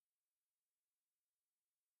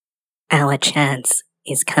Our chance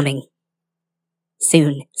is coming.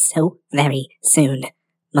 Soon, so very soon,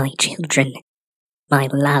 my children, my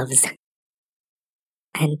loves.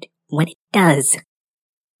 And when it does,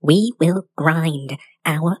 we will grind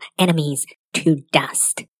our enemies to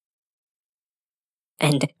dust.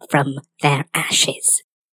 And from their ashes,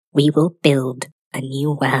 we will build a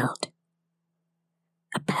new world.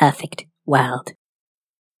 A perfect world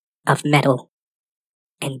of metal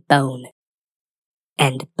and bone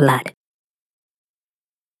and blood.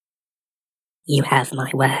 You have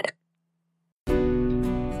my word.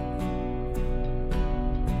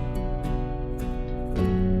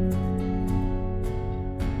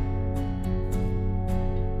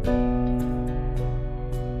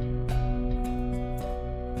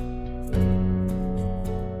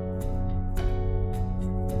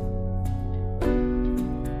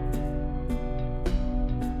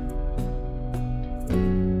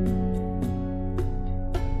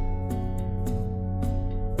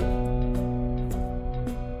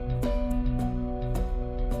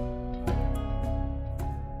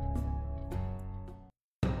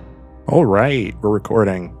 All right, we're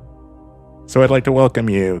recording. So I'd like to welcome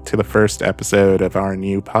you to the first episode of our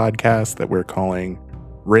new podcast that we're calling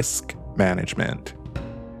Risk Management.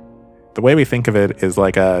 The way we think of it is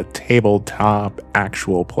like a tabletop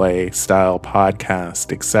actual play style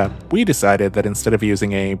podcast, except we decided that instead of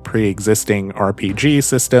using a pre-existing RPG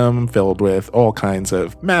system filled with all kinds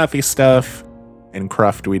of mathy stuff and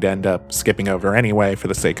cruft we'd end up skipping over anyway for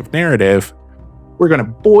the sake of narrative, we're going to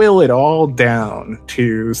boil it all down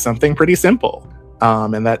to something pretty simple.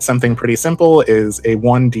 And that something pretty simple is a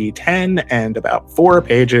 1d10 and about 4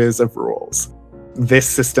 pages of rules. This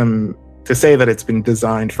system, to say that it's been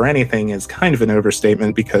designed for anything is kind of an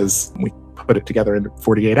overstatement because we put it together in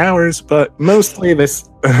 48 hours, but mostly this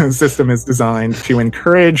system is designed to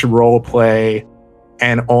encourage roleplay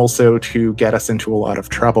and also to get us into a lot of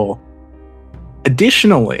trouble.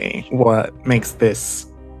 Additionally, what makes this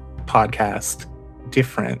podcast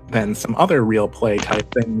different than some other real play type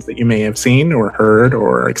things that you may have seen or heard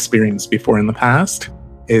or experienced before in the past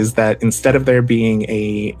is that instead of there being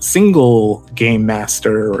a single game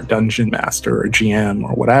master or dungeon master or GM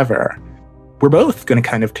or whatever, we're both going to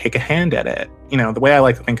kind of take a hand at it. You know, the way I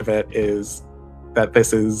like to think of it is that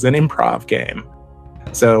this is an improv game.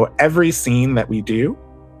 So every scene that we do,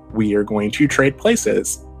 we are going to trade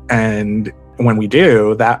places. And when we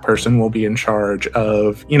do, that person will be in charge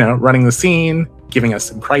of, running the scene, giving us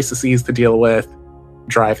some crises to deal with,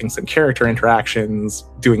 driving some character interactions,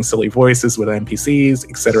 doing silly voices with NPCs,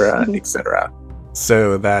 etc., etc.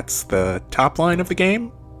 So that's the top line of the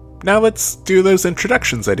game. Now let's do those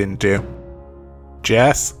introductions I didn't do.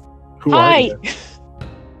 Jess, who are you?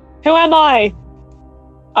 Who am I?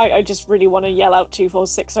 I just really want to yell out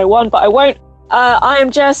 24601, but I won't. I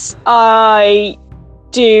am Jess. I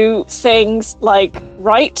do things like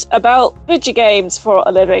write about video games for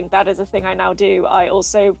a living. That is a thing I now do. I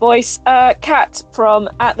also voice Kat from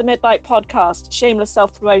At the Midnight Podcast. Shameless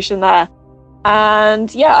self-promotion there.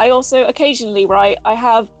 And yeah, I also occasionally write. I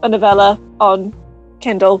have a novella on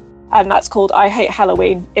Kindle, and that's called I Hate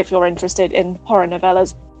Halloween, if you're interested in horror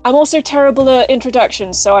novellas. I'm also terrible at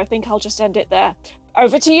introductions, so I think I'll just end it there.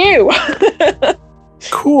 Over to you!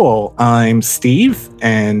 Cool. I'm Steve,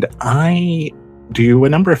 and I do a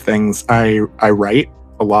number of things. I write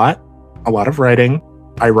a lot of writing.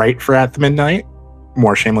 I write for At the Midnight,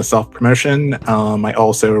 more shameless self-promotion. I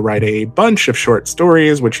also write a bunch of short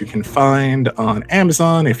stories, which you can find on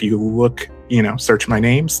Amazon if you look, search my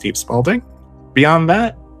name, Steve Spalding. Beyond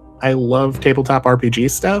that, I love tabletop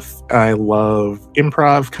RPG stuff. I love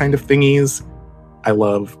improv kind of thingies. I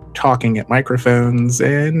love talking at microphones,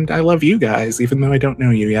 and I love you guys, even though I don't know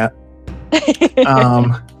you yet.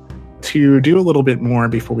 To do a little bit more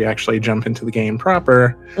before we actually jump into the game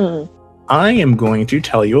proper, I am going to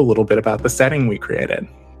tell you a little bit about the setting we created.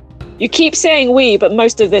 You keep saying we, but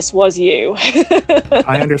most of this was you.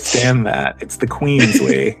 I understand that. It's the Queen's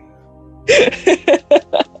we.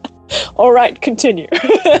 All right, continue.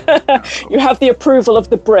 You have the approval of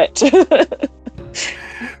the Brit.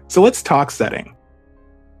 So let's talk setting.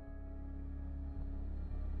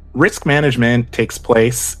 Risk management takes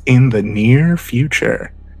place in the near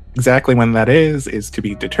future. Exactly when that is to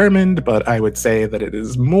be determined, but I would say that it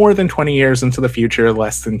is more than 20 years into the future,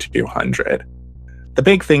 less than 200. The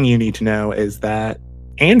big thing you need to know is that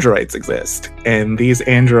androids exist, and these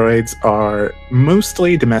androids are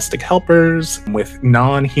mostly domestic helpers with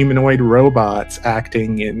non-humanoid robots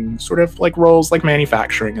acting in sort of like roles like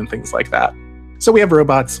manufacturing and things like that. So we have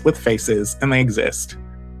robots with faces, and they exist.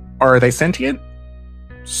 Are they sentient?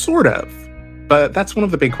 Sort of. But that's one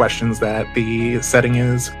of the big questions that the setting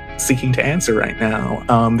is seeking to answer right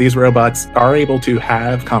now. These robots are able to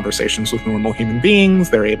have conversations with normal human beings.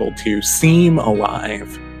 They're able to seem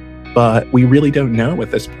alive, but we really don't know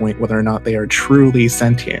at this point whether or not they are truly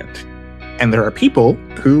sentient. And there are people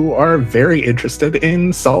who are very interested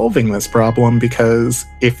in solving this problem, because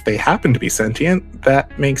if they happen to be sentient,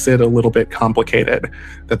 that makes it a little bit complicated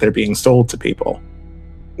that they're being sold to people.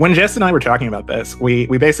 When Jess and I were talking about this, we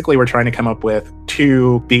basically were trying to come up with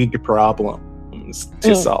two big problems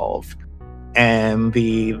to solve. And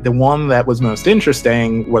the one that was most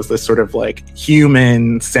interesting was this sort of like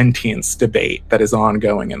human sentience debate that is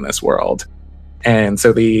ongoing in this world. And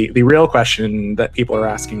so the real question that people are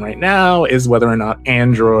asking right now is whether or not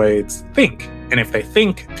androids think. And if they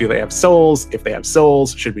think, do they have souls? If they have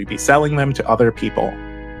souls, should we be selling them to other people?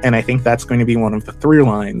 And I think that's going to be one of the through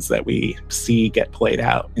lines that we see get played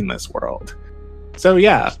out in this world. So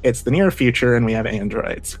yeah, it's the near future and we have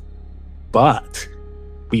androids. But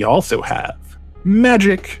we also have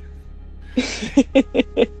magic.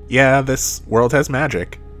 Yeah, this world has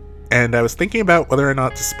magic. And I was thinking about whether or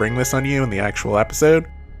not to spring this on you in the actual episode,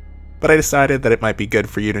 but I decided that it might be good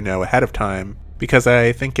for you to know ahead of time, because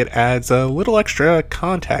I think it adds a little extra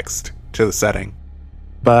context to the setting.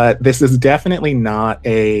 But this is definitely not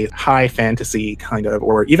a high fantasy kind of,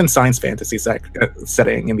 or even science fantasy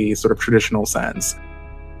setting in the sort of traditional sense.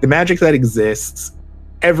 The magic that exists,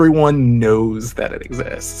 everyone knows that it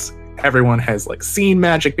exists. Everyone has like seen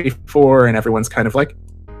magic before, and everyone's kind of like,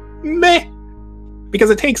 meh. Because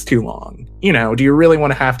it takes too long. You know, do you really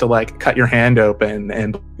want to have to like cut your hand open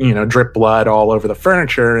and, you know, drip blood all over the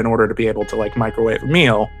furniture in order to be able to like microwave a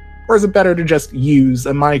meal? Or is it better to just use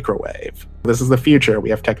a microwave? This is the future. We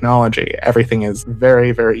have technology. Everything is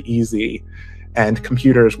very, very easy, and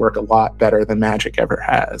computers work a lot better than magic ever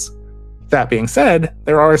has. That being said,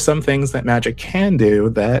 there are some things that magic can do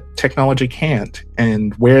that technology can't,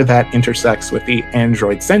 and where that intersects with the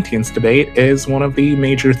android sentience debate is one of the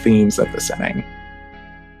major themes of the setting.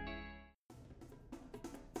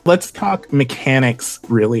 Let's talk mechanics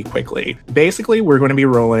really quickly. Basically, we're going to be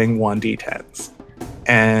rolling 1d10s,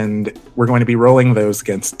 and we're going to be rolling those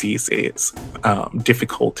against DCs,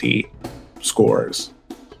 difficulty scores.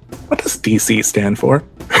 What does DC stand for?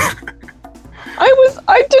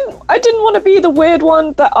 I didn't want to be the weird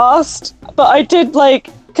one that asked, but I did like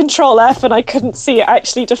Control F and I couldn't see it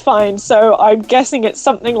actually defined, so I'm guessing it's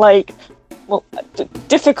something like, well,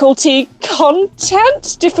 difficulty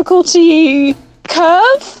content? Difficulty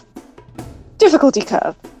curve? Difficulty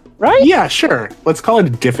curve, right? Yeah, sure. Let's call it a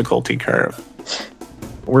difficulty curve.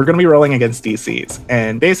 We're going to be rolling against DCs,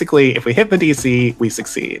 and basically, if we hit the DC, we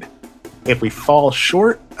succeed. If we fall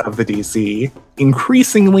short of the DC,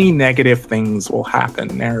 increasingly negative things will happen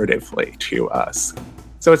narratively to us.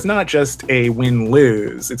 So it's not just a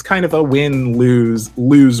win-lose, it's kind of a win-lose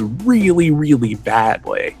really, really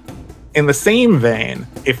badly. In the same vein,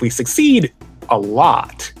 if we succeed a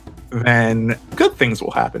lot, then good things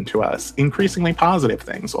will happen to us. Increasingly positive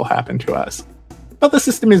things will happen to us. But the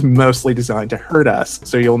system is mostly designed to hurt us,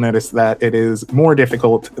 so you'll notice that it is more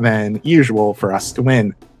difficult than usual for us to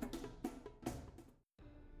win.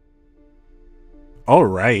 All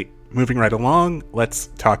right, moving right along, let's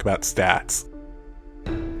talk about stats.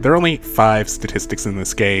 There are only 5 statistics in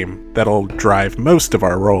this game that'll drive most of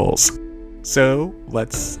our rolls, so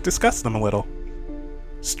let's discuss them a little.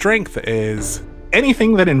 Strength is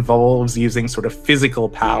anything that involves using sort of physical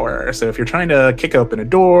power. So if you're trying to kick open a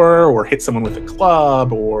door, or hit someone with a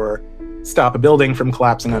club, or stop a building from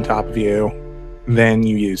collapsing on top of you, then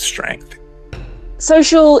you use strength.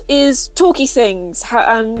 Social is talky things,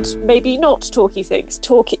 and maybe not talky things.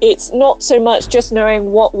 It's not so much just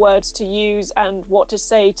knowing what words to use and what to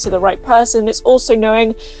say to the right person. It's also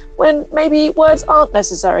knowing when maybe words aren't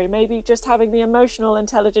necessary. Maybe just having the emotional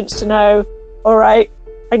intelligence to know, all right,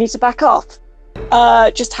 I need to back off.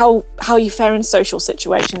 Just how you fare in social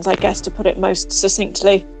situations, I guess, to put it most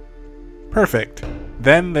succinctly. Perfect.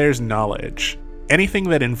 Then there's knowledge. Anything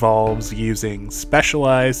that involves using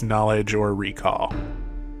specialized knowledge or recall.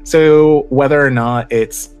 So whether or not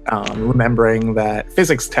it's remembering that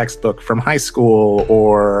physics textbook from high school,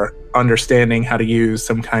 or understanding how to use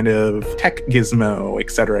some kind of tech gizmo,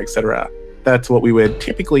 etc., that's what we would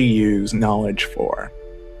typically use knowledge for.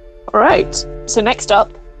 All right. So next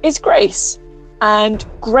up is grace. And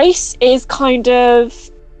grace is kind of...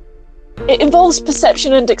 it involves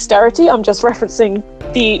perception and dexterity. I'm just referencing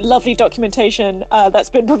the lovely documentation that's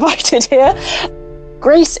been provided here.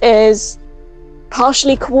 Grace is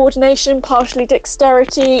partially coordination, partially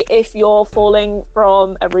dexterity. If you're falling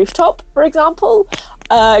from a rooftop, for example,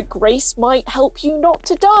 grace might help you not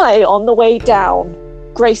to die on the way down.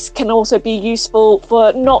 grace can also be useful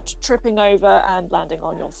for not tripping over and landing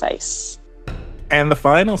on your face. And the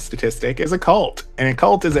final statistic is occult. And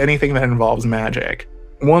occult is anything that involves magic.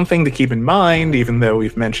 One thing to keep in mind, even though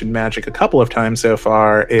we've mentioned magic a couple of times so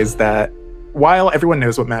far, is that while everyone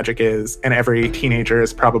knows what magic is, and every teenager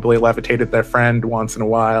has probably levitated their friend once in a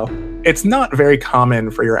while, it's not very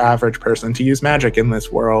common for your average person to use magic in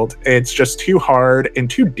this world. It's just too hard and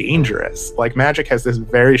too dangerous. Like, magic has this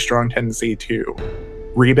very strong tendency to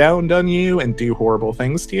rebound on you and do horrible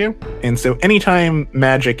things to you. And so anytime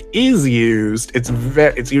magic is used,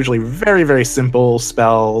 it's usually very, very simple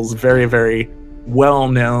spells, very, very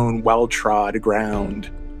well-known, well-trod ground.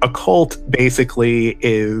 Occult basically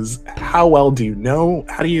is how well do you know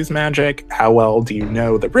how to use magic? How well do you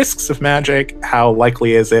know the risks of magic? How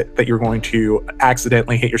likely is it that you're going to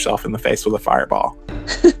accidentally hit yourself in the face with a fireball?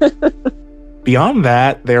 Beyond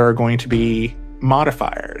that, there are going to be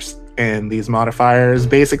modifiers. And these modifiers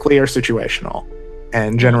basically are situational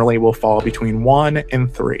and generally will fall between 1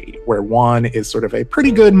 and 3, where 1 is sort of a pretty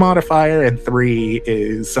good modifier and 3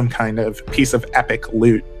 is some kind of piece of epic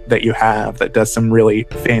loot that you have that does some really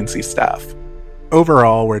fancy stuff.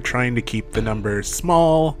 Overall, we're trying to keep the numbers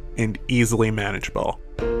small and easily manageable.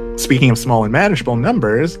 Speaking of small and manageable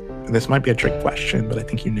numbers, this might be a trick question, but I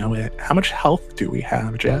think you know it. How much health do we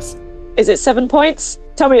have, Jess? Is it 7 points?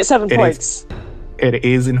 Tell me it's 7 points. It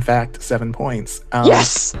is, in fact, 7 points.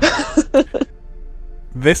 Yes!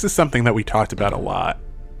 This is something that we talked about a lot.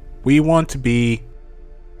 We want to be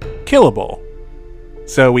killable.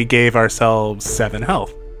 So we gave ourselves 7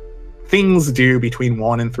 health. Things do between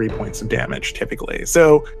 1 and 3 points of damage, typically.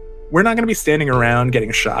 So we're not going to be standing around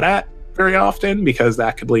getting shot at very often, because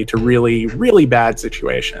that could lead to really, really bad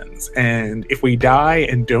situations. And if we die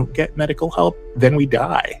and don't get medical help, then we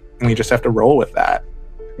die. And we just have to roll with that.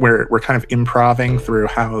 We're kind of improving through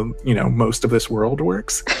how, most of this world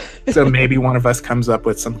works. So maybe one of us comes up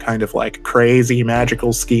with some kind of like crazy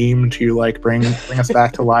magical scheme to like bring us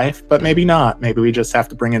back to life, but maybe not. Maybe we just have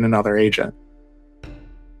to bring in another agent.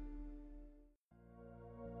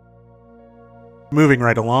 Moving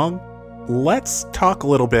right along, let's talk a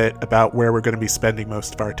little bit about where we're going to be spending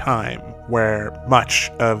most of our time, where much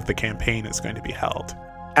of the campaign is going to be held.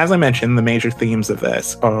 As I mentioned, the major themes of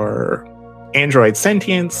this are android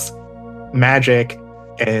sentience, magic,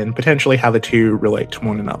 and potentially how the two relate to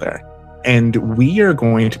one another. And we are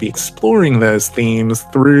going to be exploring those themes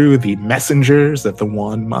through the Messengers of the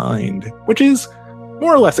One Mind, which is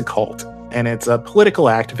more or less a cult. And it's a political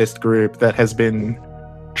activist group that has been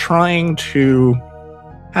trying to...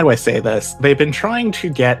 How do I say this? They've been trying to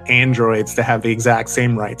get androids to have the exact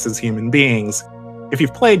same rights as human beings. If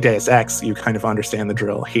you've played Deus Ex, you kind of understand the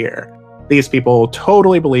drill here. These people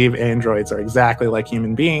totally believe androids are exactly like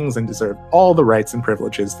human beings and deserve all the rights and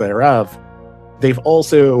privileges thereof. They've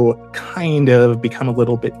also kind of become a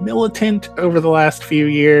little bit militant over the last few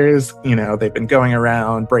years. They've been going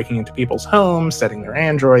around breaking into people's homes, setting their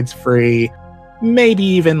androids free, maybe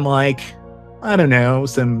even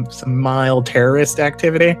some mild terrorist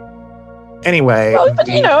activity. Anyway. Well, but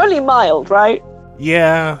only mild, right?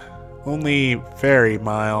 Yeah, only very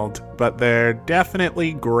mild, but they're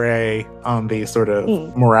definitely gray on the sort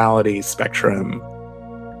of morality spectrum.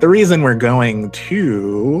 The reason we're going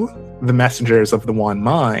to the Messengers of the One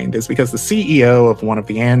Mind is because the CEO of one of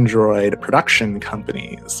the android production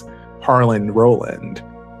companies, Harlan Rowland,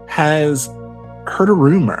 has heard a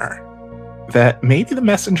rumor that maybe the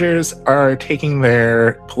Messengers are taking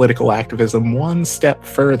their political activism one step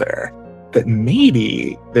further, that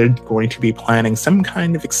maybe they're going to be planning some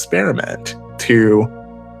kind of experiment to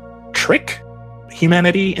trick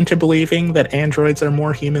humanity into believing that androids are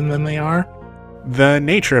more human than they are. The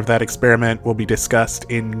nature of that experiment will be discussed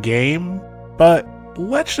in-game, but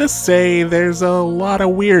let's just say there's a lot of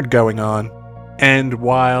weird going on. And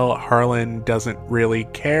while Harlan doesn't really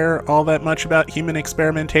care all that much about human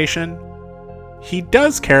experimentation, he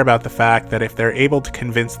does care about the fact that if they're able to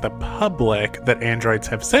convince the public that androids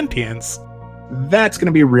have sentience, that's going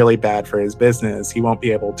to be really bad for his business. He won't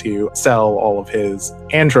be able to sell all of his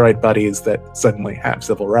android buddies that suddenly have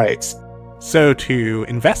civil rights. So to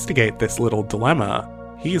investigate this little dilemma,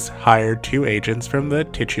 he's hired 2 agents from the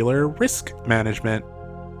titular Risk Management.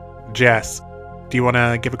 Jess, do you want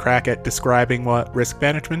to give a crack at describing what Risk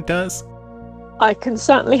Management does? I can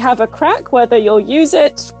certainly have a crack. Whether you'll use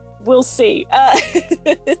it, we'll see.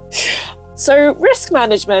 So, Risk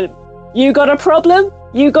Management. You got a problem?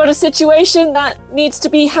 You got a situation that needs to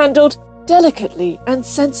be handled delicately and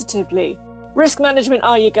sensitively. Risk Management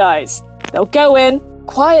are you guys. They'll go in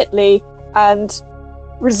quietly and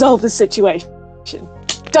resolve the situation.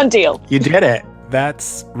 Done deal. You did it.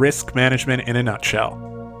 That's Risk Management in a nutshell.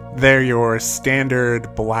 They're your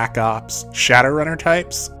standard Black Ops Shadowrunner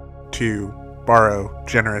types, to borrow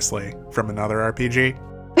generously from another RPG.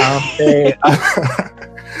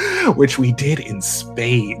 Which we did in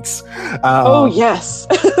spades. Oh, yes.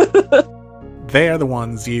 They are the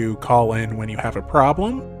ones you call in when you have a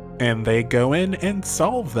problem, and they go in and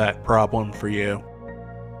solve that problem for you.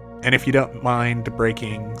 And if you don't mind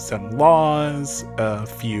breaking some laws, a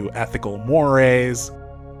few ethical mores,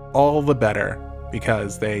 all the better,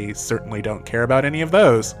 because they certainly don't care about any of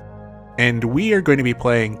those. And we are going to be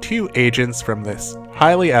playing 2 agents from this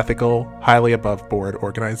highly ethical, highly above-board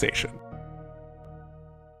organization.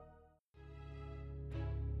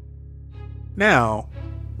 Now,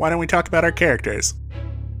 why don't we talk about our characters?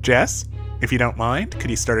 Jess, if you don't mind, could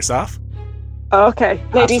you start us off? Okay,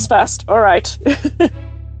 ladies first. All right.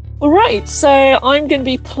 All right, so I'm going to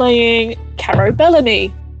be playing Caro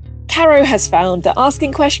Bellamy. Caro has found that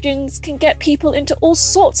asking questions can get people into all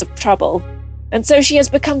sorts of trouble, and so she has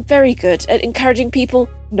become very good at encouraging people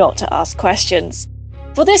not to ask questions.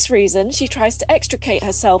 For this reason, she tries to extricate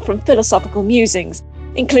herself from philosophical musings,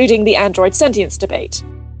 including the android sentience debate,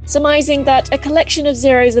 surmising that a collection of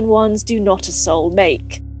zeros and ones do not a soul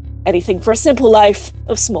make. Anything for a simple life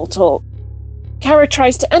of small talk. Caro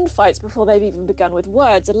tries to end fights before they've even begun with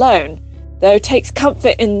words alone, though takes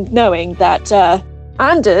comfort in knowing that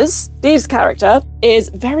Anders, Steve's character, is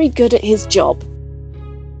very good at his job.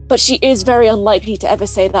 But she is very unlikely to ever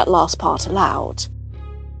say that last part aloud.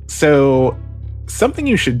 So, something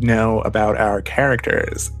you should know about our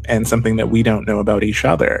characters, and something that we don't know about each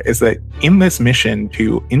other, is that in this mission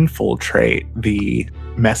to infiltrate the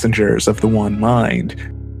messengers of the One Mind,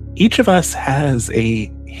 each of us has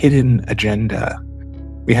a hidden agenda.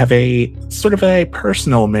 We have a sort of a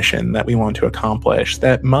personal mission that we want to accomplish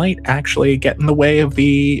that might actually get in the way of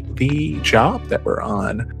the job that we're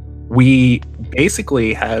on. We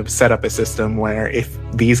basically have set up a system where if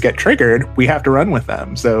these get triggered, we have to run with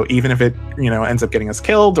them. So even if it, ends up getting us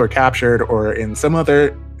killed or captured or in some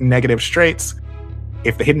other negative straits,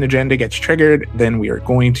 if the hidden agenda gets triggered, then we are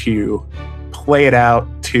going to play it out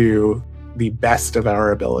to the best of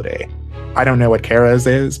our ability. I don't know what Caro's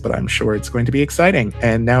is, but I'm sure it's going to be exciting.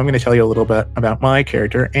 And now I'm going to tell you a little bit about my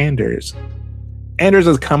character, Anders. Anders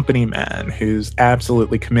is a company man who's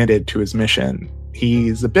absolutely committed to his mission.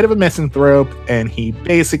 He's a bit of a misanthrope, and he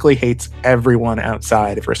basically hates everyone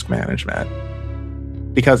outside of risk management.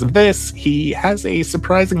 Because of this, he has a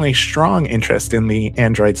surprisingly strong interest in the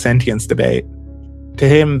android sentience debate. To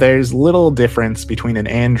him, there's little difference between an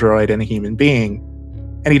android and a human being,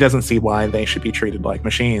 and he doesn't see why they should be treated like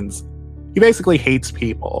machines. He basically hates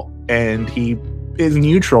people, and he is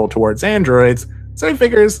neutral towards androids, so he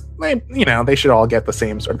figures, they should all get the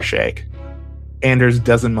same sort of shake. Anders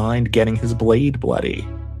doesn't mind getting his blade bloody,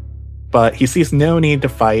 but he sees no need to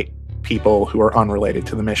fight people who are unrelated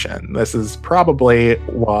to the mission. This is probably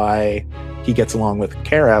why he gets along with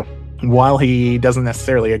Caro. While he doesn't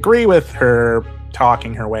necessarily agree with her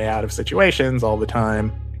talking her way out of situations all the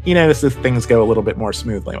time, he notices things go a little bit more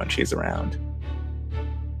smoothly when she's around.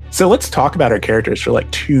 So let's talk about our characters for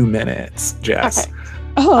like 2 minutes, Jess. Okay.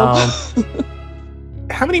 Oh.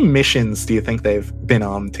 How many missions do you think they've been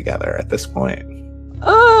on together at this point?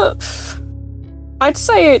 I'd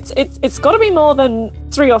say it's got to be more than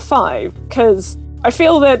 3 or 5, because I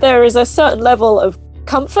feel that there is a certain level of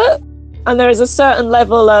comfort, and there is a certain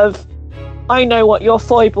level of, I know what your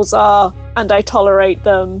foibles are, and I tolerate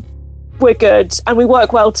them. We're good, and we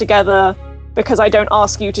work well together, because I don't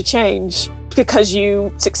ask you to change, because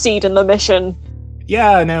you succeed in the mission.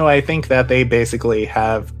 Yeah, no, I think that they basically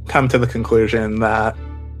have come to the conclusion that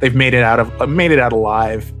they've made it out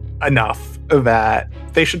alive enough that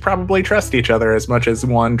they should probably trust each other as much as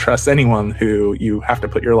one trusts anyone who you have to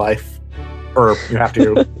put your life, or you have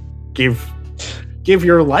to give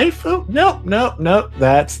your life. Oh, no,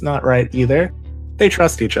 that's not right either. They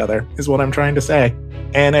trust each other, is what I'm trying to say.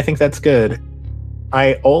 And I think that's good.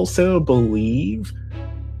 I also believe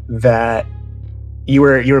that you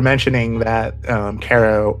were mentioning that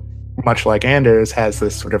Caro, much like Anders, has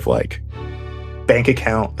this sort of like bank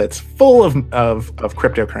account that's full of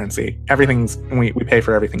cryptocurrency. We pay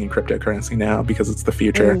for everything in cryptocurrency now because it's the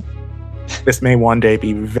future. This may one day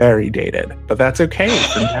be very dated, but that's okay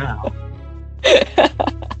for now.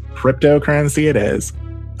 Cryptocurrency it is.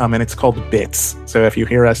 And it's called bits. So if you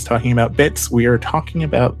hear us talking about bits, we are talking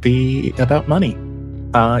about money.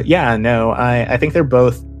 I think they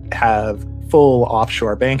both have full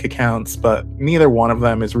offshore bank accounts, but neither one of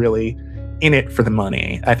them is really in it for the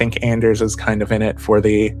money. I think Anders is kind of in it for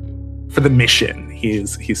the mission.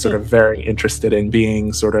 He's sort of very interested in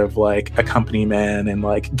being sort of like a company man and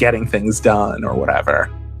like getting things done or whatever.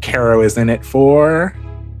 Caro is in it for...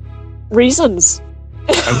 Reasons.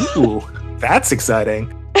 Ooh, that's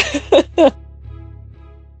exciting.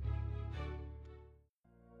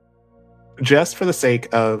 Just for the sake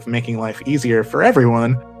of making life easier for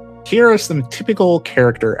everyone, here are some typical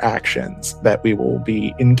character actions that we will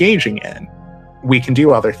be engaging in. We can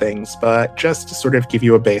do other things, but just to sort of give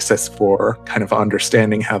you a basis for kind of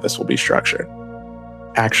understanding how this will be structured.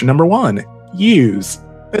 Action number 1, use.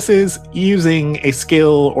 This is using a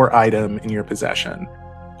skill or item in your possession.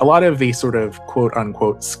 A lot of the sort of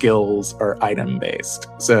quote-unquote skills are item-based.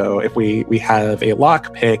 So if we have a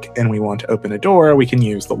lockpick and we want to open a door, we can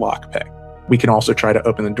use the lockpick. We can also try to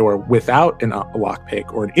open the door without a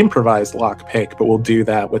lockpick or an improvised lockpick, but we'll do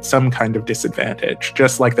that with some kind of disadvantage.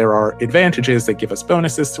 Just like there are advantages that give us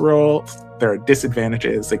bonuses to roll, there are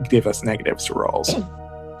disadvantages that give us negatives to rolls.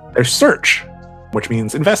 There's search, which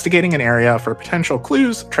means investigating an area for potential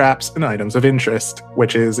clues, traps, and items of interest,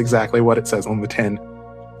 which is exactly what it says on the tin.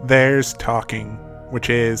 There's talking, which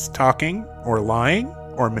is talking or lying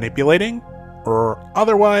or manipulating or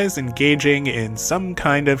otherwise engaging in some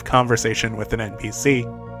kind of conversation with an NPC.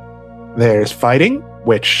 There's fighting,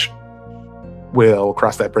 which we'll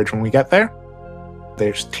cross that bridge when we get there.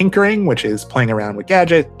 There's tinkering, which is playing around with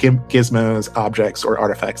gadgets, gizmos, objects, or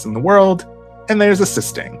artifacts in the world. And there's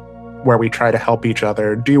assisting, where we try to help each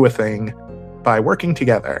other do a thing by working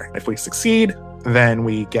together. If we succeed, then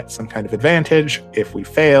we get some kind of advantage. If we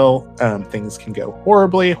fail, things can go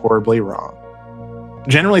horribly, horribly wrong.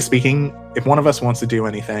 Generally speaking, if one of us wants to do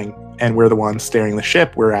anything and we're the one steering the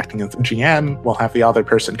ship, we're acting as the GM, we'll have the other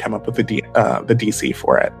person come up with the DC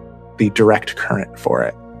for it, the direct current for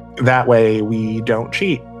it. That way we don't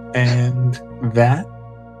cheat. And that,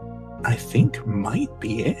 I think, might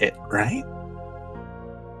be it, right?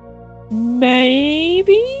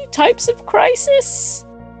 Maybe? Types of crisis?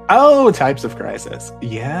 Oh, types of crisis.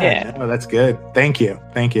 Yeah. No, that's good. Thank you.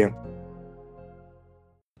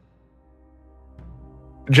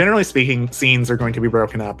 Generally speaking, scenes are going to be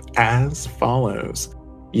broken up as follows.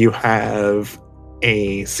 You have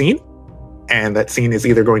a scene, and that scene is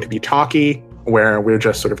either going to be talky, where we're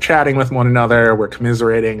just sort of chatting with one another, we're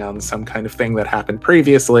commiserating on some kind of thing that happened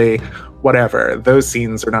previously, whatever. Those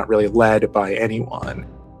scenes are not really led by anyone.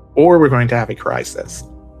 Or we're going to have a crisis.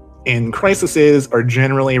 And crises are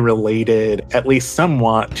generally related, at least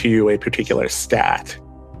somewhat, to a particular stat.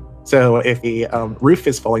 So if the roof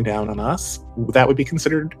is falling down on us, that would be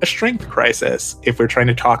considered a strength crisis. If we're trying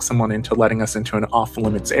to talk someone into letting us into an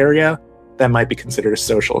off-limits area, that might be considered a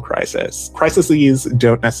social crisis. Crises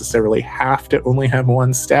don't necessarily have to only have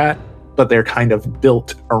one stat, but they're kind of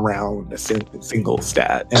built around a single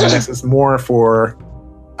stat. And this is more for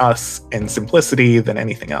us and simplicity than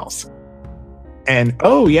anything else. And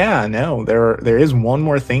there is one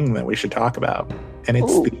more thing that we should talk about. And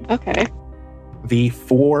it's the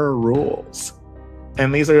 4 rules.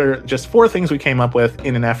 And these are just 4 things we came up with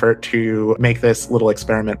in an effort to make this little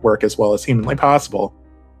experiment work as well as humanly possible.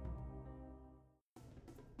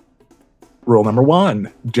 Rule number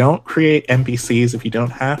 1, don't create NPCs if you don't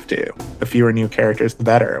have to. The fewer new characters, the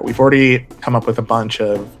better. We've already come up with a bunch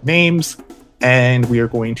of names, and we are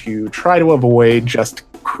going to try to avoid just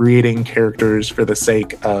creating characters for the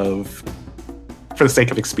sake of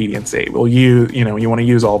expediency. You want to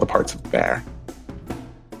use all the parts of the bear.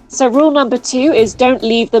 So rule number 2 is don't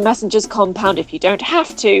leave the messenger's compound if you don't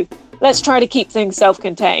have to. Let's try to keep things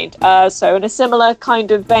self-contained. So in a similar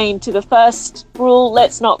kind of vein to the first rule,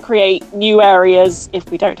 let's not create new areas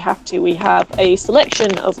if we don't have to. We have a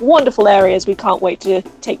selection of wonderful areas we can't wait to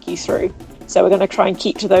take you through. So we're going to try and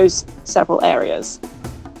keep to those several areas.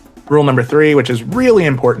 Rule number 3, which is really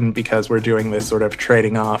important because we're doing this sort of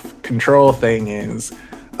trading off control thing, is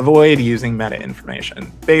avoid using meta information.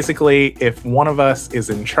 Basically, if one of us is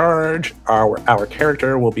in charge, our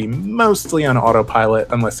character will be mostly on autopilot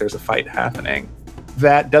unless there's a fight happening.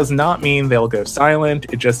 That does not mean they'll go silent.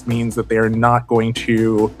 It just means that they're not going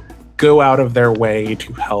to go out of their way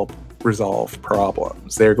to help resolve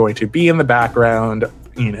problems. They're going to be in the background,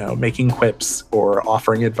 making quips or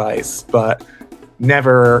offering advice, but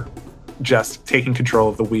never just taking control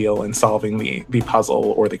of the wheel and solving the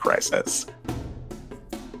puzzle or the crisis.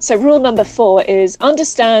 So rule number 4 is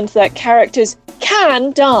understand that characters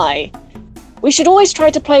can die. We should always try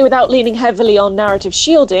to play without leaning heavily on narrative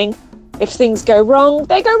shielding. If things go wrong,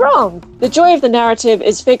 they go wrong. The joy of the narrative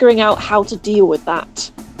is figuring out how to deal with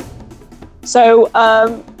that. So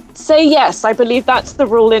say yes. I believe that's the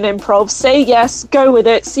rule in improv. Say yes, go with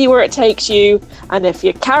it, see where it takes you. And if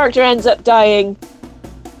your character ends up dying,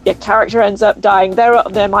 your character ends up dying.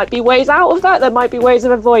 There might be ways out of that. There might be ways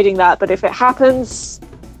of avoiding that. But if it happens,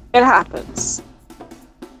 it happens.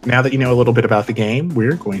 now that you know a little bit about the game,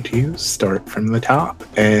 we're going to start from the top.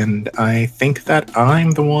 And I think that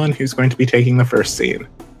I'm the one who's going to be taking the first scene.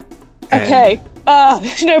 Okay.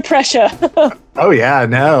 No pressure. Oh, yeah,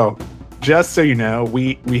 no. Just so you know,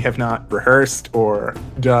 we have not rehearsed or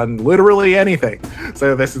done literally anything.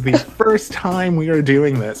 So this is the first time we are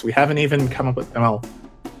doing this. We haven't even come up with, well,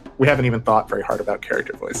 we haven't even thought very hard about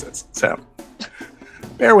character voices. So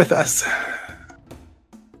bear with us.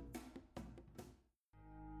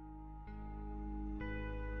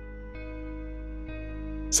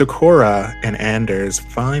 So Cora and Anders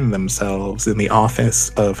find themselves in the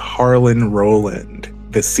office of Harlan Roland,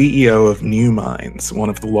 the CEO of New Minds, one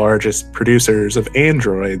of the largest producers of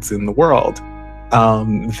androids in the world.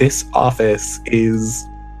 This office is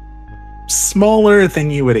smaller than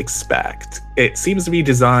you would expect. It seems to be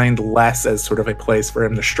designed less as sort of a place for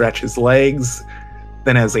him to stretch his legs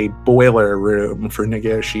than as a boiler room for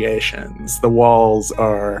negotiations. The walls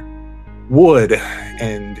are wood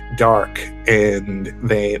and dark, and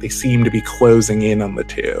they seem to be closing in on the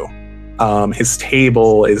two. His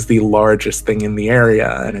table is the largest thing in the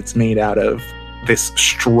area, and it's made out of this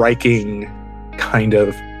striking kind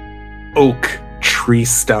of oak tree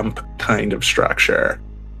stump kind of structure.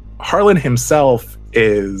 Harlan himself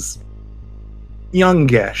is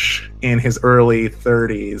youngish, in his early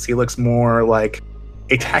 30s. He looks more like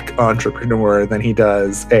a tech entrepreneur than he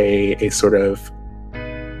does a sort of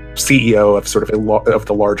CEO of sort of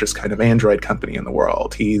the largest kind of android company in the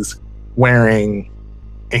world. He's wearing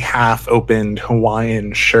a half-opened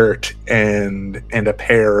Hawaiian shirt and a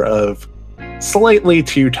pair of slightly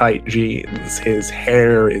too tight jeans. His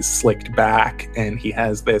hair is slicked back, and he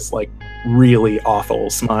has this like really awful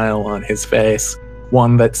smile on his face,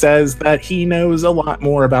 one that says that he knows a lot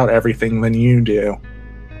more about everything than you do.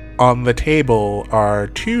 On the table are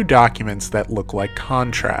two documents that look like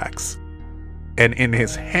contracts, and in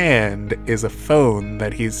his hand is a phone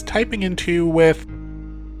that he's typing into with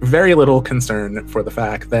very little concern for the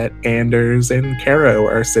fact that Anders and Caro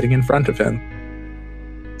are sitting in front of him.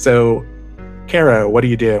 So, Caro, what do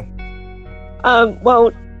you do?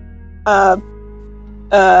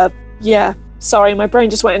 Yeah. Sorry, my brain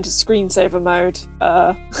just went into screensaver mode.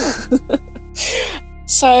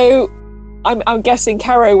 So, I'm guessing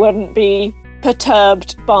Caro wouldn't be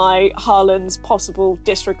perturbed by Harlan's possible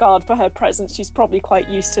disregard for her presence. She's probably quite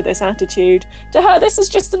used to this attitude. To her, this is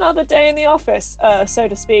just another day in the office, so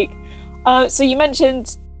to speak. So you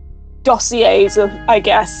mentioned dossiers, I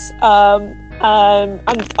guess.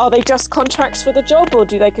 And are they just contracts for the job, or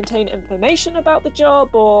do they contain information about the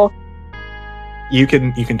job, or? You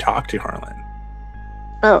can talk to Harlan.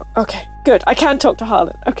 Oh, okay, good. I can talk to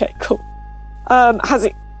Harlan. Okay, cool. Has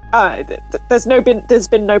it? There's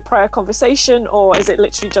been no prior conversation, or is it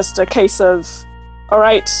literally just a case of, all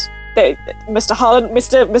right, Mr. Harlan,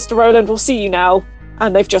 Mr. Roland will see you now,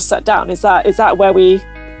 and they've just sat down? Is that where we?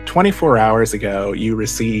 24 hours ago, you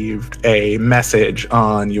received a message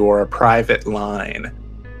on your private line,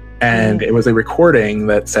 and it was a recording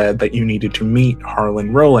that said that you needed to meet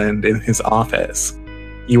Harlan Roland in his office.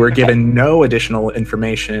 You were given no additional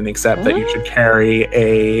information except that you should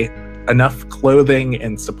carry enough clothing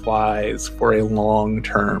and supplies for a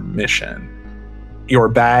long-term mission. Your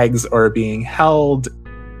bags are being held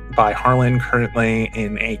by Harlan currently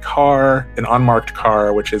in a car, an unmarked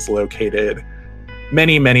car, which is located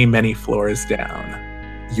many, many, many floors down.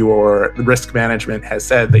 Your risk management has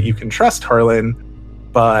said that you can trust Harlan,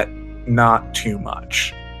 but not too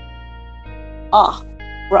much. Ah,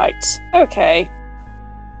 right.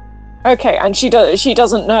 Okay, and she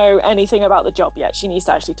doesn't know anything about the job yet. She needs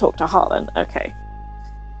to actually talk to Harlan. Okay.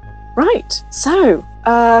 Right. So,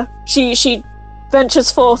 she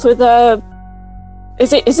ventures forth with a.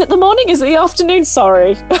 Is it the morning? Is it the afternoon?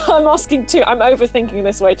 Sorry, I'm asking too. I'm overthinking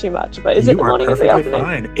this way too much. But is it the morning or the afternoon?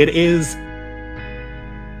 Fine. It is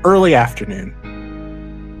early afternoon.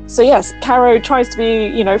 So yes, Caro tries to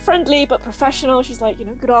be, friendly but professional. She's like,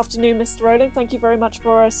 good afternoon, Mr. Roland. Thank you very much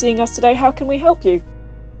for seeing us today. How can we help you?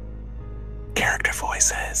 Character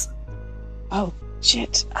voices. Oh,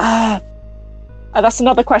 shit. That's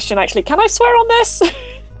another question, actually. Can I swear on this?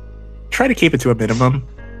 Try to keep it to a minimum.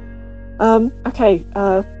 Okay.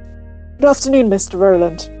 Good afternoon, Mr.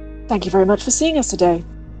 Roland. Thank you very much for seeing us today.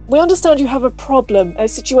 We understand you have a problem, a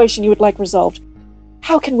situation you would like resolved.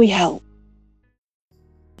 How can we help?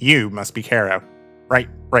 You must be Caro. Right.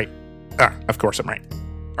 Of course I'm right.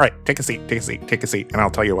 All right, take a seat, and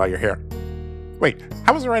I'll tell you why you're here. Wait,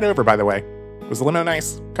 how was the ride over, by the way? Was the limo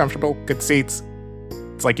nice, comfortable, good seats?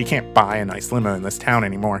 It's like you can't buy a nice limo in this town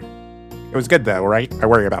anymore. It was good though, right? I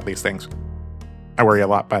worry about these things. I worry a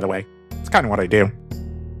lot, by the way. It's kind of what I do.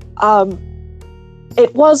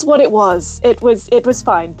 It was what it was. It was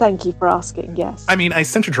fine. Thank you for asking. Yes. I mean, I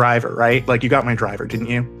sent a driver, right? Like, you got my driver, didn't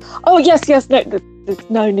you? Oh yes. No, there's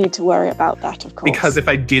no need to worry about that. Of course. Because if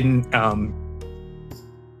I didn't,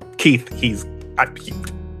 Keith,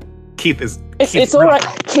 Keith is. It's all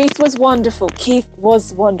right. Keith was wonderful.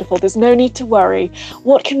 There's no need to worry.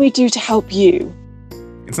 What can we do to help you?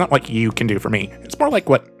 It's not like you can do for me. It's more like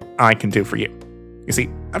what I can do for you. You see,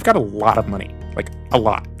 I've got a lot of money. Like, a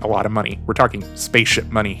lot of money. We're talking spaceship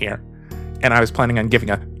money here. And I was planning on giving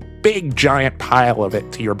a big, giant pile of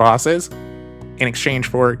it to your bosses in exchange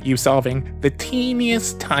for you solving the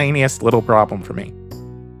teeniest, tiniest little problem for me.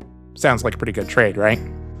 Sounds like a pretty good trade, right?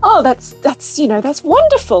 Oh, that's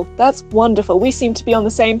wonderful. That's wonderful. We seem to be on the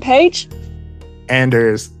same page.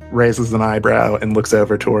 Anders raises an eyebrow and looks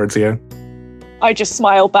over towards you. I just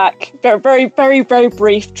smile back. Very, very, very, very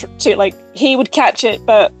brief. He would catch it,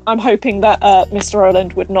 but I'm hoping that Mr.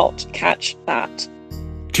 Roland would not catch that.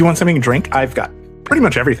 Do you want something to drink? I've got pretty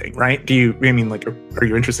much everything, right? Are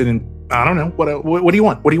you interested in, I don't know, what do you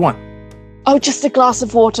want? What do you want? Oh, just a glass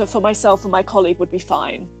of water for myself and my colleague would be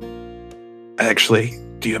fine. Actually,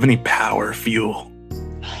 do you have any power fuel?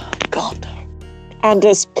 God.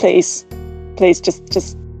 Anders, please. Please,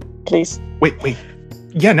 just, please. Wait.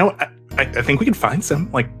 Yeah, no, I think we can find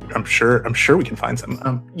some. Like, I'm sure we can find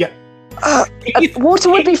some. Yeah.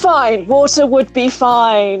 Water would be fine. Water would be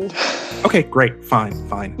fine. Okay, great.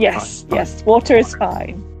 Fine. Yes, water is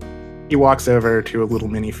fine. He walks over to a little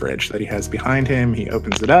mini fridge that he has behind him. He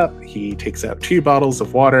opens it up. He takes out 2 bottles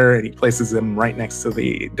of water and he places them right next to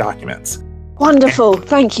the documents. Wonderful.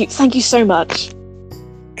 Thank you so much.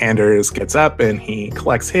 Anders gets up and he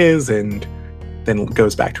collects his and then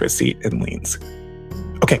goes back to his seat and leans.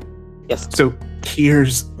 Okay. Yes. So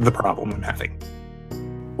here's the problem I'm having.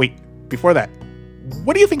 Wait, before that,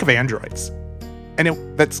 what do you think of androids? I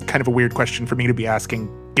know that's kind of a weird question for me to be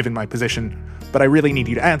asking, given my position, but I really need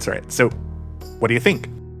you to answer it. So, what do you think?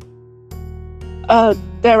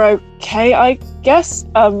 They're okay, I guess.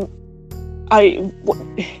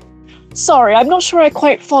 Sorry, I'm not sure I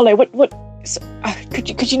quite follow.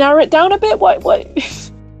 Could you narrow it down a bit? What?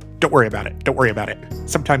 Don't worry about it.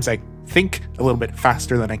 Sometimes I think a little bit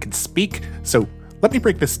faster than I can speak, so let me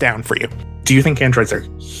break this down for you. Do you think androids are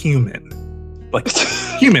human? Like,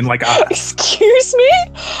 human like us? Excuse me?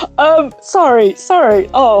 Sorry.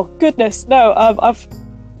 Oh, goodness, no,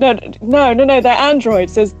 No, they're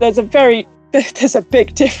androids. There's a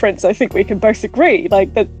big difference. I think we can both agree.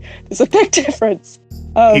 Like, there's a big difference.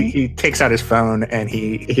 He takes out his phone and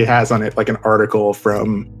he has on it like an article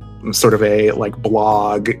from sort of a like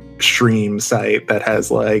blog stream site that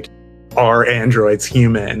has like, are androids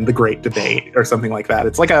human? The Great Debate or something like that.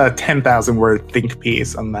 It's like a 10,000 word think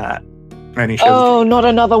piece on that. And he shows not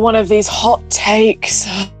another one of these hot takes.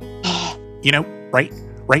 You know, right?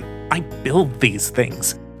 I build these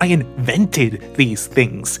things. I invented these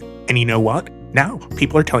things. And you know what? Now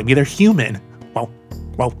people are telling me they're human.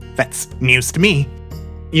 Well, that's news to me.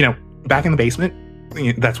 You know, back in the basement,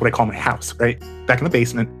 that's what I call my house, right? Back in the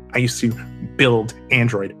basement, I used to build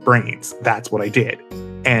android brains. That's what I did.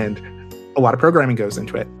 And a lot of programming goes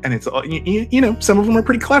into it. And it's, you know, some of them are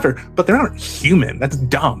pretty clever, but they're not human. That's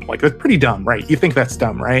dumb. Like, that's pretty dumb, right? You think that's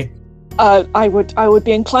dumb, right? I would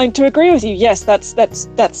be inclined to agree with you. Yes, that's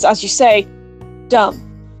as you say, dumb.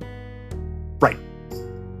 Right.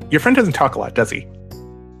 Your friend doesn't talk a lot, does he?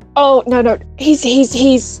 Oh, no. He's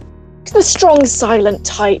the strong, silent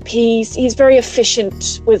type. He's very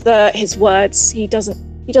efficient with his words. He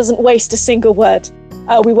doesn't waste a single word.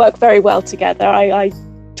 We work very well together. I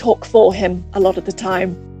talk for him a lot of the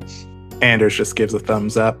time. Anders just gives a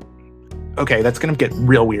thumbs up. Okay, that's gonna get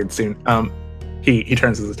real weird soon. He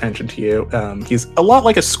turns his attention to you. He's a lot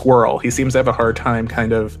like a squirrel. He seems to have a hard time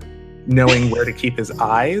kind of knowing where to keep his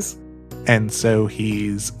eyes. And so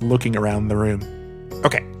he's looking around the room.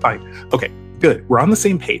 Okay, fine. Okay, good. We're on the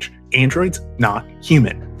same page. Androids, not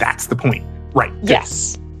human. That's the point. Right. Good.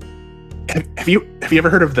 Yes. Have you ever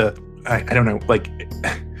heard of the, I don't know, like,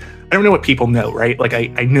 I don't know what people know, right? Like, I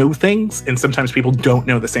know things, and sometimes people don't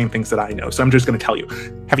know the same things that I know. So I'm just going to tell you.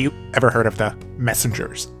 Have you ever heard of the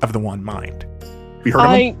Messengers of the One Mind? Have you heard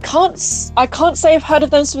of them? I can't say I've heard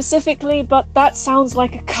of them specifically, but that sounds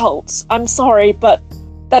like a cult. I'm sorry, but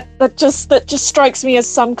that just strikes me as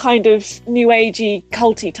some kind of new agey,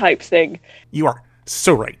 culty type thing. You are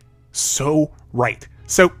so right. So right.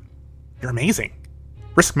 So, you're amazing.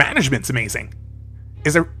 Risk management's amazing.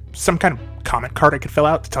 Is there some kind of comment card I could fill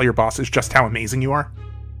out to tell your bosses just how amazing you are?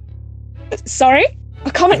 Sorry?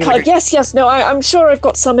 A comment card? Yes. No, I'm sure I've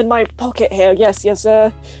got some in my pocket here. Yes.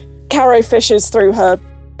 Caro fishes through her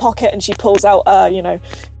pocket and she pulls out,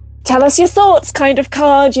 tell us your thoughts kind of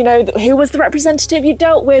card. You know, who was the representative you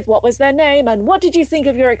dealt with? What was their name? And what did you think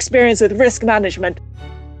of your experience with risk management?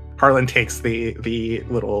 Harlan takes the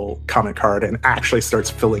little comment card and actually starts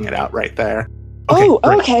filling it out right there.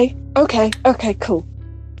 Okay, okay, cool.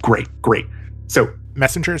 Great. So,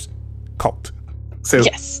 Messengers, cult. So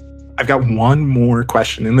yes. I've got one more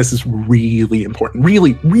question, and this is really important.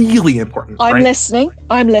 Really, really important. I'm right?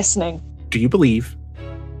 listening. Do you believe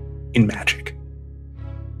in magic?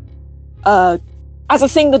 As a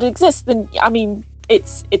thing that exists, then I mean,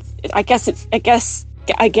 I guess.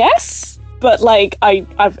 But like,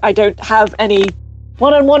 I don't have any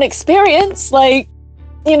one-on-one experience. Like,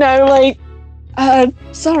 you know, like,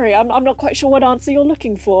 sorry, I'm not quite sure what answer you're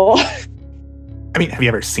looking for. I mean, have you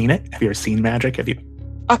ever seen it? Have you ever seen magic? Have you?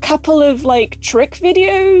 A couple of like trick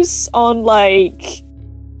videos on like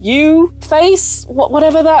YouFace,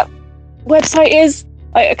 whatever that website is.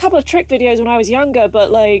 Like, a couple of trick videos when I was younger,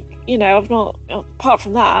 but like, you know, I've not. Apart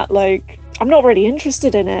from that, like, I'm not really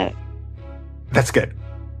interested in it. That's good.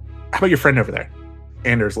 How about your friend over there?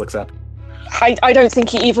 Anders looks up. I don't think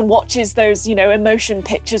he even watches those, you know, emotion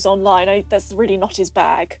pictures online. That's really not his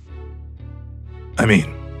bag. I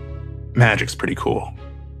mean, magic's pretty cool.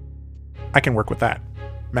 I can work with that.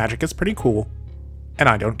 Magic is pretty cool, and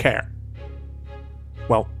I don't care.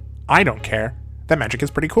 Well, I don't care that magic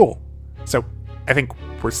is pretty cool. So, I think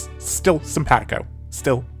we're still simpatico.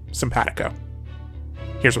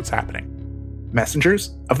 Here's what's happening.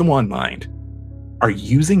 Messengers of the One Mind are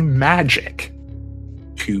using magic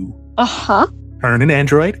to turn an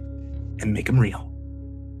android and make them real.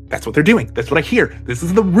 That's what they're doing. That's what I hear. This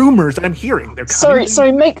is the rumors that I'm hearing. They're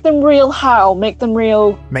sorry, make them real how? Make them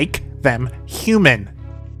real... Make them human.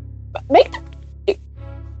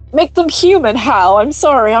 Make them human how? I'm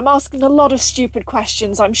sorry, I'm asking a lot of stupid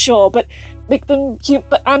questions, I'm sure, but make them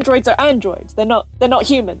but androids are androids. They're not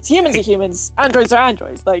humans. Humans are humans. Androids are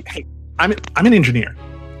androids. Like, hey, I'm an engineer.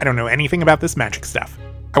 I don't know anything about this magic stuff.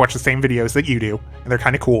 I watch the same videos that you do, and they're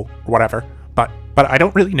kind of cool or whatever, but I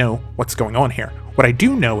don't really know what's going on here. What I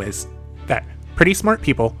do know is that pretty smart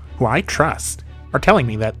people who I trust are telling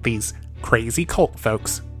me that these crazy cult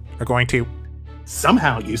folks are going to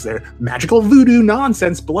somehow use their magical voodoo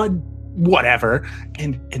nonsense blood whatever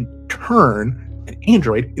and turn an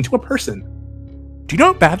android into a person. Do you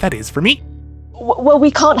know how bad that is for me? Well,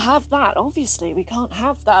 we can't have that, obviously. We can't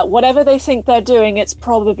have that. Whatever they think they're doing, it's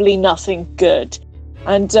probably nothing good.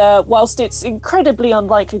 And whilst it's incredibly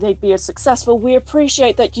unlikely they'd be as successful, we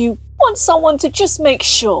appreciate that you want someone to just make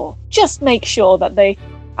sure that they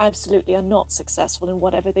absolutely are not successful in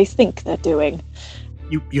whatever they think they're doing.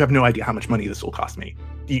 You have no idea how much money this will cost me.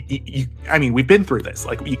 I mean, we've been through this.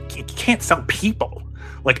 Like, you can't sell people.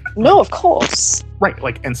 Like, no, of course. Right.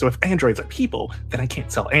 Like, and so if androids are people, then I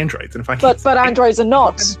can't sell androids. And if I can't but androids are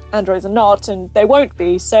not. Androids are not, and they won't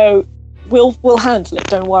be. So we'll handle it.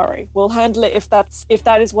 Don't worry. We'll handle it if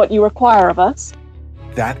that is what you require of us.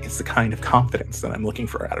 That is the kind of confidence that I'm looking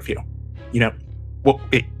for out of you. You know,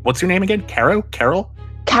 what's your name again? Carol?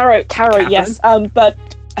 Caro, yes. But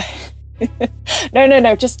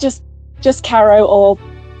no. Just Caro, or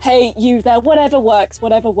hey, you there. Whatever works.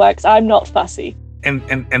 I'm not fussy.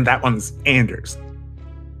 And that one's Anders.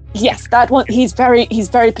 Yes, that one. He's very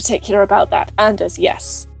particular about that. Anders,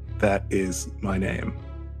 yes. That is my name.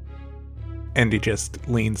 Andy just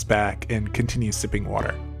leans back and continues sipping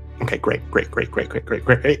water. Okay, great.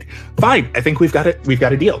 Fine. I think we've got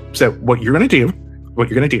a deal. So what you're gonna do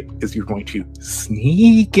is you're going to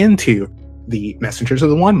sneak into the Messengers of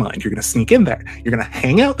the One Mind. You're going to sneak in there. You're going to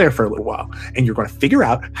hang out there for a little while, and you're going to figure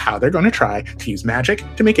out how they're going to try to use magic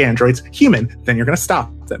to make androids human. Then you're going to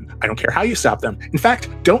stop them. I don't care how you stop them. In fact,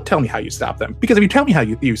 don't tell me how you stop them, because if you tell me how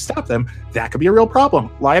you stop them, that could be a real problem.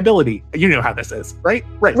 Liability. You know how this is, right?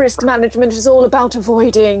 Right. Risk management is all about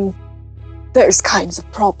avoiding those kinds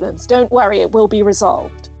of problems. Don't worry, it will be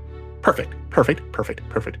resolved. Perfect.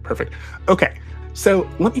 Okay. So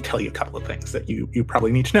let me tell you a couple of things that you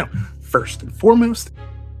probably need to know. First and foremost,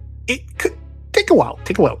 it could take a while.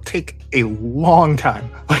 Take a long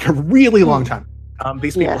time, like a really long time.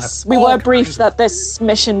 These people yes, we were briefed that this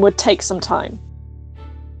mission would take some time.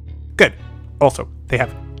 Good. Also, they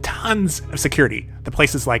have tons of security. The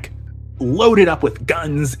place is like loaded up with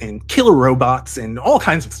guns and killer robots and all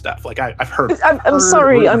kinds of stuff. Like I've heard. I'm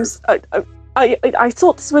sorry. I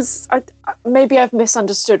thought this was. Maybe I've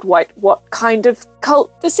misunderstood what kind of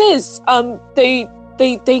cult this is. They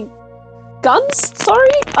guns. Sorry.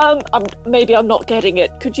 Maybe I'm not getting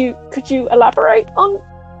it. Could you elaborate on?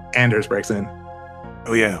 Anders breaks in.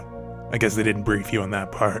 Oh yeah, I guess they didn't brief you on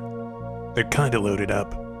that part. They're kind of loaded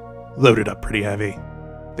up pretty heavy.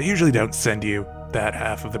 They usually don't send you that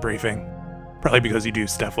half of the briefing. Probably because you do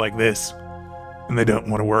stuff like this, and they don't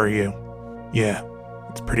want to worry you. Yeah,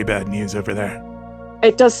 it's pretty bad news over there.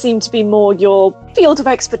 It does seem to be more your field of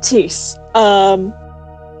expertise.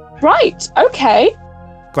 Right, okay.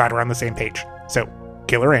 Glad we're on the same page. So,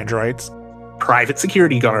 killer androids. Private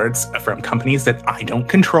security guards from companies that I don't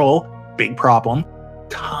control. Big problem.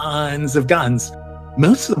 Tons of guns.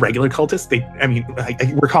 Most of the regular cultists,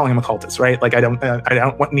 we're calling them occultists, right? Like, I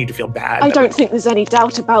don't need to feel bad. I don't think there's any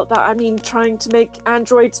doubt about that. I mean, trying to make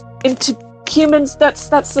androids into humans,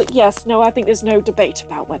 yes, no, I think there's no debate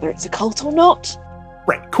about whether it's a cult or not.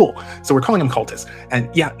 Right, cool. So we're calling them cultists. And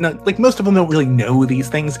yeah, no, like most of them don't really know these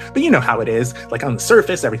things, but you know how it is. Like on the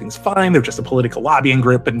surface, everything's fine. They're just a political lobbying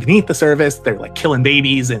group, but beneath the surface, they're like killing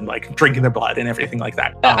babies and like drinking their blood and everything like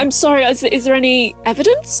that. I'm sorry, is there any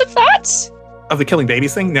evidence of that? Of the killing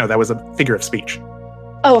babies thing? No, that was a figure of speech.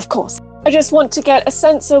 Oh, of course. I just want to get a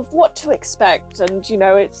sense of what to expect. And,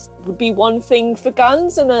 it would be one thing for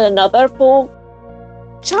guns and then another for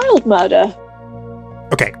child murder.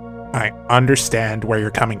 Okay, I understand where you're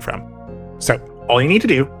coming from. So, all you need to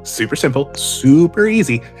do, super simple, super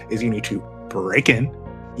easy, is you need to break in,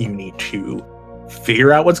 you need to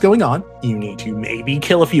figure out what's going on, you need to maybe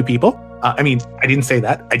kill a few people. I didn't say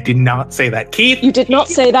that. I did not say that. Keith! You did not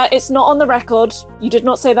say that. It's not on the record. You did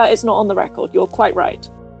not say that. It's not on the record. You're quite right.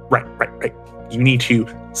 Right. You need to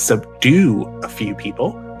subdue a few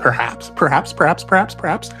people. Perhaps.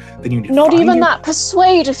 Then you need to not even that.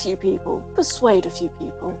 Persuade a few people.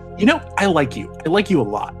 I like you. I like you a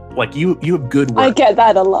lot. Like, you have good words. I get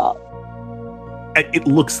that a lot. It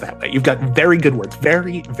looks that way. You've got very good words.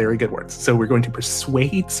 Very, very good words. So we're going to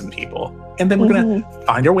persuade some people. And then we're going to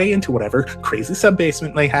find our way into whatever crazy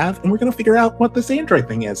sub-basement they have. And we're going to figure out what this android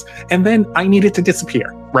thing is. And then I need it to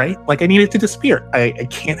disappear, right? Like, I need it to disappear. I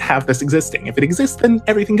can't have this existing. If it exists, then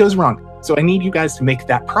everything goes wrong. So I need you guys to make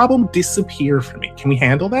that problem disappear for me. Can we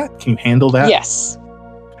handle that? Can you handle that? Yes.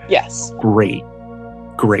 Great.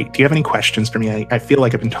 Do you have any questions for me? I feel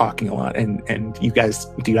like I've been talking a lot, and you guys,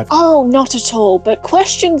 do you have... Oh, not at all. But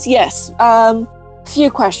questions, yes.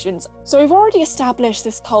 Few questions. So we've already established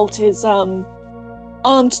this cult is armed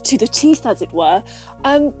to the teeth, as it were.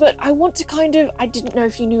 But I want to I didn't know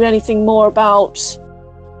if you knew anything more about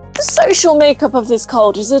the social makeup of this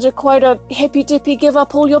cult. Is it quite a hippy-dippy, give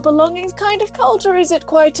up all your belongings kind of cult? Or is it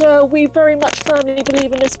quite we very much firmly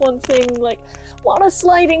believe in this one thing? Like, on a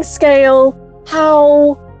sliding scale...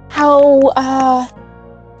 How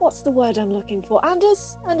what's the word I'm looking for?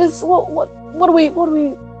 Anders, what do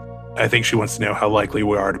we? I think she wants to know how likely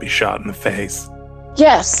we are to be shot in the face.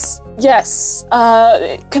 Yes.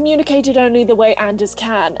 Communicated only the way Anders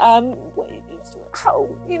can. How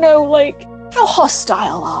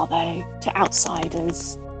hostile are they to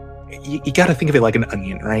outsiders? You got to think of it like an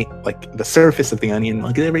onion, right? Like the surface of the onion,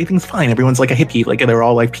 like everything's fine. Everyone's like a hippie, like they're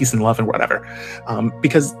all like peace and love and whatever.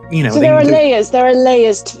 Because so there are layers. There are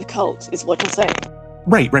layers to the cult, is what you're saying.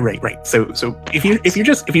 Right. So if you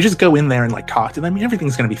just go in there and like talk to them,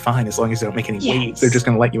 everything's going to be fine as long as they don't make any waves. They're just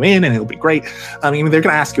going to let you in and it'll be great. They're going to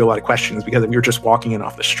ask you a lot of questions because if you're just walking in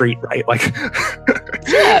off the street, right? Like,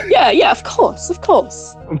 yeah, of course.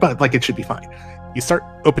 But like, it should be fine. You start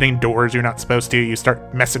opening doors you're not supposed to, you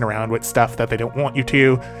start messing around with stuff that they don't want you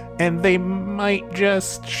to, and they might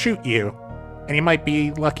just shoot you. And you might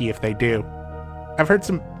be lucky if they do. I've heard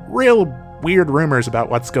some real weird rumors about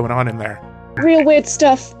what's going on in there. Real weird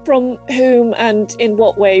stuff from whom and in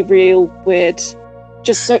what way real weird?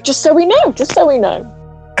 Just so we know.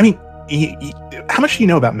 I mean, how much do you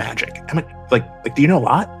know about magic? How much, like do you know a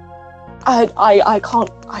lot? I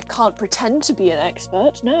can't pretend to be an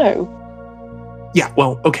expert, no. Yeah,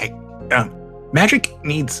 well, okay. Magic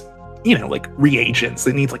needs, like reagents.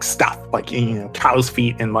 It needs like stuff, like, cow's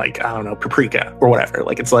feet and like, I don't know, paprika or whatever.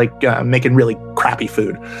 Like it's like making really crappy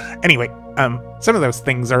food. Anyway, some of those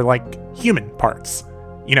things are like human parts.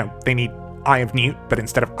 They need Eye of Newt, but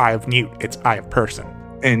instead of Eye of Newt, it's Eye of Person.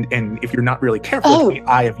 And if you're not really careful, it's the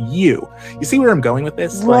Eye of You. You see where I'm going with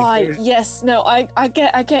this? Right, yes, no, I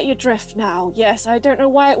get your drift now. Yes, I don't know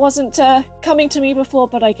why it wasn't coming to me before,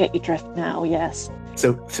 but I get your drift now, yes.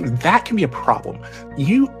 So that can be a problem. I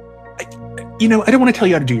don't want to tell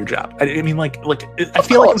you how to do your job. I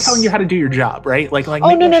feel like I'm telling you how to do your job, right?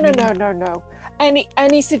 Oh, no.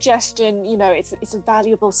 Any suggestion, it's a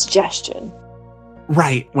valuable suggestion.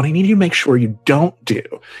 Right. What I need you to make sure you don't do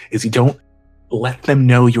is you don't let them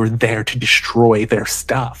know you're there to destroy their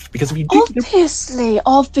stuff. Because if you do...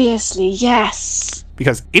 Obviously, yes.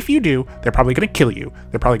 Because if you do, they're probably going to kill you.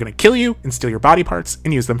 They're probably going to kill you and steal your body parts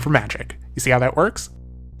and use them for magic. You see how that works?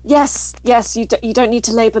 Yes, you don't need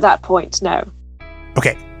to labor that point, no.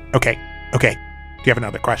 Okay. you have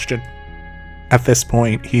another question? At this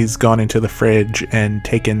point, he's gone into the fridge and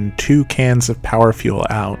taken 2 cans of power fuel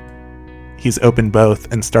out. He's opened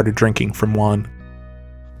both and started drinking from one.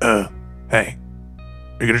 Hey,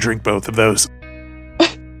 you're gonna drink both of those?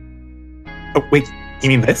 Oh, wait, you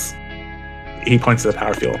mean this? He points to the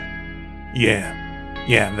power fuel.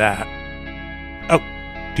 Yeah, that. Oh,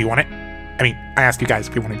 do you want it? I mean, I asked you guys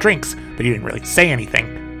if you wanted drinks, but you didn't really say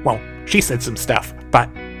anything. Well, she said some stuff, but...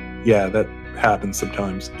 Yeah, that happens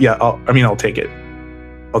sometimes. Yeah, I'll take it.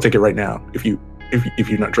 I'll take it right now, if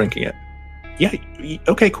you're not drinking it. Yeah,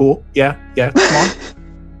 okay, cool. Yeah, come on.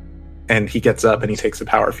 And he gets up and he takes the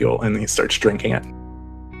power fuel and he starts drinking it.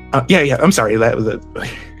 Yeah, I'm sorry, that was it.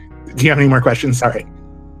 Do you have any more questions? Sorry.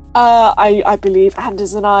 I believe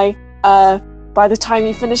Anders and I, by the time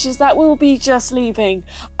he finishes that, we'll be just leaving.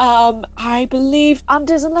 I believe,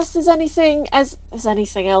 Anders, unless there's anything else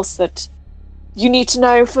that you need to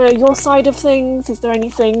know for your side of things, is there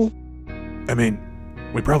anything? I mean,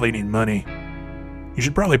 we probably need money. You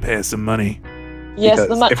should probably pay us some money. Yes,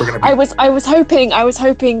 the money. I was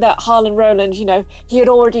hoping that Harlan Roland, he had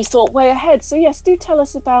already thought way ahead. So yes, do tell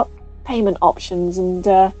us about payment options and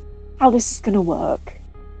how this is going to work.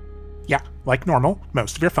 Yeah, like normal,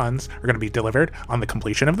 most of your funds are going to be delivered on the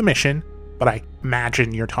completion of the mission, but I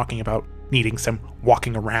imagine you're talking about needing some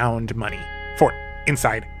walking around money for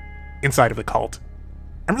inside of the cult.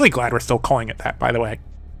 I'm really glad we're still calling it that, by the way.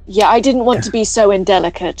 Yeah, I didn't want to be so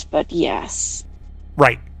indelicate, but yes.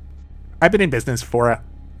 Right. I've been in business for a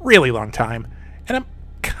really long time, and I'm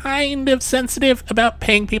kind of sensitive about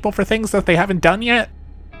paying people for things that they haven't done yet.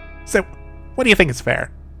 So, what do you think is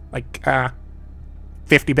fair? Like,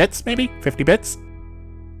 50 bits, maybe? 50 bits?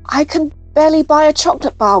 I can barely buy a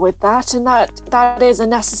chocolate bar with that, and that is a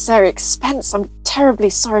necessary expense. I'm terribly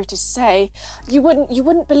sorry to say. You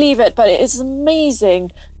wouldn't believe it, but it is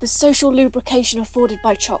amazing, the social lubrication afforded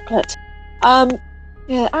by chocolate.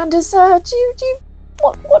 Yeah, Anders,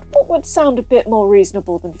 what would sound a bit more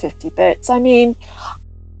reasonable than 50 bits? I mean,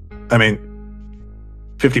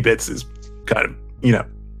 50 bits is kind of,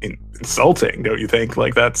 insulting, don't you think?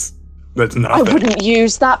 Like, that's nothing. I wouldn't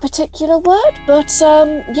use that particular word, but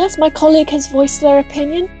yes, my colleague has voiced their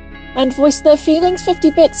opinion and voiced their feelings. 50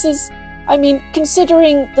 bits is,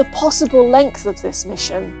 considering the possible length of this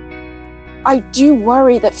mission, I do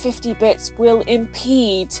worry that 50 bits will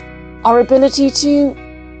impede our ability to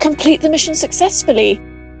complete the mission successfully.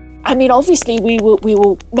 Obviously we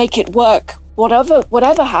will make it work,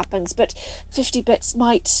 whatever happens, but 50 bits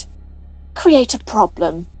might create a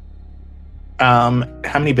problem.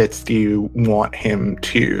 How many bits do you want him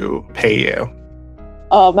to pay you?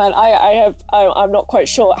 Oh man, I'm not quite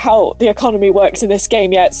sure how the economy works in this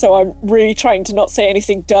game yet, so I'm really trying to not say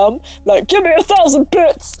anything dumb. Like, give me 1,000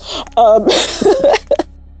 bits!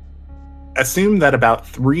 Assume that about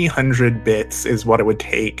 300 bits is what it would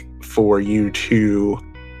take for you to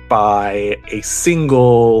buy a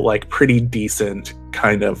single, pretty decent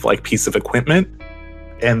kind of, piece of equipment.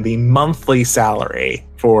 And the monthly salary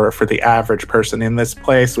for the average person in this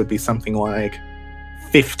place would be something like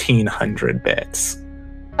 1,500 bits.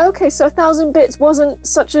 Okay, so 1,000 bits wasn't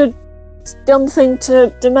such a dumb thing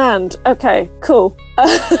to demand. Okay, cool.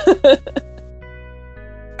 I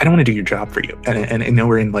don't want to do your job for you, and I know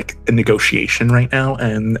we're in a negotiation right now,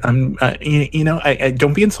 and I'm, I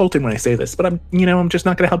don't be insulted when I say this, but I'm just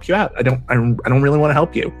not going to help you out. I don't really want to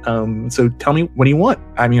help you. So tell me, what do you want?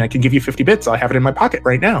 I could give you 50 bits. I have it in my pocket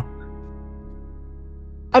right now.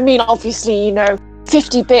 Obviously,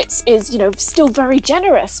 50 bits is, still very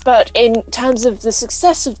generous, but in terms of the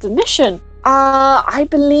success of the mission, I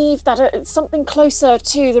believe that something closer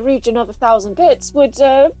to the region of 1,000 bits would,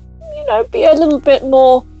 be a little bit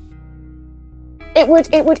more. It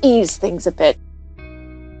would ease things a bit.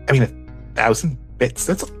 1,000 bits,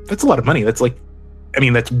 that's a lot of money. That's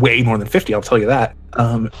that's way more than 50, I'll tell you that.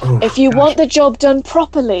 If you want the job done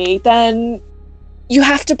properly, then you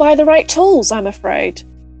have to buy the right tools, I'm afraid.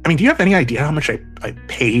 Do you have any idea how much I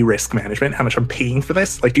pay risk management? How much I'm paying for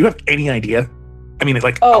this? Do you have any idea?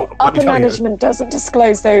 Upper management doesn't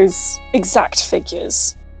disclose those exact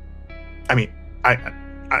figures.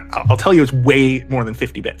 I'll tell you, it's way more than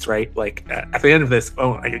 50 bits, right? At the end of this,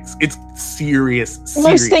 it's serious.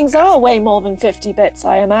 Most things are way more than 50 bits,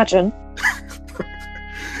 I imagine.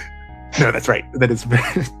 No, that's right. That is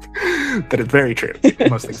very true.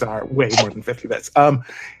 Most things are way more than 50 bits.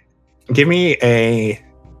 Give me a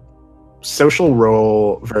social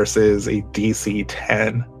roll versus a DC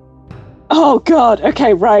 10. Oh God.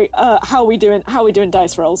 Okay, right. How are we doing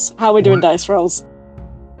dice rolls? Dice rolls?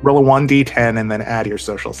 Roll a 1d10 and then add your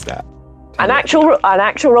social stat. An actual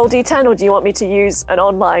roll d10, or do you want me to use an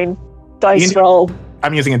online? dice roll.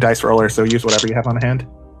 I'm using a dice roller, so use whatever you have on hand.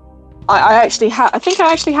 I think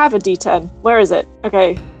I actually have a D10. Where is it?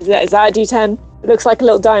 Okay, is that a D10? It looks like a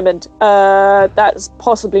little diamond. That's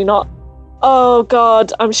possibly not. Oh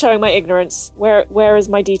god, I'm showing my ignorance. Where is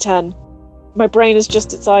my D10? My brain has just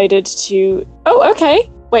decided to... Oh, okay.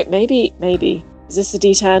 Wait, maybe. Is this a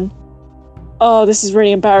D10? Oh, this is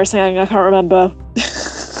really embarrassing. I can't remember.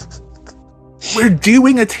 We're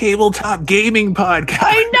doing a tabletop gaming podcast.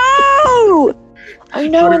 I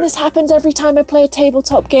know, and this happens every time I play a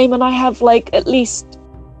tabletop game, and I have like at least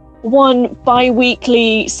one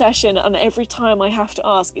bi-weekly session, and every time I have to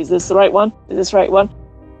ask, is this the right one? Is this the right one?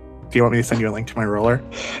 Do you want me to send you a link to my roller?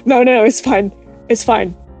 No, it's fine. It's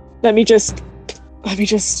fine. Let me just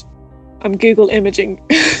I'm Google imaging.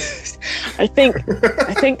 I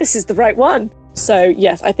think this is the right one. So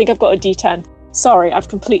yes, I think I've got a D10. Sorry, I've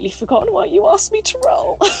completely forgotten what you asked me to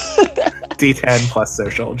roll. D10 plus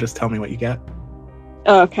social. Just tell me what you get.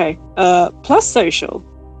 Okay. Plus social.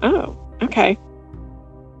 Oh, okay.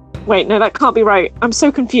 Wait, no, that can't be right. I'm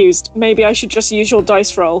so confused. Maybe I should just use your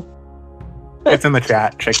dice roll. It's in the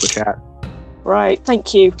chat. Check the chat. Right,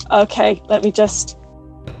 thank you. Okay, let me just...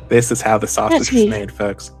 This is how the sausage is made,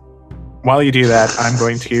 folks. While you do that, I'm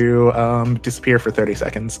going to disappear for 30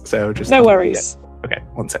 seconds. So just... No worries. Okay,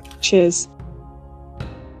 one sec. Cheers.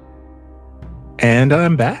 And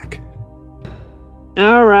I'm back.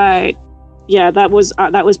 All right. Yeah, that was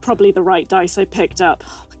probably the right dice I picked up.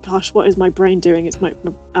 Oh my gosh, what is my brain doing? It's my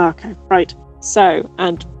okay, right. So,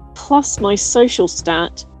 and plus my social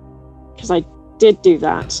stat, because I did do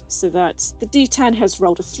that. So that the D10 has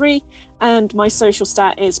rolled a 3, and my social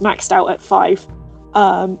stat is maxed out at 5.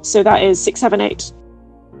 So that is 6, 7, 8.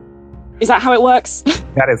 Is that how it works?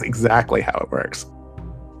 That is exactly how it works.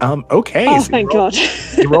 Okay. Oh, so thank God.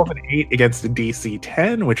 You rolled an 8 against a DC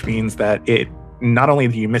 10, which means that it not only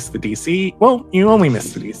do you miss the DC, well, you only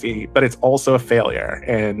miss the DC, but it's also a failure.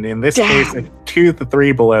 And in this case, a 2 to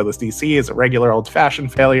 3 below this DC is a regular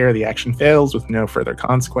old-fashioned failure. The action fails with no further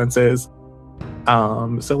consequences.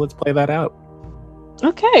 So let's play that out.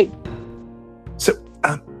 Okay. So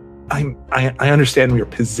I understand your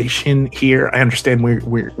position here. I understand where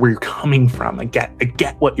you're coming from. I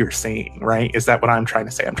get what you're saying, right? Is that what I'm trying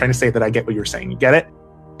to say? I'm trying to say that I get what you're saying. You get it?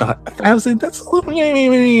 1,000, that's a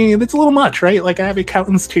little much, right? Like, I have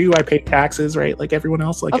accountants too. I pay taxes, right? Like everyone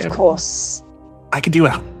else. Like, of course. I could do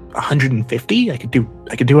 150. I could do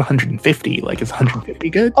 150. Like, is 150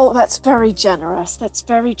 good? Oh, that's very generous. That's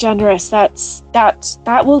very generous. That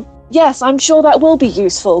will. Yes, I'm sure that will be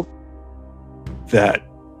useful. That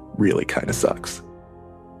really kind of sucks.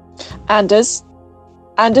 Anders,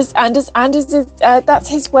 that's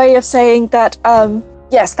his way of saying that,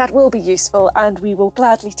 yes, that will be useful, and we will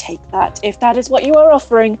gladly take that. If that is what you are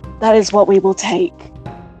offering, that is what we will take.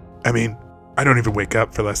 I mean, I don't even wake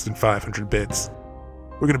up for less than 500 bits.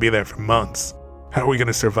 We're going to be there for months. How are we going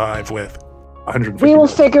to survive with 150? We will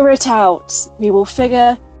figure it out. We will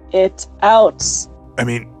figure it out. I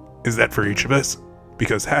mean, is that for each of us?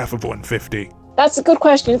 Because half of 150. That's a good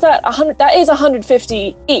question. Is that 100? That is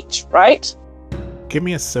 150 each, right? Give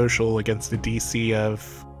me a social against a DC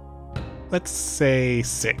of, let's say,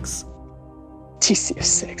 6. DC of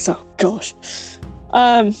 6. Oh gosh.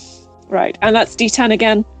 Right, and that's D10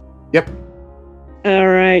 again. Yep. All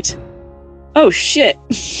right. Oh shit.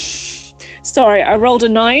 Sorry, I rolled a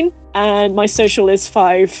 9, and my social is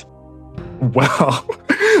 5. Well,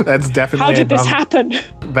 that's definitely. How did this happen?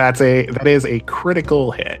 That is a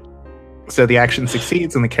critical hit. So the action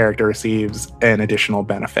succeeds and the character receives an additional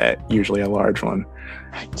benefit, usually a large one.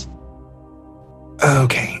 Right.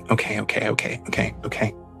 Okay.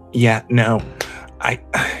 Yeah, no. I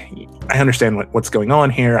understand what's going on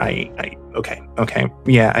here. Okay.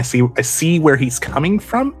 Yeah, I see where he's coming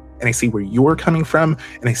from, and I see where you're coming from,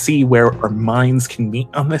 and I see where our minds can meet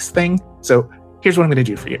on this thing. So here's what I'm going to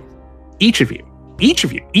do for you. Each of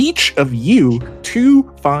you,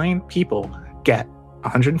 2 fine people get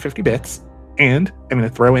 150 bits, and I'm going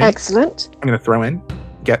to throw in... Excellent. I'm going to throw in...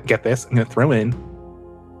 Get this. I'm going to throw in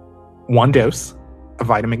 1 dose of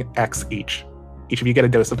vitamin X each. Each of you get a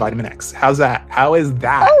dose of vitamin X. How's that? How is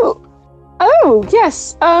that? Oh,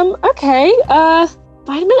 yes. Okay.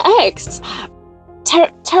 Vitamin X.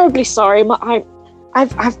 Terribly sorry.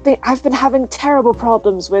 I've been having terrible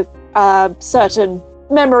problems with certain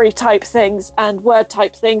memory type things and word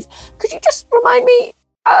type things. Could you just remind me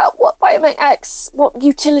what vitamin X, what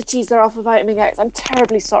utilities there are for vitamin X? I'm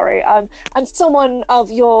terribly sorry. And someone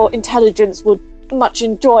of your intelligence would much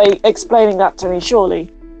enjoy explaining that to me,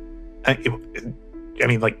 surely. I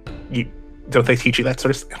mean, like, Don't they teach you that sort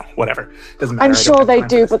of stuff? Whatever. Doesn't matter. I'm sure they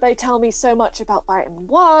do, but they tell me so much about vitamin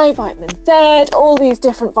Y, vitamin Z, all these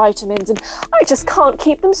different vitamins, and I just can't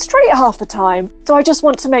keep them straight half the time. So I just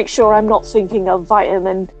want to make sure I'm not thinking of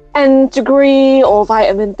vitamin N degree or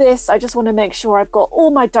vitamin this. I just want to make sure I've got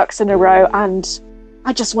all my ducks in a row, and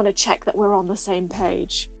I just want to check that we're on the same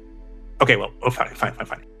page. Okay, well, fine.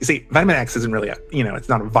 You see, vitamin X isn't really it's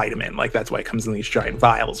not a vitamin. Like, that's why it comes in these giant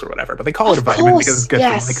vials or whatever. But they call it a vitamin because it's good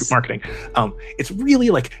for marketing. It's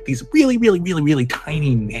really like these really, really, really, really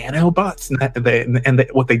tiny nanobots. And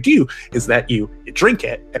what they do is that you drink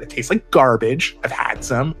it, and it tastes like garbage. I've had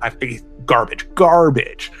some. I've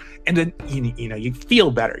garbage. And then, you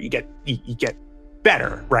feel better. You get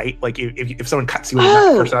better, right? Like, if someone cuts you in the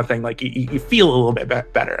neck or something, like, you feel a little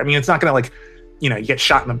bit better. I mean, it's not going to, like, you get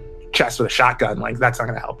shot in the chest with a shotgun, like, that's not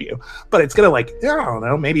going to help you, but it's going to, like, I don't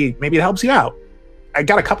know, maybe it helps you out. I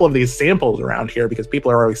got a couple of these samples around here because people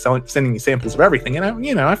are always sending me samples of everything, and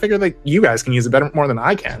I figure that you guys can use it more than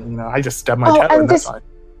I can. I just stub my toe, and that's fine.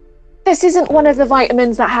 This isn't one of the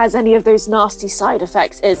vitamins that has any of those nasty side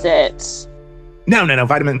effects, is it? No.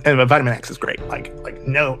 Vitamin X is great. Like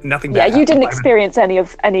no, nothing. Yeah, you didn't experience any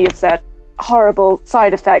of that horrible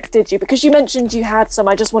side effects, did you? Because you mentioned you had some.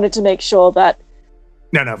 I just wanted to make sure that.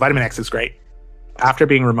 No, vitamin X is great. After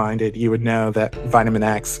being reminded, you would know that vitamin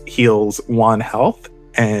X heals One Health,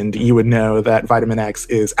 and you would know that vitamin X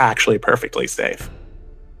is actually perfectly safe.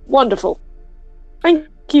 Wonderful. Thank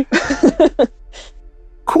you.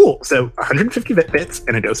 Cool. So 150 bits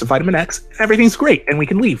and a dose of vitamin X, and everything's great, and we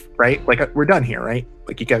can leave, right? Like, we're done here, right?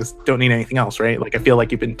 Like, you guys don't need anything else, right? Like, I feel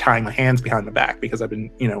like you've been tying my hands behind my back because I've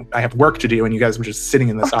been, I have work to do, and you guys were just sitting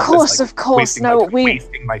in this office. Of course.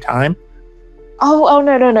 Wasting my time. Oh,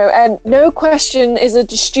 no. And no question is a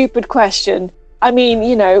stupid question. I mean,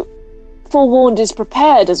 forewarned is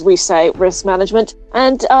prepared, as we say, risk management.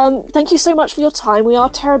 And thank you so much for your time. We are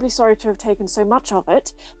terribly sorry to have taken so much of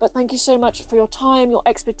it, but thank you so much for your time, your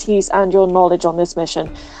expertise, and your knowledge on this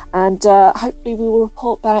mission. And hopefully we will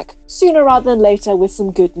report back sooner rather than later with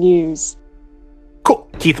some good news. Cool.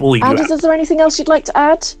 Keith will leave you out. Anders, is there anything else you'd like to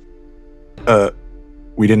add?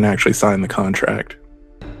 We didn't actually sign the contract.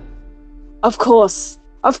 Of course.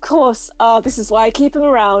 This is why I keep him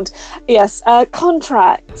around. Yes,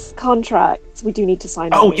 contracts. We do need to sign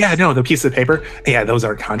those. Oh, yeah, no, the piece of paper. Yeah, those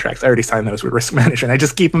aren't contracts. I already signed those with risk management. I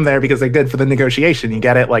just keep them there because they're good for the negotiation. You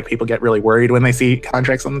get it? Like, people get really worried when they see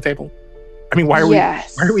contracts on the table. I mean, why are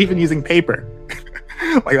we even using paper?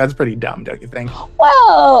 Like, that's pretty dumb, don't you think?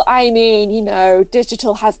 Well, I mean,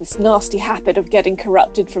 digital has this nasty habit of getting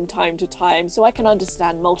corrupted from time to time, so I can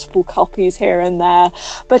understand multiple copies here and there.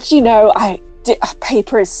 But,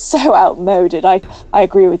 paper is so outmoded. I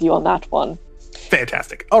agree with you on that one.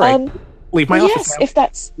 Fantastic. All right. Leave my office now. If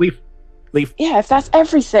that's... Leave. Yeah, if that's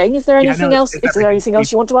everything, is there anything else? Is there anything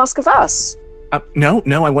else you want to ask of us? No,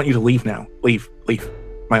 I want you to leave now. Leave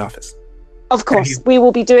my office. Of course, we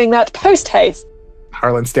will be doing that post-haste.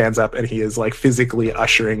 Harlan stands up and he is, like, physically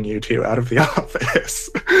ushering you two out of the office.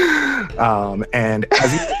 And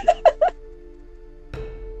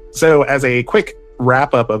so as a quick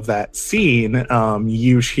wrap up of that scene,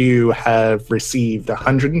 you two have received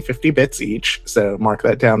 150 bits each. So mark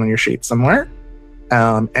that down on your sheet somewhere.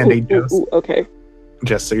 And a dose. Okay.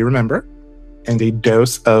 Just so you remember. And a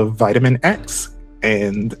dose of vitamin X.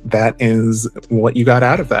 And that is what you got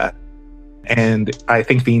out of that. And I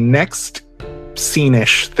think the next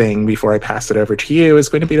scene-ish thing before I pass it over to you is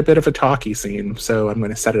going to be a bit of a talky scene, so I'm going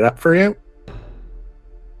to set it up for you.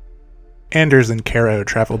 Anders and Caro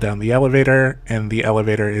travel down the elevator, and the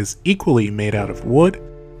elevator is equally made out of wood.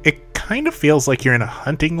 It kind of feels like you're in a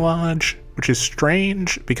hunting lodge, which is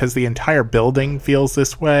strange because the entire building feels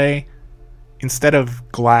this way. Instead of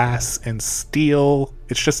glass and steel,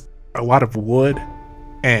 it's just a lot of wood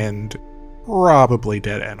and probably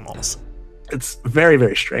dead animals. It's a very,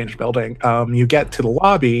 very strange building. You get to the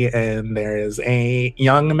lobby, and there is a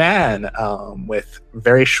young man with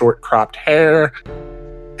very short cropped hair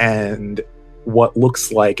and what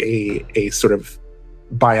looks like a sort of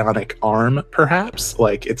bionic arm, perhaps.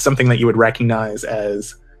 Like, it's something that you would recognize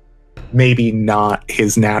as maybe not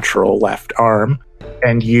his natural left arm.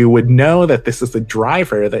 And you would know that this is the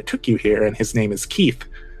driver that took you here, and his name is Keith.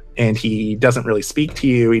 And he doesn't really speak to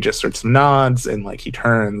you. He just sort of nods, and, like, he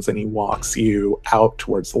turns and he walks you out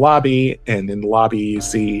towards the lobby. And in the lobby, you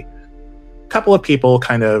see a couple of people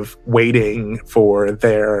kind of waiting for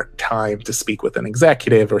their time to speak with an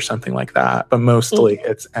executive or something like that. But mostly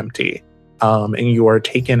it's empty. And you are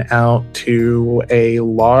taken out to a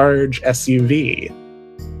large SUV.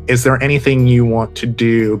 Is there anything you want to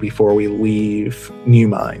do before we leave New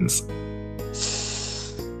Mines?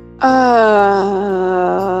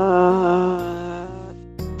 I'm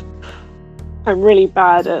really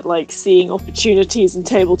bad at like seeing opportunities in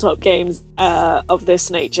tabletop games of this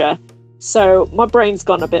nature. So my brain's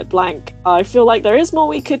gone a bit blank. I feel like there is more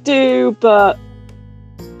we could do, but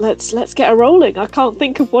let's get her rolling. I can't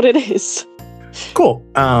think of what it is. Cool.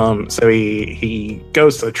 So he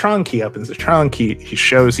goes to the trunk, he opens the trunk, he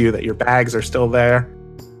shows you that your bags are still there.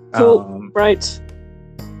 Cool. Right.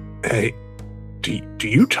 Hey, do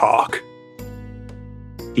you talk?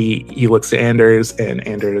 He looks to Anders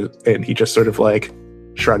and he just sort of like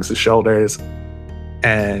shrugs his shoulders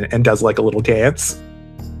and does like a little dance.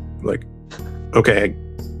 Like, okay,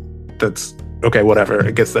 that's okay, whatever.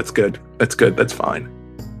 I guess that's good. That's fine.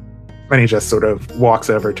 And he just sort of walks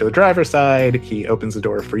over to the driver's side. He opens the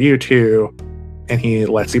door for you two, and he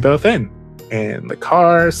lets you both in. And the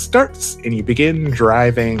car starts, and you begin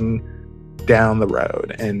driving down the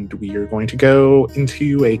road. And we are going to go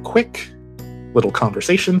into a quick little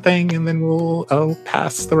conversation thing, and then I'll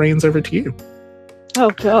pass the reins over to you. Oh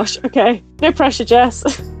gosh. Okay. No pressure, Jess.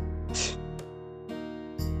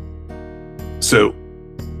 So,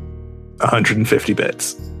 150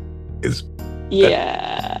 bits is... Yeah.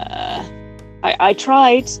 I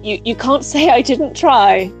tried. You can't say I didn't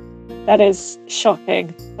try. That is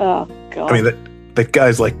shocking. Oh, God. I mean, that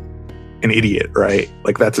guy's like an idiot, right?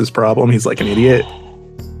 Like, that's his problem. He's like an idiot.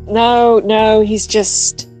 No, he's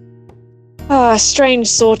just a strange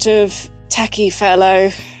sort of tacky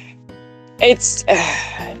fellow. It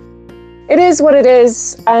is what it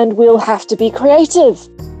is, and we'll have to be creative.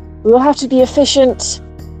 We'll have to be efficient.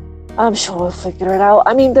 I'm sure we'll figure it out.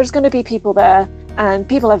 I mean, there's going to be people there, and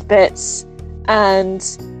people have bits, and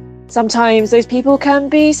sometimes those people can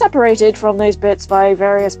be separated from those bits by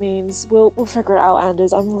various means. We'll figure it out,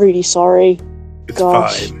 Anders. I'm really sorry. It's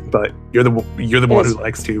fine, but you're the one who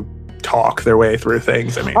likes to talk their way through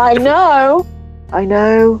things. I mean, I know.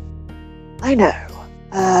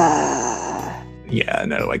 Yeah,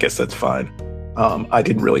 no, I guess that's fine. I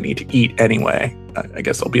didn't really need to eat anyway. I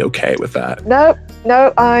guess I'll be okay with that. No,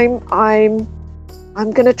 I'm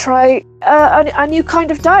gonna try a new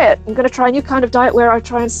kind of diet. I'm gonna try a new kind of diet where I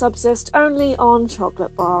try and subsist only on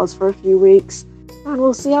chocolate bars for a few weeks, and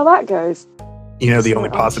we'll see how that goes. You know the only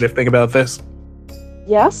positive thing about this?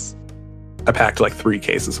 Yes? I packed like 3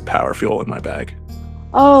 cases of power fuel in my bag.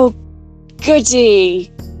 Oh,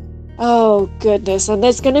 goody. Oh, goodness. And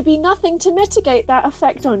there's going to be nothing to mitigate that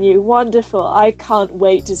effect on you. Wonderful. I can't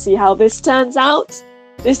wait to see how this turns out.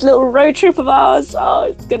 This little road trip of ours.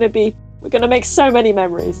 Oh, we're going to make so many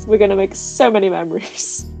memories. It's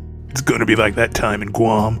gonna be like that time in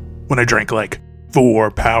Guam when I drank like 4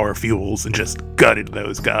 power fuels and just gutted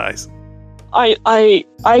those guys. I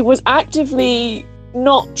was actively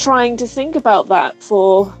not trying to think about that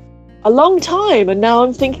for a long time, and now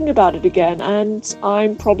I'm thinking about it again, and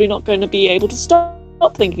I'm probably not going to be able to stop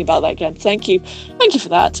thinking about that again. Thank you for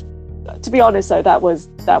that. To be honest, though, that was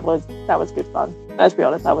good fun. Let's be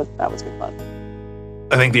honest, that was good fun.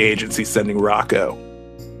 I think the agency's sending Rocco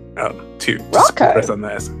to support us on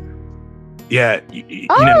this. Yeah, you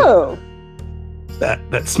know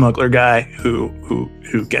that smuggler guy who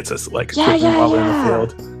gets us like equipment while we're in the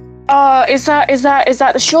field. Is that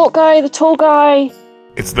the short guy, the tall guy?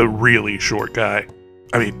 It's the really short guy.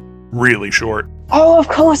 I mean, really short. Oh, of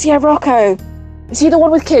course, yeah, Rocco. Is he the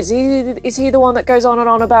one with kids? Is he the one that goes on and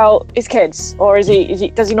on about his kids, or does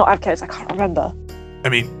he not have kids? I can't remember. I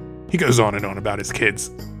mean, he goes on and on about his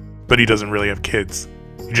kids, but he doesn't really have kids.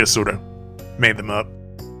 He just sort of made them up.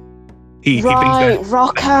 He thinks that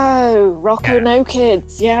Rocco, no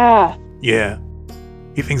kids, yeah. Yeah.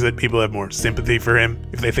 He thinks that people have more sympathy for him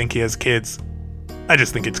if they think he has kids. I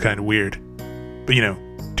just think it's kind of weird. But, you know,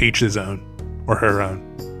 to each his own, or her own,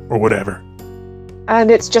 or whatever. And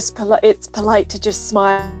it's just it's polite to just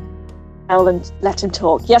smile and let him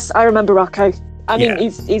talk. Yes, I remember Rocco. I mean,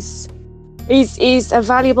 he's a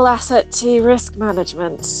valuable asset to risk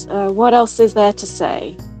management. What else is there to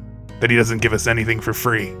say? That he doesn't give us anything for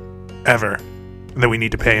free, ever, and that we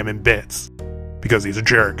need to pay him in bits, because he's a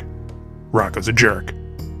jerk. Rocco's a jerk.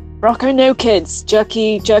 Rocco, no kids.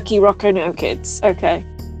 Jerky, Rocco, no kids. Okay.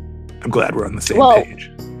 I'm glad we're on the same page.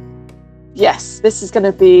 Yes, this is going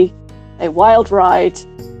to be a wild ride,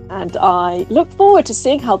 and I look forward to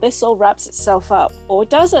seeing how this all wraps itself up, or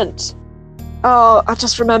doesn't. Oh, I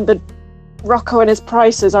just remembered Rocco and his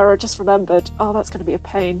prices. I just remembered. Oh, that's going to be a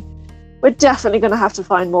pain. We're definitely going to have to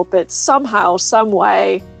find more bits somehow, some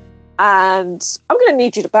way, and I'm going to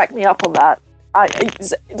need you to back me up on that.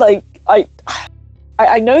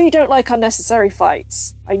 I know you don't like unnecessary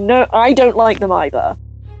fights. I know I don't like them either.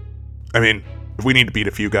 I mean, if we need to beat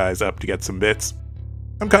a few guys up to get some bits,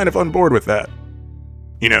 I'm kind of on board with that.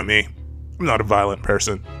 You know me. I'm not a violent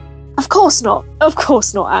person. Of course not. Of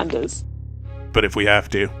course not, Anders. But if we have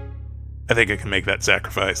to, I think I can make that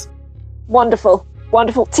sacrifice. Wonderful.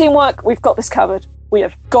 Wonderful. Teamwork, we've got this covered. We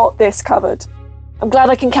have got this covered. I'm glad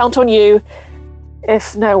I can count on you,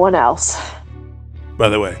 if no one else. By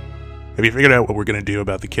the way, have you figured out what we're going to do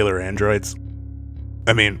about the killer androids?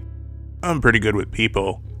 I mean, I'm pretty good with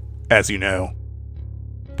people, as you know.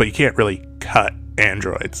 But you can't really cut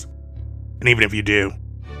androids. And even if you do,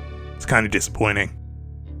 it's kind of disappointing.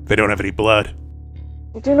 They don't have any blood.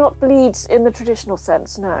 They do not bleed in the traditional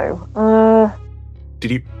sense, no.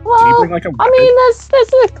 Did you Well, bring like a weapon? I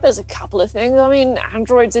mean, there's a couple of things. I mean,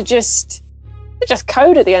 androids are just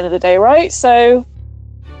code at the end of the day, right? So,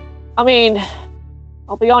 I mean,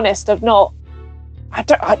 I'll be honest, it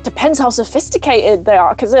depends how sophisticated they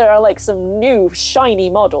are, because there are like some new shiny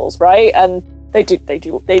models, right? And they do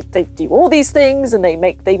all these things, and they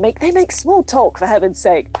make small talk, for heaven's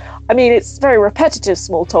sake. I mean, it's very repetitive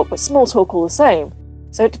small talk, but small talk all the same.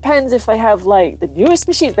 So it depends if they have like the newest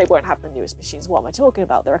machines. They won't have the newest machines. What am I talking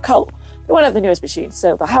about? They're a cult. They won't have the newest machines.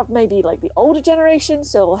 So they'll have maybe like the older generation.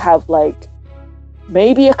 So they'll have like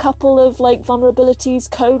maybe a couple of like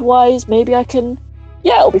vulnerabilities code-wise. Maybe I can.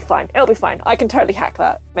 Yeah, it'll be fine. It'll be fine. I can totally hack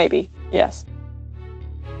that. Maybe. Yes.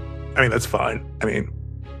 I mean, that's fine. I mean,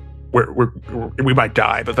 we might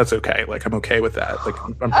die, but that's okay. Like, I'm okay with that. Like,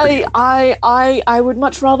 I'm pretty I would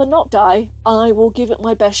much rather not die. I will give it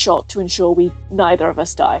my best shot to ensure neither of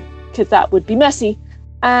us die, because that would be messy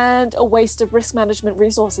and a waste of risk management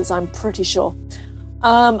resources, I'm pretty sure.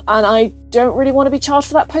 And I don't really want to be charged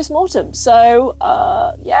for that post-mortem. So,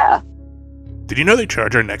 yeah. Did you know they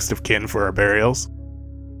charge our next of kin for our burials?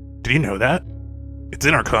 Did you know that? It's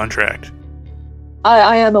in our contract.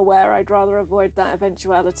 I am aware. I'd rather avoid that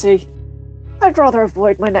eventuality. I'd rather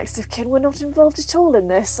avoid my next of kin. We're not involved at all in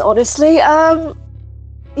this, honestly.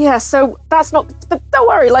 Yeah, so that's not... But don't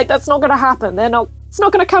worry, like, that's not going to happen. It's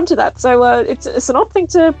not going to come to that. So, it's an odd thing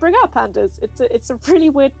to bring up, Anders. It's a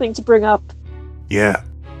really weird thing to bring up. Yeah.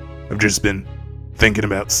 I've just been thinking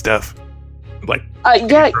about stuff. like.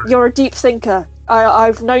 Yeah, you're a deep thinker.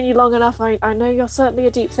 I've known you long enough. I know you're certainly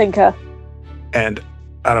a deep thinker. And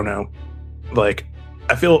I don't know, like,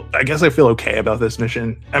 I guess I feel okay about this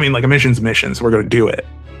mission. I mean, like, a mission's a mission, so we're going to do it,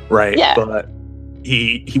 right? Yeah. But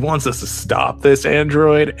he wants us to stop this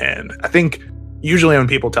android, and I think usually when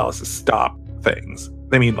people tell us to stop things,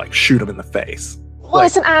 they mean, like, shoot them in the face. Well, Like,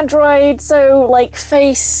 it's an android, so, like,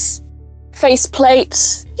 face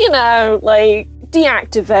plate, like,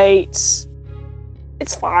 deactivate.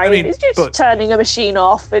 It's fine. I mean, it's just but- turning a machine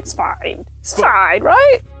off. It's fine. It's fine,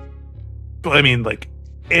 right? but I mean, like,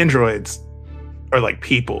 androids are like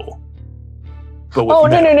people. But with Oh,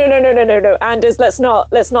 no, metal. no. Anders, let's not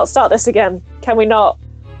start this again. Can we not?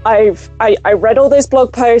 I read all those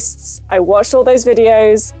blog posts. I watched all those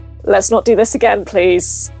videos. Let's not do this again,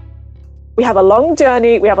 please. We have a long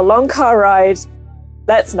journey. We have a long car ride.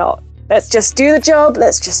 Let's not. Let's just do the job.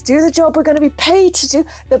 Let's just do the job. We're going to be paid to do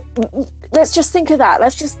let's just think of that.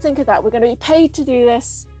 We're going to be paid to do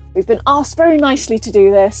this. We've been asked very nicely to do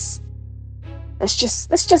this. Let's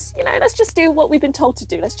just do what we've been told to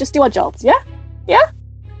do. Let's just do our jobs, yeah? Yeah?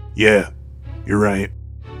 Yeah, you're right.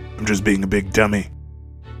 I'm just being a big dummy.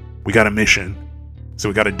 We got a mission, so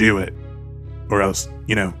we gotta do it. Or else,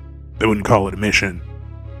 they wouldn't call it a mission.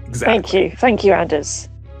 Exactly. Thank you, Anders.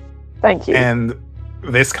 Thank you. And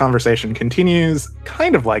this conversation continues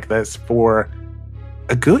kind of like this for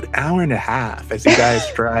a good hour and a half as you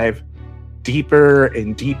guys drive deeper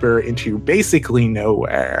and deeper into basically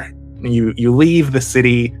nowhere. You leave the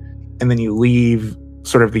city, and then you leave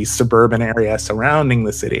sort of the suburban area surrounding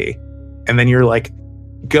the city, and then you're like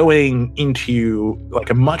going into like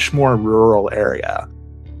a much more rural area.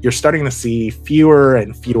 You're starting to see fewer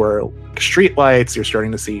and fewer streetlights. You're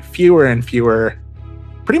starting to see fewer and fewer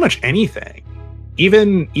pretty much anything.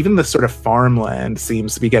 Even the sort of farmland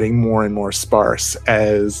seems to be getting more and more sparse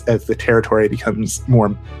as the territory becomes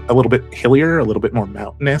a little bit hillier, a little bit more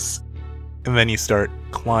mountainous. And then you start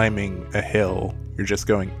climbing a hill. You're just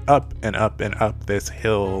going up and up and up this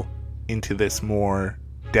hill into this more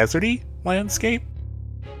deserty landscape.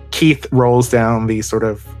 Keith rolls down the sort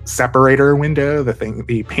of separator window,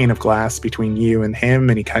 the pane of glass between you and him,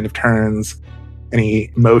 and he kind of turns and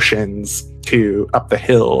he motions to up the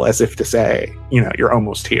hill as if to say, you're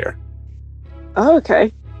almost here. Oh,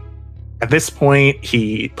 okay. At this point,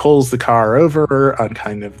 he pulls the car over on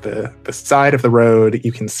kind of the side of the road.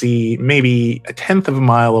 You can see maybe a 1/10 of a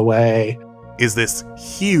mile away Is this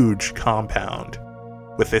huge compound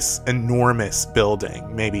with this enormous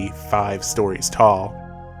building, maybe 5 stories tall,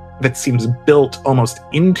 that seems built almost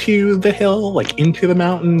into the hill, like into the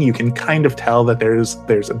mountain. You can kind of tell that there's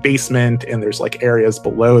a basement and there's like areas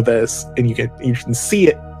below this, and you can see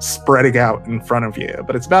it spreading out in front of you,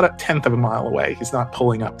 but it's about 1/10 of a mile away. He's not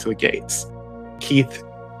pulling up to the gates. Keith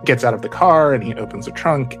gets out of the car and he opens the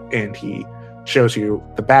trunk and he shows you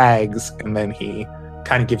the bags, and then he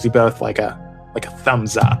kind of gives you both like a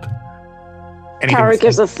thumbs up. And Kara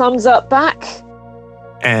gives a thumbs up back.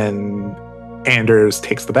 And Anders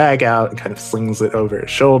takes the bag out and kind of slings it over his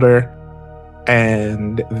shoulder.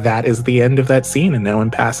 And that is the end of that scene, and now I'm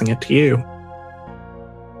passing it to you.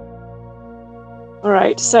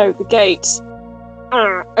 Alright, so the gate.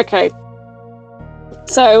 Okay.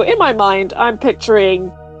 So in my mind, I'm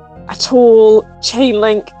picturing a tall chain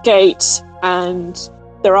link gate, and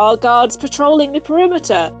there are guards patrolling the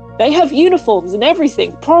perimeter. They have uniforms and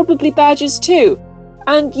everything, probably badges too.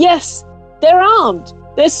 And yes, they're armed.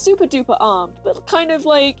 They're super duper armed, but kind of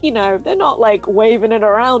like, they're not like waving it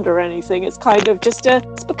around or anything. It's kind of just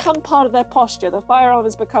it's become part of their posture. The firearm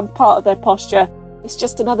has become part of their posture. It's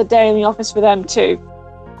just another day in the office for them too.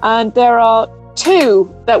 And there are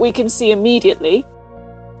 2 that we can see immediately.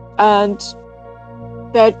 And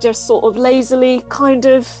they're just sort of lazily kind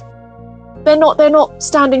of, they're not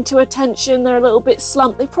standing to attention. They're a little bit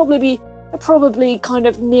slumped. They're probably kind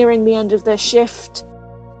of nearing the end of their shift.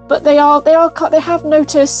 But they have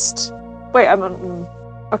noticed. Wait, I'm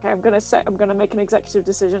gonna make an executive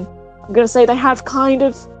decision. I'm gonna say they have kind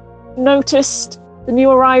of noticed the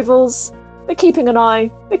new arrivals. They're keeping an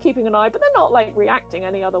eye, but they're not like reacting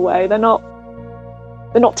any other way. They're not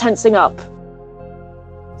tensing up.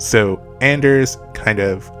 So Anders kind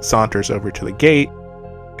of saunters over to the gate,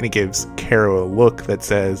 and he gives Caro a look that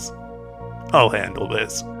says, "I'll handle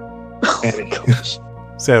this." Oh my gosh.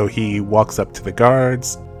 So he walks up to the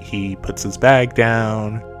guards, he puts his bag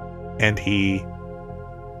down, and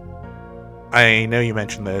I know you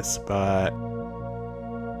mentioned this, but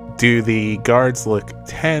do the guards look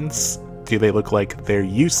tense? Do they look like they're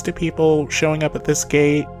used to people showing up at this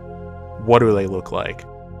gate? What do they look like?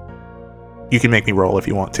 You can make me roll if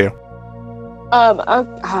you want to.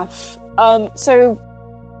 So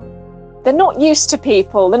they're not used to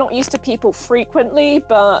people. They're not used to people frequently,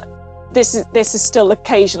 but this is still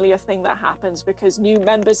occasionally a thing that happens because new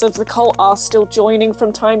members of the cult are still joining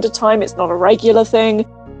from time to time. It's not a regular thing.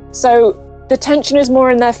 So the tension is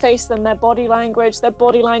more in their face than their body language. Their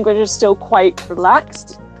body language is still quite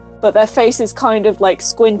relaxed, but their face is kind of like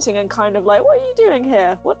squinting and kind of like, what are you doing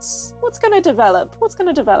here? What's going to develop? What's going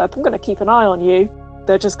to develop? I'm going to keep an eye on you.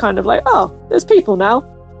 They're just kind of like, oh, there's people now.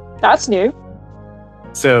 That's new.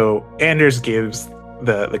 So Anders gives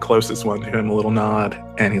the closest one to him a little nod,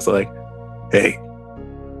 and he's like, "Hey,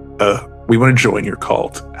 we want to join your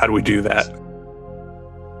cult. How do we do that?"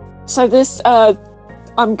 So this,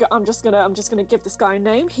 I'm just gonna give this guy a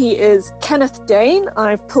name. He is Kenneth Dane.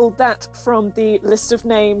 I've pulled that from the list of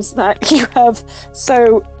names that you have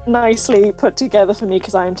so nicely put together for me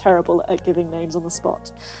because I am terrible at giving names on the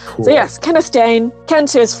spot. Cool. So yes, Kenneth Dane. Ken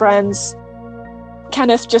to his friends.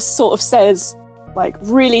 Kenneth just sort of says, like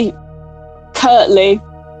really curtly,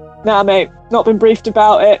 "Nah, mate, not been briefed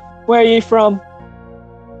about it. Where are you from?"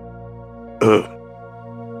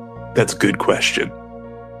 That's a good question.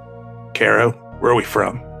 Caro, where are we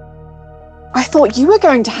from? I thought you were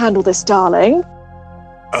going to handle this, darling.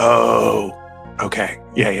 Oh, okay.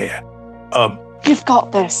 Yeah. You've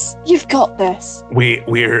got this. You've got this. We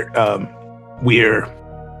were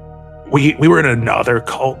in another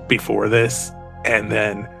cult before this, and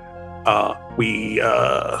then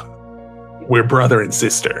we're brother and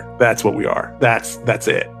sister. That's what we are. That's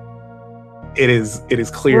it. It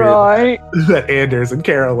is clear Right. that Anders and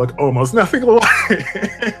Caro look almost nothing alike.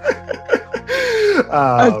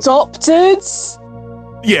 Adopted?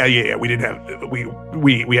 Yeah. We didn't have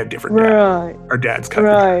we had different dads. Right. Our dads cut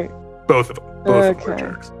Right. both of them. Both of them were Okay.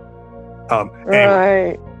 jerks. Right.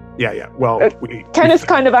 Anyway, yeah. Well, Kenneth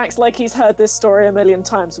kind of acts like he's heard this story a million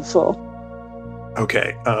times before.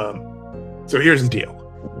 Okay. So here's the deal.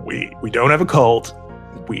 We don't have a cult.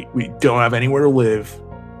 We don't have anywhere to live.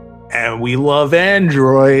 And we love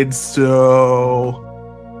androids, so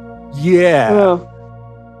yeah. Oh.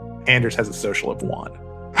 Anders has a social of 1.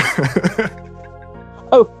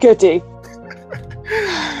 Oh, goody.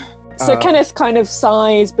 So Kenneth kind of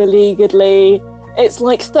sighs beleagueredly. It's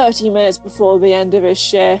like 30 minutes before the end of his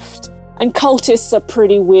shift, and cultists are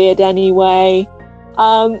pretty weird anyway.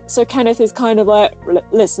 So Kenneth is kind of like,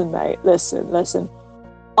 listen, mate, listen.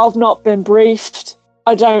 I've not been briefed.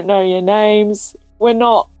 I don't know your names. We're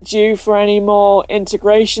not due for any more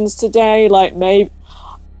integrations today. Like, maybe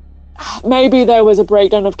maybe there was a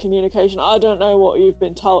breakdown of communication. I don't know what you've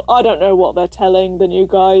been told. I don't know what they're telling the new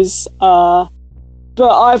guys. But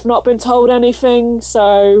I've not been told anything,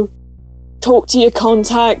 so talk to your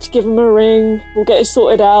contact, give him a ring, we'll get it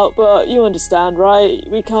sorted out. But you understand, right?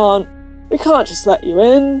 We can't just let you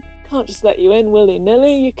in. Can't just let you in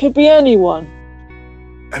willy-nilly. You could be anyone.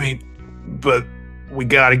 I mean, but we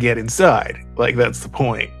gotta get inside. Like, that's the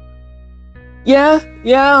point. Yeah,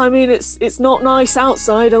 I mean, it's not nice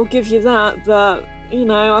outside, I'll give you that, but, you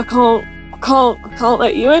know, I can't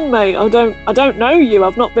let you in, mate. I don't know you.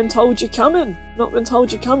 I've not been told you're coming.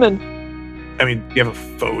 I mean, do you have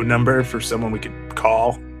a phone number for someone we could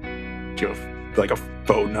call? Do you have, like, a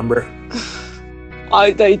phone number?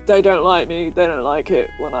 They don't like me. They don't like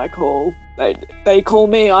it when I call. They call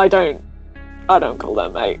me, I don't call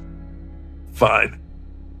them, mate. Fine.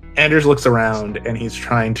 Anders looks around and he's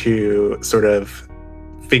trying to sort of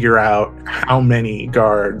figure out how many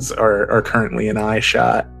guards are currently in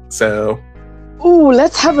eyeshot. So, ooh,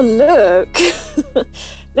 let's have a look.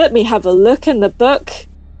 Let me have a look in the book.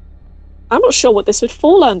 I'm not sure what this would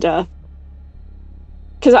fall under.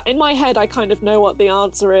 Because in my head, I kind of know what the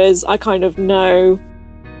answer is. I kind of know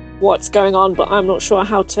what's going on, but I'm not sure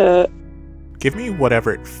how to... Give me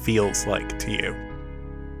whatever it feels like to you.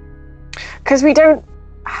 Because we don't...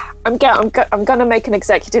 I'm gonna make an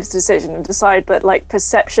executive's decision and decide that, like,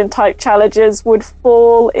 perception type challenges would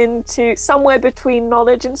fall into somewhere between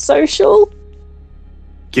knowledge and social.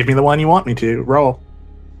 give me the one you want me to. Roll.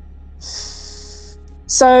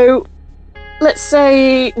 So, let's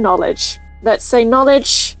say knowledge.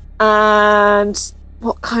 And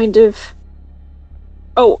what kind of...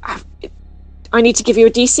 Oh, I need to give you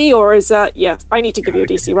a DC, or is that... Yeah, I need to give you a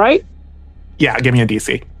DC, right? Yeah, give me a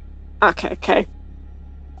DC. Okay.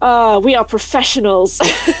 We are professionals.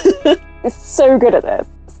 It's so good at this.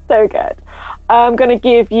 So good. I'm going to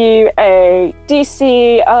give you a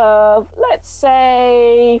DC of, let's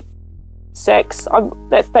say, 6.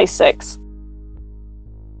 Let's say 6.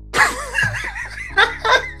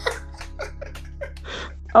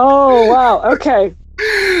 Oh, wow. Okay.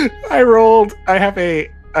 I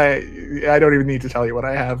don't even need to tell you what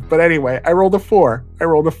I have. But anyway, I rolled a 4. You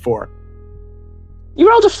rolled a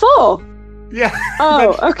 4? Yeah.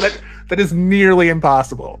 Oh, okay. That is nearly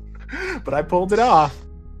impossible. But I pulled it off.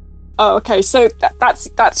 Oh, okay. So that's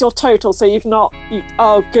your total. So you've not...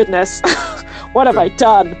 oh, goodness. What have I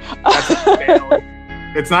done?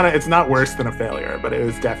 It's not worse than a failure, but it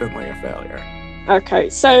was definitely a failure. Okay.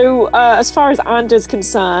 So as far as Anders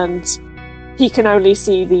concerned, he can only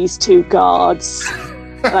see these 2 guards.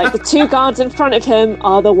 Like, the 2 guards in front of him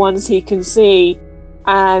are the ones he can see.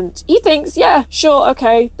 And he thinks, yeah, sure,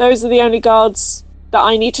 okay, those are the only guards that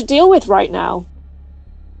I need to deal with right now.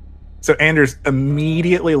 So Anders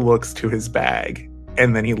immediately looks to his bag,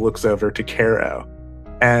 and then he looks over to Caro.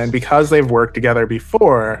 And because they've worked together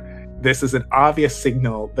before, this is an obvious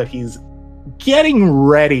signal that he's getting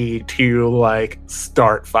ready to, like,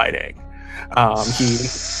 start fighting.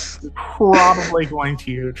 He's probably going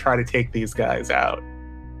to try to take these guys out.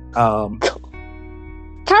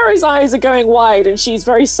 Caro's eyes are going wide, and she's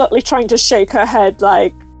very subtly trying to shake her head,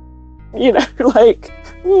 like, you know, like,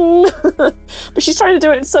 but she's trying to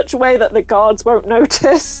do it in such a way that the guards won't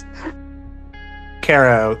notice.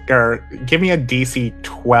 Caro, give me a DC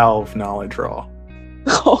 12 knowledge roll.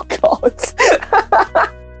 Oh, God.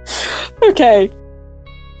 Okay.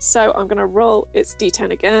 So I'm going to roll its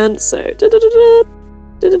D10 again. So,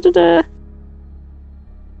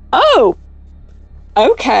 Oh!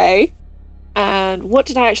 Okay. And what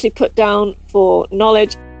did I actually put down for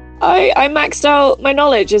knowledge? I maxed out my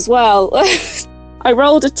knowledge as well. I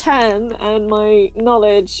rolled a 10 and my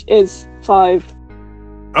knowledge is 5.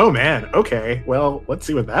 Oh man, okay. Well, let's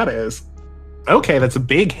see what that is. Okay, that's a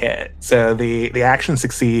big hit. So the action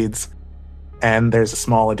succeeds and there's a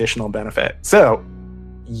small additional benefit. So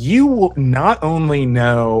you will not only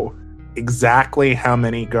know exactly how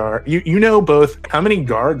many guards... You know both how many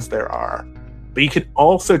guards there are, but you can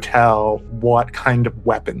also tell what kind of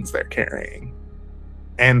weapons they're carrying.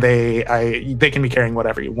 And they can be carrying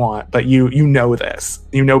whatever you want, but you know this.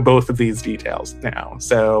 You know both of these details now.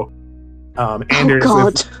 So Anders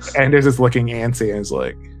is looking antsy and is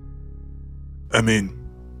like, I mean,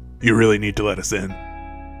 you really need to let us in.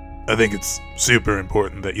 I think it's super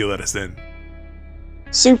important that you let us in.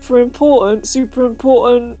 Super important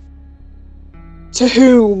to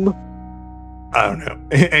whom? I don't know.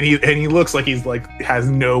 And he looks like he's like has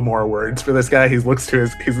no more words for this guy. He looks to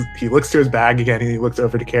his bag again and he looks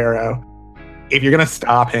over to Caro. If you're gonna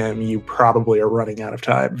stop him, you probably are running out of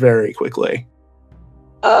time very quickly.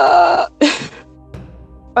 Okay.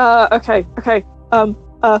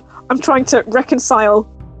 I'm trying to reconcile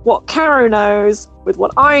what Caro knows with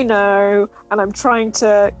what I know, and I'm trying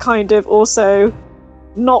to kind of also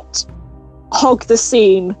not hog the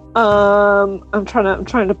scene. I'm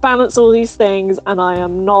trying to balance all these things, and I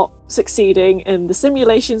am not succeeding in the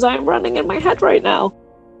simulations I am running in my head right now.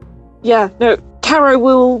 Yeah, no, Caro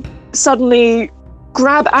will suddenly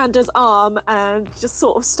grab Anders' arm and just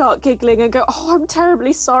sort of start giggling and go, "Oh, I'm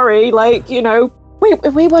terribly sorry. Like, you know,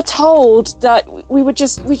 we were told that we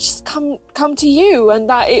just come to you and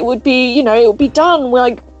that it would be, you know, it would be done.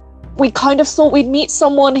 We kind of thought we'd meet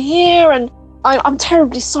someone here, and I'm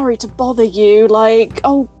terribly sorry to bother you. Like,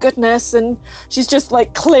 oh goodness." And she's just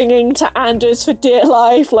like clinging to Anders for dear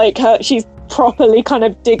life. Like she's properly kind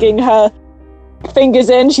of digging her fingers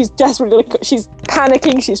in. She's desperately, she's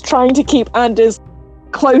panicking. She's trying to keep Anders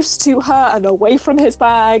close to her and away from his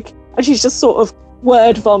bag. And she's just sort of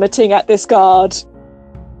word vomiting at this guard.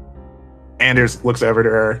 Anders looks over to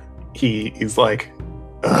her. He's like,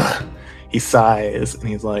 ugh. He sighs and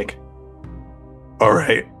he's like, "All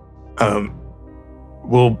right,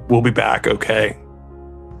 we'll be back, okay?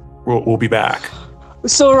 We'll be back."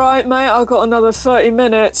 "It's all right, mate. I've got another 30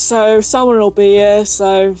 minutes, so someone will be here.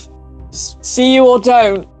 So see you or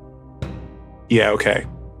don't." "Yeah, okay."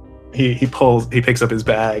 He picks up his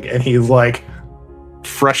bag and he's like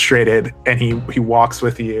frustrated, and he walks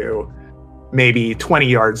with you maybe 20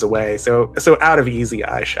 yards away, so out of easy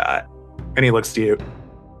eye shot, and he looks to you.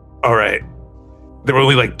 "All right, there were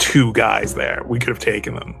only like 2 guys there. We could have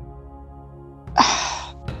taken them."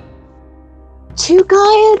 2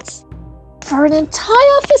 guards? For an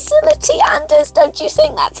entire facility, Anders, don't you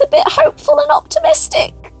think that's a bit hopeful and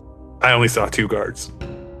optimistic? "I only saw 2 guards."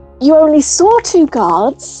 You only saw 2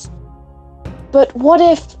 guards? But what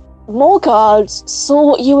if more guards saw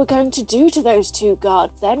what you were going to do to those 2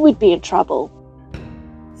 guards? Then we'd be in trouble.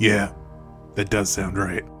 Yeah, that does sound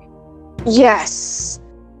right. Yes.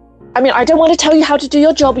 I mean, I don't want to tell you how to do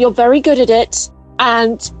your job. You're very good at it.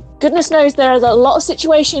 And goodness knows there are a lot of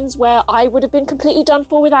situations where I would have been completely done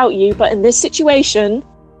for without you. But in this situation,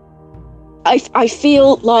 I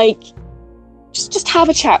feel like just have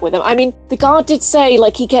a chat with him. I mean, the guard did say,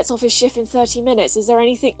 like, he gets off his shift in 30 minutes. Is there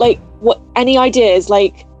anything, like, any ideas?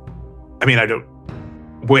 Like, I mean, I don't...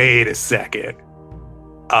 Wait a second.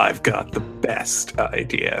 I've got the best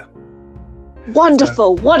idea.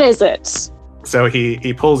 Wonderful. What is it? So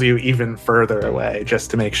he pulls you even further away just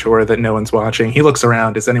to make sure that no one's watching. He looks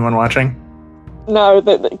around. Is anyone watching? No,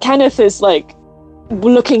 Kenneth is, like,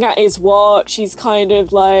 looking at his watch. He's kind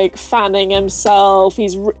of, like, fanning himself.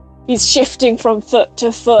 He's shifting from foot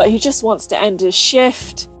to foot. He just wants to end his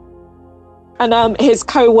shift. And his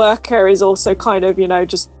co-worker is also kind of, you know,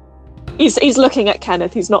 just... He's looking at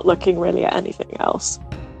Kenneth. He's not looking really at anything else.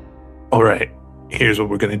 All right, here's what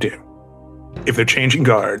we're going to do. If they're changing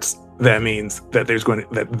guards, that means that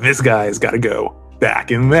that this guy's got to go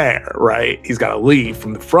back in there, right? He's got to leave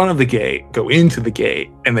from the front of the gate, go into the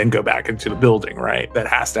gate, and then go back into the building, right? That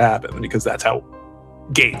has to happen because that's how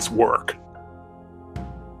gates work.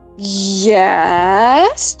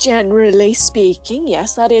 Yes, generally speaking,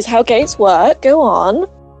 yes, that is how gates work. Go on.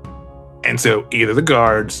 And so either the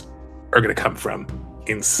guards are going to come from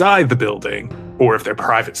inside the building, or if they're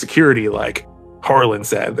private security, like Harlan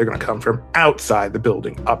said, they're going to come from outside the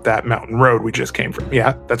building, up that mountain road we just came from.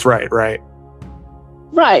 Yeah, that's right. Right,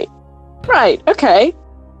 okay.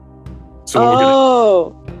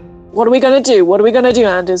 So what are we going to do? What are we going to do,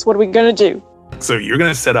 Anders? What are we going to do? So you're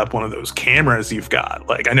going to set up one of those cameras you've got.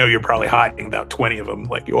 Like, I know you're probably hiding about 20 of them,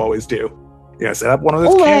 like you always do. You're going to set up one of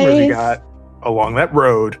those cameras you got along that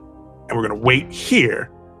road, and we're going to wait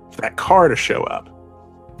here for that car to show up.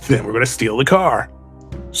 Then we're going to steal the car.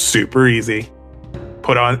 Super easy.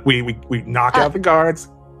 We knock out the guards,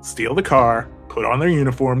 steal the car, put on their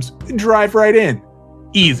uniforms, and drive right in.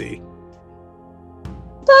 Easy.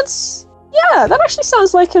 That actually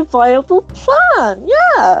sounds like a viable plan.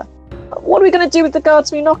 Yeah. What are we going to do with the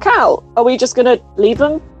guards we knock out? Are we just going to leave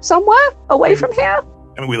them somewhere away from here?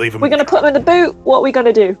 I mean, we leave them. We're going to put them in the boot. What are we going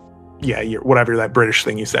to do? Yeah, whatever that British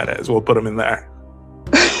thing you said is, we'll put them in there.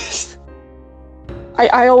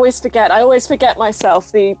 I always forget. I always forget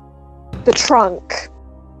myself. The trunk.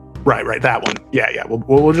 Right, that one. Yeah.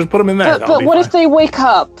 We'll just put them in there. But what if they wake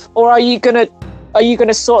up? Or are you gonna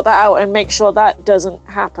sort that out and make sure that doesn't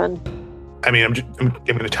happen? I mean, I'm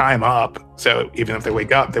going to tie them up, so even if they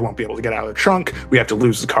wake up, they won't be able to get out of the trunk. We have to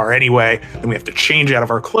lose the car anyway, then we have to change out of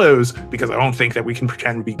our clothes because I don't think that we can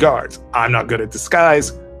pretend to be guards. I'm not good at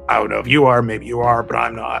disguise. I don't know if you are. Maybe you are, but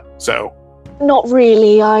I'm not. So, not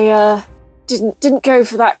really. I didn't go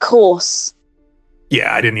for that course.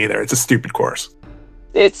 Yeah, I didn't either. It's a stupid course.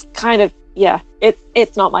 It's kind of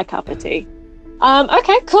it's not my cup of tea.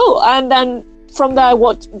 Okay, cool. And then from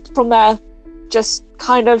there, just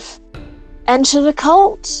kind of enter the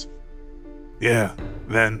cult? Yeah,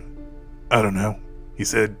 then, I don't know. He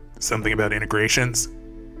said something about integrations,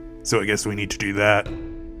 so I guess we need to do that.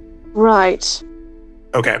 Right.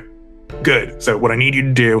 Okay, good. So what I need you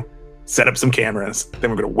to do, set up some cameras, then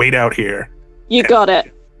we're going to wait out here. You got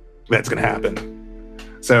it. That's going to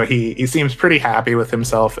happen. So he seems pretty happy with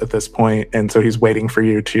himself at this point, and so he's waiting for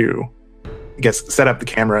you to, I guess, set up the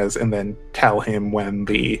cameras and then tell him when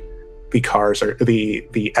the cars or the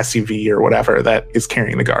SUV or whatever that is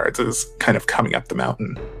carrying the guards is kind of coming up the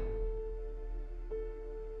mountain.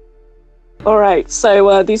 All right.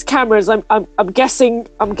 So these cameras, I'm guessing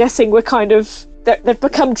we're kind of they've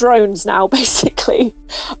become drones now, basically.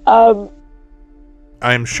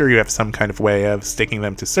 I'm sure you have some kind of way of sticking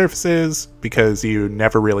them to surfaces, because you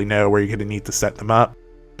never really know where you're going to need to set them up.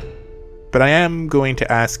 But I am going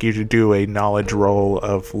to ask you to do a knowledge roll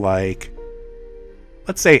of, like,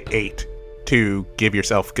 let's say 8, to give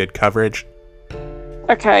yourself good coverage.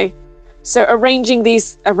 Okay. So arranging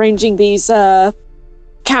these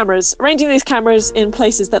cameras in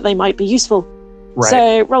places that they might be useful. Right.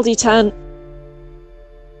 So roll d10.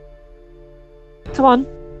 Come on.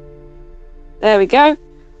 There we go.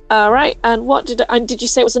 All right. And did you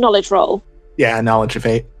say it was a knowledge roll? Yeah, knowledge of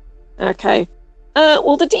 8. Okay.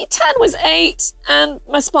 Well, the d10 was 8, and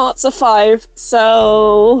my smarts are 5,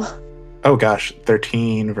 so... Oh gosh,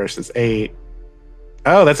 13 versus 8.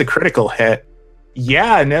 Oh, that's a critical hit.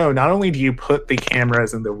 Yeah, no, not only do you put the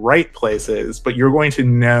cameras in the right places, but you're going to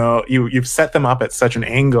know, you've set them up at such an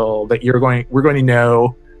angle that we're going to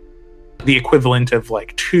know the equivalent of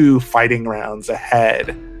like 2 fighting rounds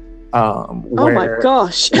ahead. Oh my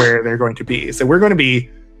gosh. Where they're going to be. So we're going to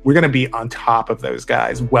be on top of those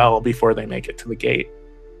guys well before they make it to the gate.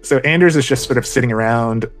 So Anders is just sort of sitting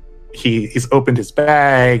around. He's opened his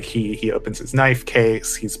bag. He opens his knife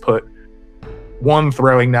case. He's put 2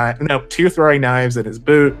 throwing knives in his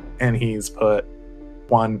boot, and he's put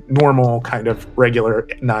 1 normal kind of regular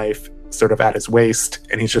knife sort of at his waist,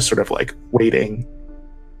 and he's just sort of like waiting.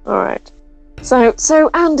 All right. So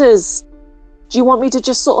Anders, do you want me to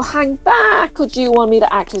just sort of hang back, or do you want me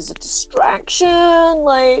to act as a distraction?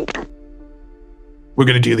 Like, we're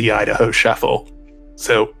going to do the Idaho Shuffle.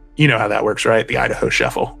 So you know how that works, right? The Idaho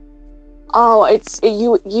Shuffle. Oh, it's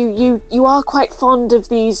you are quite fond of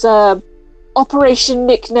these operation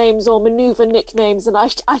nicknames or maneuver nicknames, and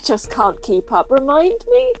I just can't keep up. Remind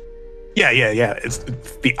me? Yeah. It's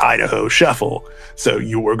the Idaho Shuffle. So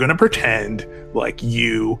you were going to pretend like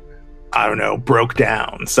you, I don't know, broke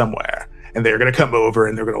down somewhere. And they're going to come over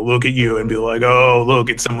and they're going to look at you and be like, oh, look,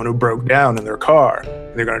 it's someone who broke down in their car.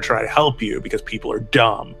 And they're going to try to help you because people are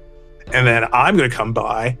dumb. And then I'm going to come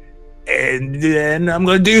by and then I'm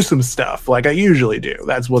going to do some stuff like I usually do.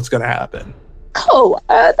 That's what's going to happen. Cool.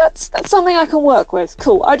 That's something I can work with.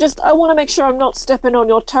 Cool. I want to make sure I'm not stepping on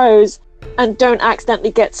your toes and don't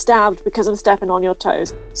accidentally get stabbed because I'm stepping on your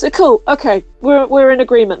toes. So cool. Okay. We're in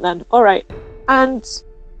agreement then. All right. And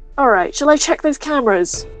all right. Shall I check those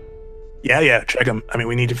cameras? Yeah, check them. I mean,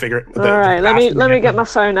 we need to figure it. All right, let me get my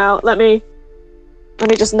phone out. Let me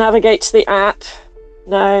just navigate to the app.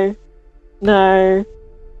 No.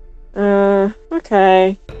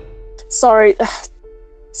 Okay. Sorry.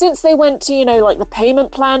 Since they went to, like the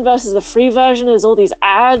payment plan versus the free version, there's all these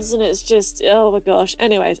ads, and it's just, oh my gosh.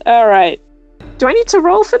 Anyways, all right. Do I need to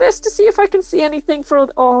roll for this to see if I can see anything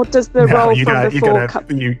or does the roll you from got, the you full got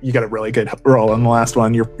cup? You got a really good roll on the last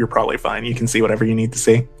one. You're probably fine. You can see whatever you need to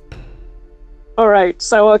see. All right,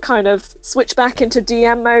 so I'll kind of switch back into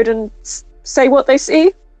DM mode and say what they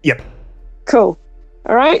see? Yep. Cool.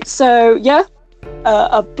 All right, so yeah,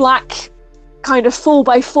 a black kind of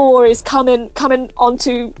 4x4 is coming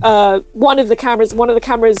onto one of the cameras. One of the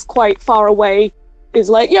cameras quite far away is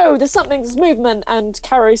like, yo, there's movement, and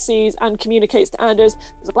Caro sees and communicates to Anders.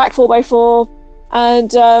 There's a black 4x4, and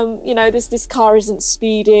this car isn't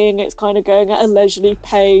speeding. It's kind of going at a leisurely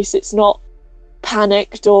pace. It's not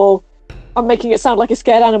panicked, or I'm making it sound like a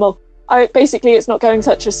scared animal. Basically, it's not going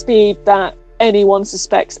such a speed that anyone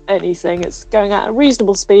suspects anything. It's going at a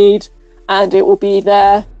reasonable speed, and it will be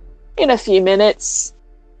there in a few minutes.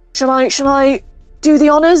 Shall I do the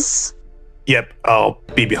honors? Yep, I'll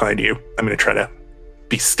be behind you. I'm going to try to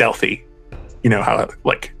be stealthy. You know how,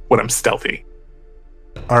 when I'm stealthy.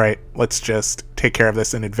 All right, let's just take care of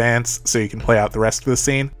this in advance so you can play out the rest of the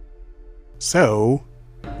scene. So,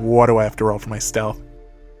 what do I have to roll for my stealth?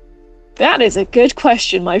 That is a good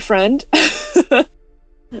question, my friend.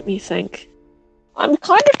 Let me think. I'm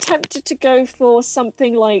kind of tempted to go for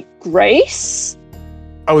something like grace.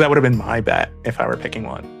 Oh, that would have been my bet if I were picking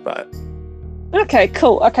one, but... Okay,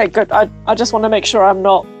 cool. Okay, good. I just want to make sure I'm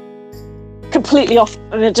not completely off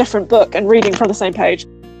in a different book and reading from the same page.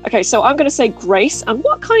 Okay, so I'm going to say Grace. And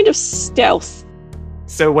what kind of stealth?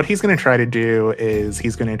 So what he's going to try to do is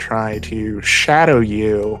he's going to try to shadow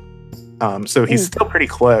you. So he's still pretty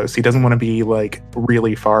close. He doesn't want to be like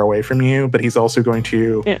really far away from you, but he's also going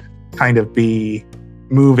to kind of be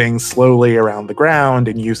moving slowly around the ground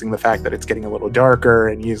and using the fact that it's getting a little darker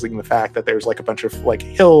and using the fact that there's like a bunch of like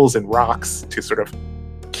hills and rocks to sort of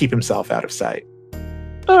keep himself out of sight.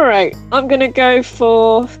 All right, I'm going to go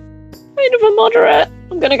for kind of a moderate.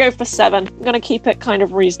 I'm going to go for 7. I'm going to keep it kind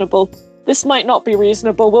of reasonable. This might not be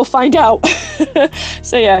reasonable. We'll find out.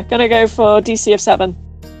 So yeah, going to go for DC of 7.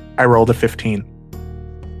 I rolled a 15.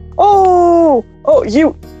 Oh,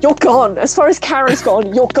 you're gone. As far as Kara's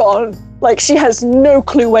gone, you're gone. Like, she has no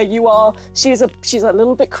clue where you are. She's a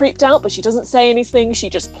little bit creeped out, but she doesn't say anything.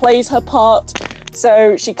 She just plays her part.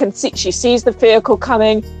 So she sees the vehicle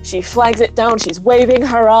coming. She flags it down. She's waving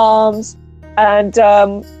her arms, and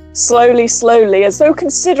slowly, as though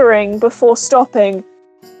considering before stopping,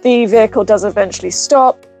 the vehicle does eventually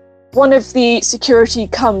stop. One of the security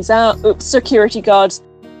guards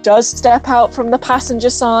does step out from the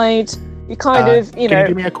passenger side. You kind of, Can you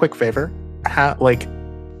do me a quick favor?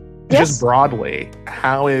 Just broadly,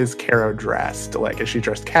 how is Caro dressed? Like, is she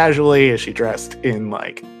dressed casually? Is she dressed in,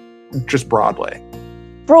 like, just broadly?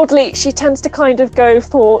 Broadly, she tends to kind of go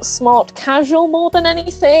for smart casual more than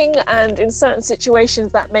anything, and in certain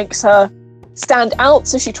situations that makes her stand out,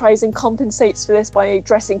 so she tries and compensates for this by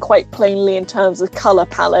dressing quite plainly in terms of colour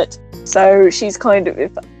palette. So she's kind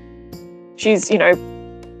of...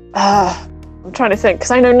 I'm trying to think,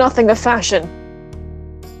 because I know nothing of fashion.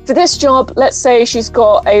 For this job, let's say she's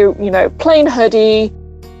got a, plain hoodie,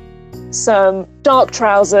 some dark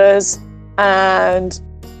trousers, and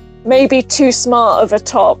maybe too smart of a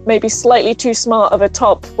top, maybe slightly too smart of a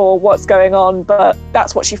top for what's going on, but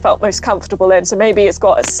that's what she felt most comfortable in. So maybe it's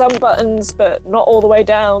got some buttons, but not all the way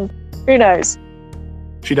down. Who knows?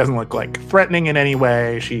 She doesn't look like threatening in any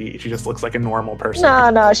way. She just looks like a normal person.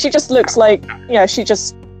 No, she just looks like, she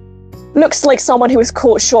just looks like someone who was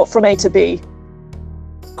caught short from A to B.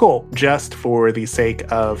 Cool. Just for the sake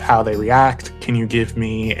of how they react, can you give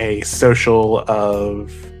me a social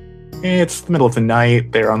of... It's the middle of the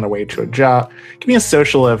night. They're on their way to a job. Give me a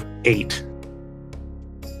social of 8.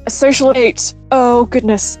 A social of 8. Oh,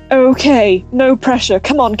 goodness. Okay. No pressure.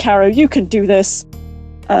 Come on, Caro. You can do this.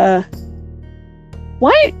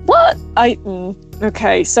 Wait, what?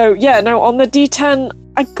 Okay. So, on the D10,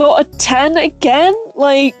 I got a 10 again?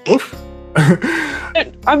 Like... Oof.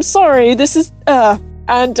 I'm sorry. This is...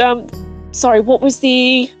 sorry, what was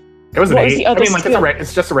the... It was an 8. Other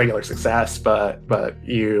it's just a regular success, but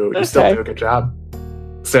you still do a good job.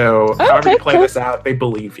 So however you play this out, they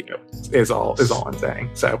believe you. Is all I'm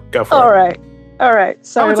saying. So go for it. All right.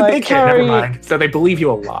 So it's a big hit. Never mind. So they believe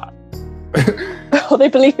you a lot. Oh, they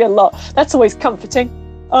believe me a lot. That's always comforting.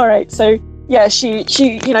 All right. So yeah, she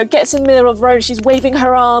gets in the middle of the road. She's waving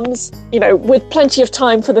her arms. With plenty of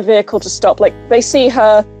time for the vehicle to stop. Like, they see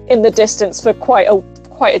her in the distance for quite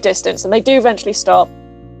a distance, and they do eventually stop.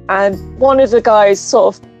 And one of the guys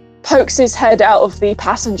sort of pokes his head out of the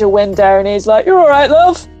passenger window and he's like, "You're all right,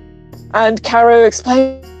 love?" And Caro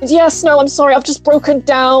explains, "Yes, no, I'm sorry, I've just broken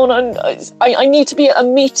down and I need to be at a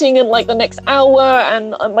meeting in like the next hour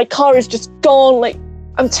and my car is just gone. Like,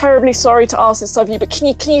 I'm terribly sorry to ask this of you, but can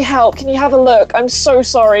you help? Can you have a look? I'm so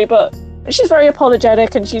sorry." But she's very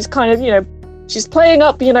apologetic and she's kind of, she's playing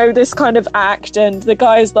up, this kind of act, and the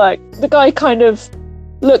guy kind of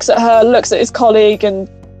looks at her, looks at his colleague, and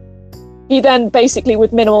he then basically,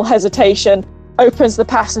 with minimal hesitation, opens the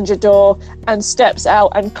passenger door and steps out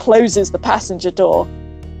and closes the passenger door.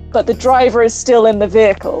 But the driver is still in the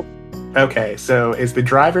vehicle. Okay, so is the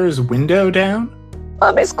driver's window down?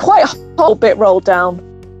 It's quite a whole bit rolled down.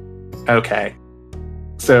 Okay.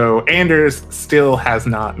 So Anders still has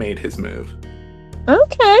not made his move.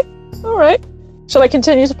 Okay, all right. Shall I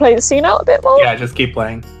continue to play the scene out a bit more? Yeah, just keep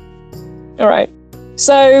playing. All right.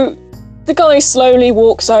 So the guy slowly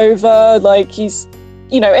walks over, like he's,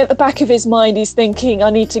 at the back of his mind, he's thinking,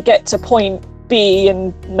 I need to get to point B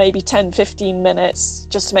in maybe 10, 15 minutes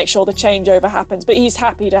just to make sure the changeover happens. But he's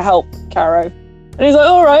happy to help Caro. And he's like,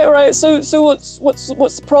 all right. So what's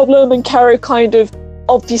the problem? And Caro kind of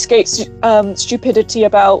obfuscates stupidity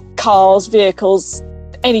about cars, vehicles,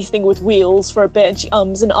 anything with wheels for a bit, and she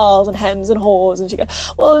ums and ahs and hems and haws, and she goes,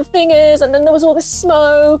 well, the thing is, and then there was all this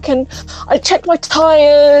smoke, and I checked my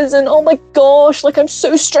tires, and oh my gosh, like I'm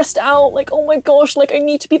so stressed out, like oh my gosh, like I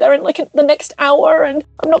need to be there in like the next hour, and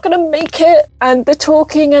I'm not gonna make it. And they're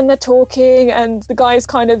talking, and the guy's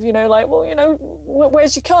kind of, you know, like, well, you know,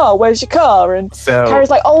 where's your car? And So Carrie's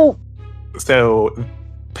like, oh, So,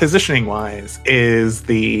 positioning wise, is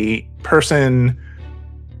the person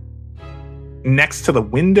next to the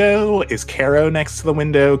window? Is Caro next to the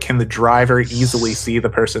window? Can the driver easily see the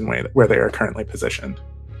person where they are currently positioned?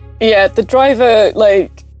 yeah, the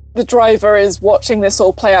driver is watching this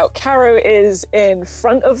all play out. Caro is in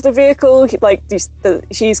front of the vehicle,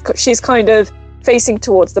 she's kind of facing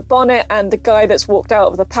towards the bonnet, and the guy that's walked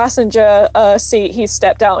out of the passenger seat, he's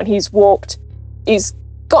stepped out and he's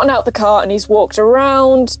gotten out the car and he's walked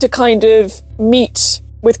around to kind of meet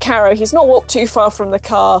with Caro. He's not walked too far from the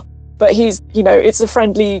car, but he's, you know, it's a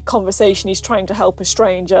friendly conversation. He's trying to help a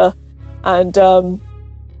stranger, and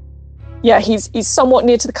he's somewhat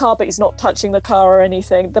near to the car, but he's not touching the car or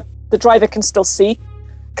anything. The driver can still see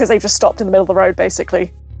because they've just stopped in the middle of the road,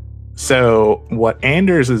 basically. So what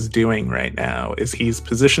Anders is doing right now is he's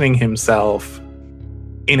positioning himself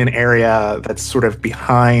in an area that's sort of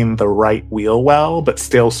behind the right wheel well, but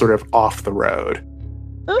still sort of off the road.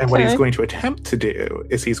 Okay. And what he's going to attempt to do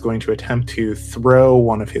is he's going to attempt to throw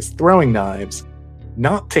one of his throwing knives,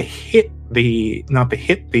 not to hit the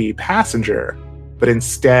passenger, but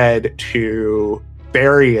instead to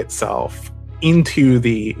bury itself into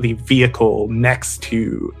the vehicle next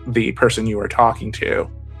to the person you are talking to,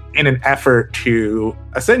 in an effort to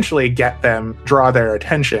essentially draw their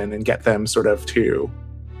attention and get them sort of to,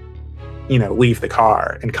 you know, leave the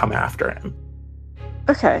car and come after him.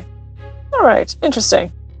 Okay. All right.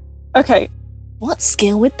 Interesting. Okay. What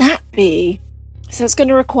skill would that be? So it's going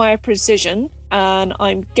to require precision, and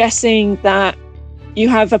I'm guessing that you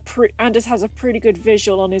have Anders has a pretty good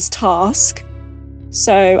visual on his task.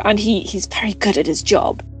 So, and he's very good at his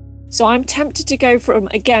job. So I'm tempted to go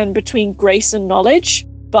between grace and knowledge,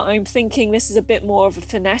 but I'm thinking this is a bit more of a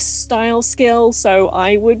finesse style skill, so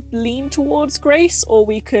I would lean towards grace, or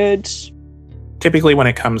we could... Typically when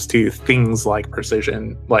it comes to things like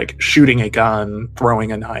precision, like shooting a gun,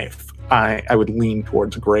 throwing a knife, I would lean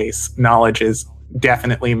towards grace. Knowledge is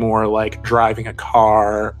definitely more like driving a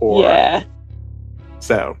car or... Yeah.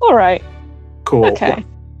 So... All right. Cool. Okay.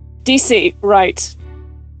 DC, right.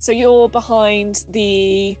 So you're behind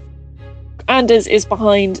Anders is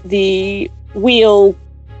behind the wheel.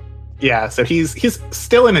 Yeah, so he's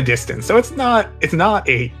still in a distance. So it's not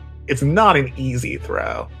an easy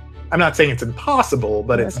throw. I'm not saying it's impossible,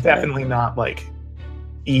 but it's definitely not like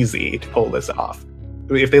easy to pull this off.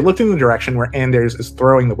 If they looked in the direction where Anders is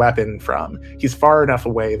throwing the weapon from, he's far enough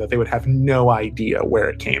away that they would have no idea where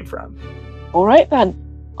it came from. All right then.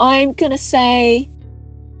 I'm going to say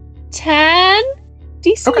 10?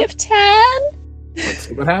 DC Okay. of 10? Let's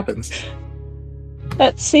see what happens.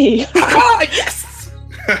 Let's see. Yes!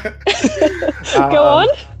 Go on.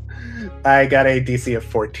 I got a DC of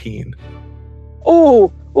 14.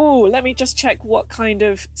 Ooh, let me just check what kind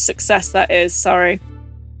of success that is. Sorry.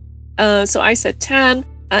 So I said 10,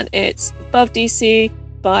 and it's above DC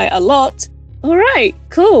by a lot. All right,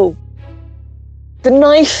 cool. The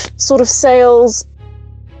knife sort of sails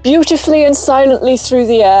beautifully and silently through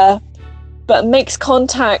the air, but makes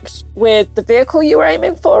contact with the vehicle you were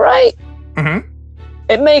aiming for, right? Mm-hmm.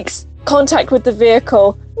 It makes contact with the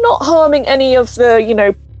vehicle, not harming any of the, you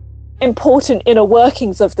know, important inner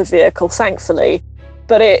workings of the vehicle, thankfully.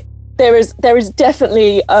 But there is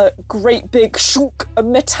definitely a great big shunk, a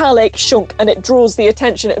metallic shunk, and it draws the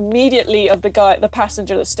attention immediately of the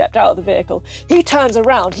passenger that stepped out of the vehicle. He turns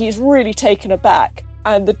around, he's really taken aback,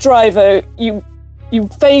 and the driver, you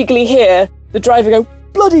vaguely hear the driver go,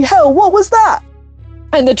 "Bloody hell, what was that?"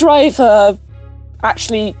 And the driver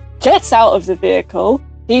actually gets out of the vehicle.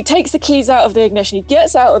 He takes the keys out of the ignition, he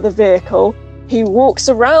gets out of the vehicle, he walks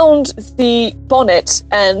around the bonnet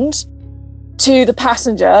end to the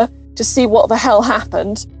passenger to see what the hell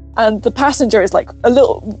happened. And the passenger is like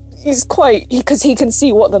because he can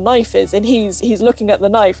see what the knife is, and he's looking at the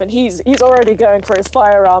knife, and he's already going for his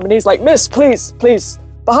firearm, and he's like, "Miss, please,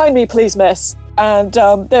 behind me, please, miss." And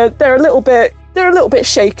they're a little bit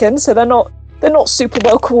shaken, so they're not super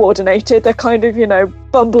well coordinated. They're kind of, you know,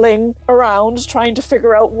 bumbling around trying to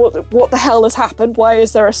figure out what the hell has happened. Why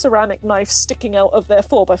is there a ceramic knife sticking out of their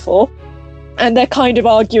 4x4? And they're kind of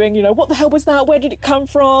arguing, you know, what the hell was that? Where did it come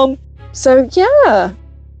from? So yeah.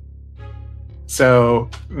 So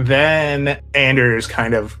then Anders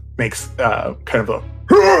kind of makes a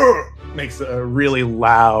really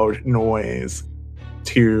loud noise,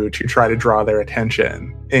 to try to draw their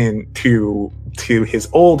attention into his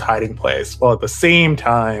old hiding place, while at the same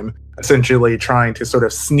time essentially trying to sort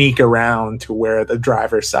of sneak around to where the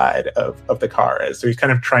driver's side of the car is. So he's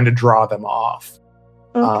kind of trying to draw them off.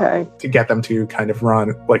 Okay. To get them to kind of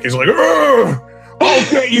run. Like he's like, "Ugh,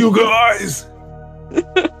 I'll get you guys."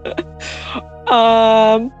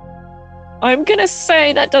 I'm gonna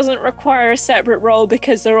say that doesn't require a separate roll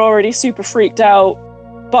because they're already super freaked out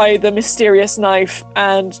by the mysterious knife,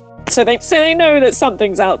 and so they know that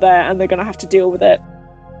something's out there and they're gonna have to deal with it.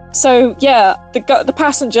 So yeah, the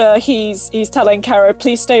passenger he's telling Caro,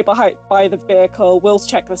 please stay by the vehicle. We'll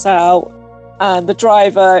check this out. And the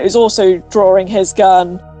driver is also drawing his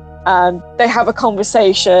gun, and they have a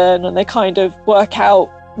conversation and they kind of work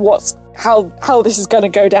out how this is going to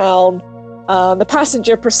go down. The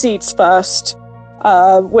passenger proceeds first,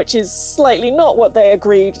 which is slightly not what they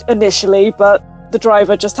agreed initially, but the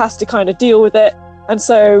driver just has to kind of deal with it. And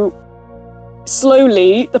so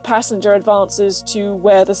slowly the passenger advances to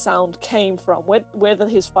where the sound came from, with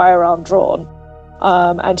his firearm drawn.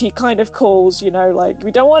 And he kind of calls, like,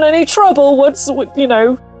 we don't want any trouble.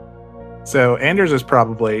 So Anders is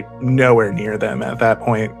probably nowhere near them at that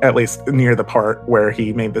point, at least near the part where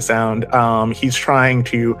he made the sound. He's trying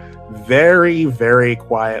to very, very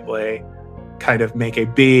quietly kind of make a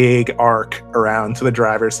big arc around to the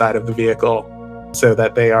driver's side of the vehicle so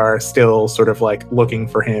that they are still sort of like looking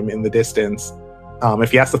for him in the distance.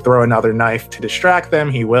 If he has to throw another knife to distract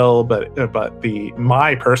them, he will, but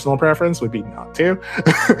my personal preference would be not to.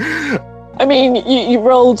 I mean, you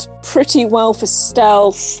rolled pretty well for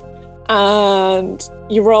stealth, and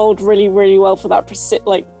you rolled really, really well for that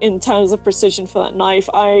in terms of precision for that knife.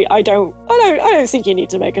 I don't think you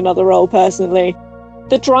need to make another roll personally.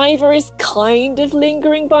 The driver is kind of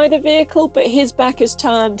lingering by the vehicle, but his back is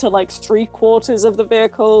turned to like 3/4 of the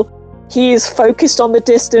vehicle. He is focused on the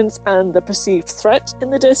distance and the perceived threat in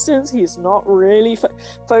the distance. He's not really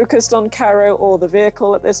focused on Caro or the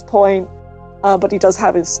vehicle at this point, but he does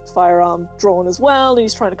have his firearm drawn as well, and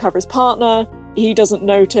he's trying to cover his partner. He doesn't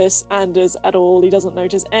notice Anders at all. He doesn't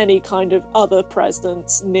notice any kind of other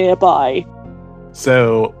presence nearby.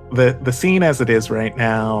 So the scene as it is right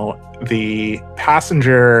now, the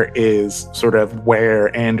passenger is sort of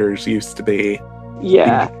where Anders used to be.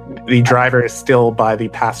 Yeah. The driver is still by the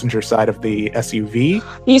passenger side of the SUV.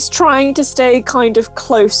 He's trying to stay kind of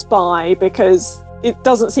close by because it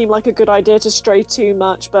doesn't seem like a good idea to stray too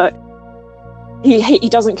much, but he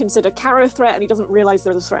doesn't consider Caro a threat, and he doesn't realize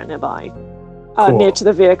there's a threat nearby, near to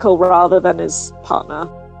the vehicle rather than his partner.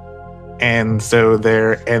 And so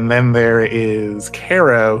then there is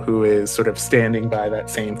Caro, who is sort of standing by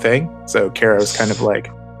that same thing. So Caro's kind of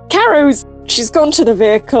like... She's gone to the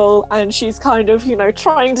vehicle, and she's kind of,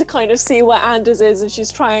 trying to kind of see where Anders is, and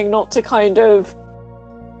she's trying not to kind of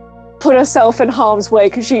put herself in harm's way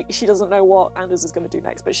because she doesn't know what Anders is going to do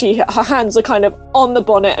next. But her hands are kind of on the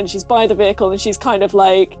bonnet, and she's by the vehicle, and she's kind of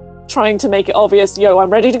like trying to make it obvious, I'm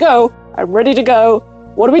ready to go. I'm ready to go.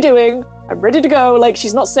 What are we doing? I'm ready to go. Like,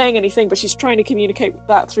 she's not saying anything, but she's trying to communicate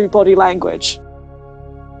that through body language.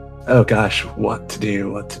 Oh gosh, what to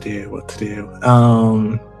do.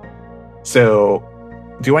 So,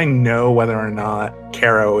 do I know whether or not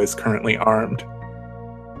Caro is currently armed?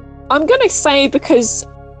 I'm going to say because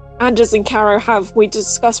Anders and Caro we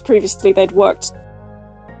discussed previously, they'd worked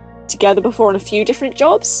together before on a few different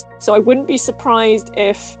jobs. So I wouldn't be surprised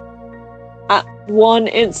if at one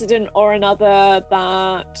incident or another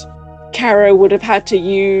that Caro would have had to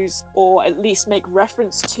use or at least make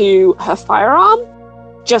reference to her firearm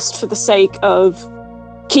just for the sake of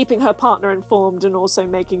keeping her partner informed and also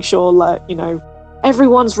making sure that,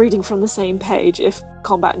 everyone's reading from the same page if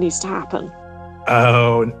combat needs to happen.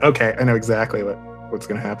 Oh, okay. I know exactly what's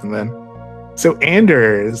going to happen then. So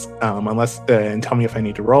Anders, and tell me if I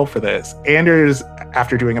need to roll for this. Anders,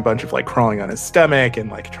 after doing a bunch of like crawling on his stomach and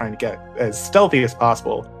like trying to get as stealthy as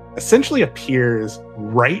possible, essentially appears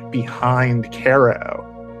right behind Caro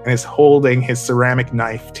and is holding his ceramic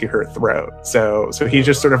knife to her throat. So he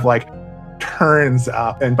just sort of like turns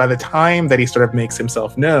up, and by the time that he sort of makes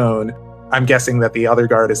himself known, I'm guessing that the other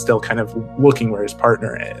guard is still kind of looking where his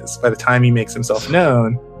partner is. By the time he makes himself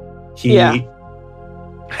known, he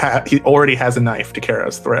already has a knife to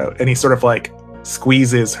Caro's throat, and he sort of like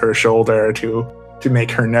squeezes her shoulder to make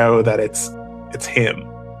her know that it's him.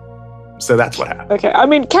 So that's what happened. Okay, I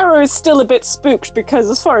mean, Caro is still a bit spooked because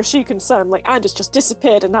as far as she's concerned, like, Anders just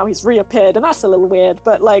disappeared and now he's reappeared, and that's a little weird,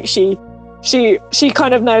 but like she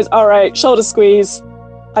kind of knows, all right, shoulder squeeze.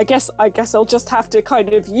 I guess I'll just have to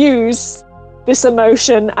kind of use this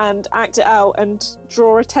emotion and act it out and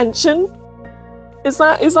draw attention. Is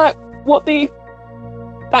that what the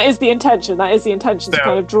That is the intention. To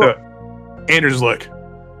kind of draw. Andrew's like,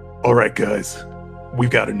 all right, guys, we've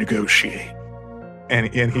got to negotiate. And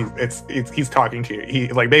he's talking to you.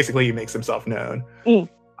 He basically he makes himself known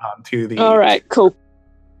to the. All right, cool.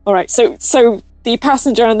 All right, so the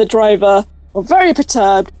passenger and the driver are very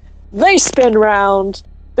perturbed. They spin round.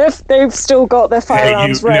 They've still got their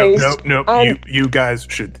firearms raised. No. You guys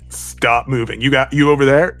should stop moving. You over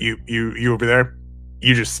there. You over there.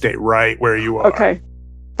 You just stay right where you are. Okay.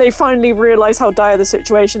 They finally realize how dire the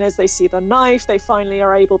situation is. They see the knife. They finally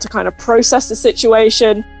are able to kind of process the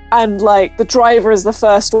situation. And the driver is the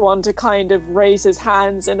first one to kind of raise his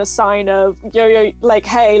hands in a sign of yo,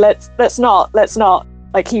 hey, let's not.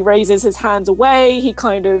 Like he raises his hands away. He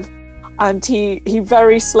kind of, and he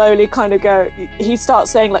very slowly kind of he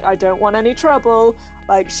starts saying I don't want any trouble.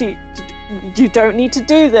 You don't need to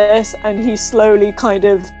do this. And he slowly kind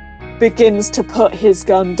of begins to put his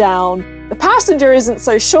gun down. The passenger isn't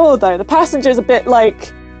so sure though. The passenger's a bit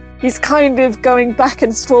he's kind of going back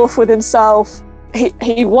and forth with himself.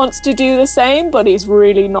 He wants to do the same, but he's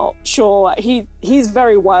really not sure. He's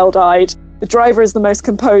very wild-eyed. The driver is the most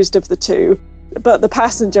composed of the two, but the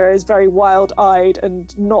passenger is very wild-eyed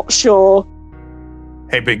and not sure.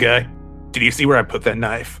 Hey, big guy, did you see where I put that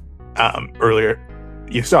knife earlier?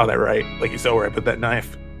 You saw that, right? You saw where I put that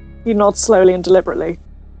knife? He nods slowly and deliberately.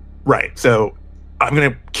 Right, so I'm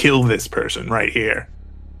gonna kill this person right here.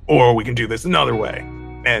 Or we can do this another way.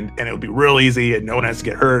 And it'll be real easy and no one has to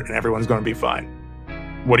get hurt and everyone's gonna be fine.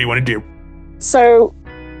 What do you want to do? So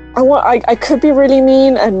I could be really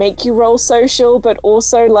mean and make you roll social, but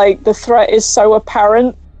also the threat is so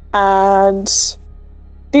apparent and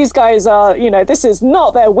these guys are, this is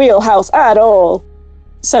not their wheelhouse at all.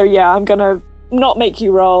 So yeah, I'm gonna not make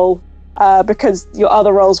you roll because your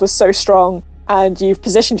other rolls were so strong and you've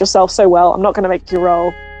positioned yourself so well. I'm not gonna make you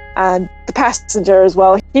roll. And the passenger as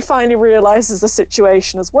well, he finally realizes the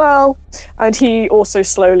situation as well, and he also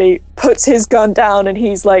slowly puts his gun down and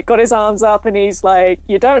he's got his arms up and he's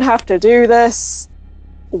you don't have to do this.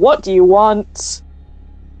 What do you want?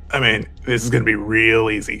 I mean, this is gonna be real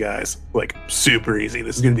easy, guys. Super easy.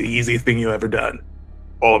 This is gonna be the easiest thing you've ever done.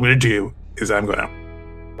 All I'm gonna do is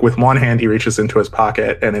with one hand he reaches into his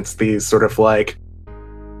pocket and it's these sort of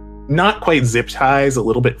not quite zip ties, a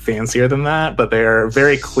little bit fancier than that, but they're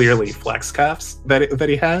very clearly flex cuffs that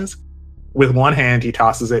he has. With one hand, he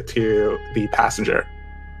tosses it to the passenger.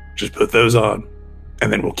 Just put those on,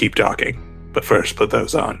 and then we'll keep talking. But first, put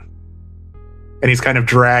those on. And he's kind of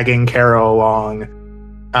dragging Caro along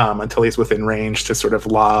until he's within range to sort of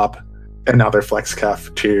lob another flex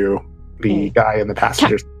cuff to the guy in the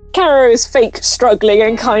passenger. Caro is fake struggling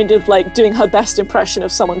and kind of doing her best impression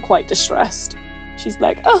of someone quite distressed. She's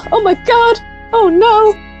oh my god, oh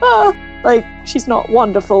no, she's not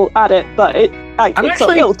wonderful at it, but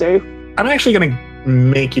it'll do. I'm actually going to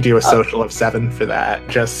make you do a social of 7 for that,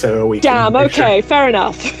 just so we can... Damn, okay, fair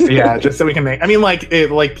enough. Yeah, just so we can make... I mean,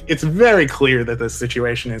 it's very clear that this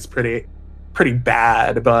situation is pretty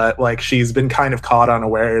bad, but she's been kind of caught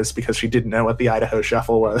unawares because she didn't know what the Idaho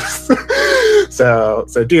Shuffle was. so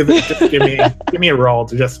do this, just give me a roll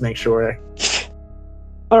to just make sure.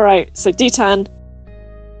 All right, so D10.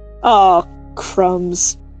 Oh,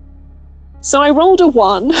 crumbs. So I rolled a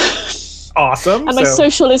 1. Awesome. And my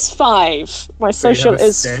social is 5. My social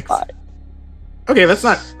is 6. 5. Okay, that's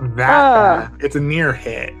not that bad. It's a near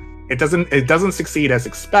hit. It doesn't succeed as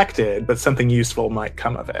expected, but something useful might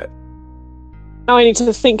come of it. Now I need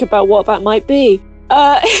to think about what that might be.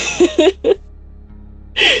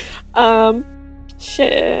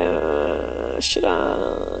 Should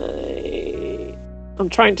I? I'm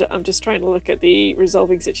just trying to look at the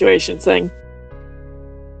resolving situation thing.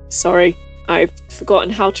 Sorry, I've forgotten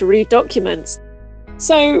how to read documents.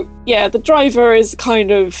 So, yeah, the driver is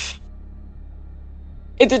the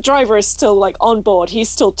driver is still on board. He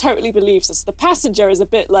still totally believes this. The passenger is a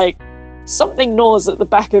bit something gnaws at the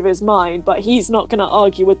back of his mind, but he's not going to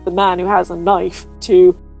argue with the man who has a knife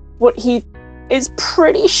to what he is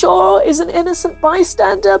pretty sure is an innocent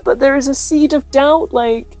bystander, but there is a seed of doubt,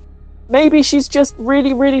 maybe she's just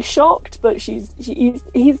really, really shocked, but he's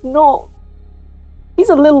not. He's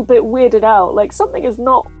a little bit weirded out. Something is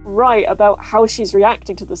not right about how she's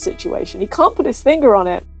reacting to the situation. He can't put his finger on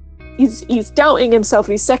it. He's doubting himself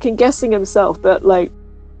and he's second guessing himself. But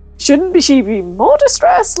shouldn't she be more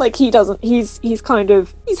distressed? He doesn't. He's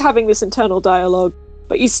having this internal dialogue,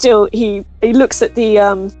 but he looks at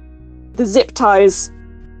the zip ties,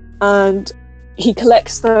 and he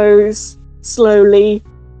collects those slowly.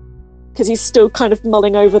 Because he's still kind of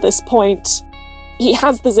mulling over this point. He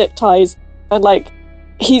has the zip ties, and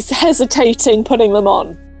he's hesitating putting them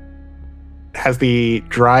on. has the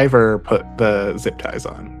driver put the zip ties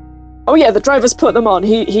on? Oh yeah, the driver's put them on.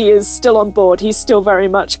 He is still on board. He's still very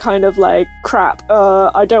much kind of like, crap,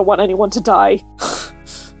 I don't want anyone to die.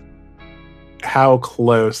 How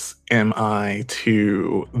close am I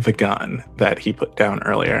to the gun that he put down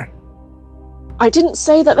earlier? I didn't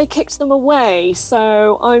say that they kicked them away,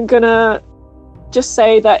 so I'm gonna just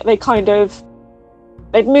say that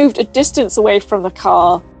they'd moved a distance away from the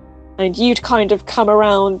car, and you'd kind of come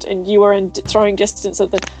around and you were in throwing distance of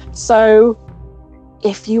the... So,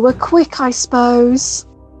 if you were quick, I suppose.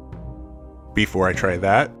 Before I try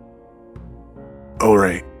that,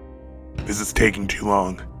 alright, this is taking too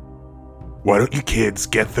long. Why don't you kids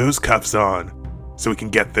get those cuffs on so we can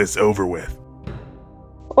get this over with?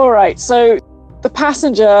 Alright, so the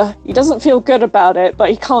passenger, he doesn't feel good about it, but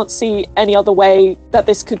he can't see any other way that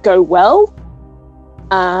this could go well.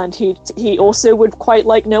 And he also would quite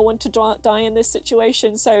like no one to die in this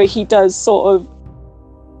situation, so he does sort of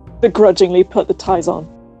begrudgingly put the ties on.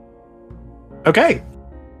 Okay.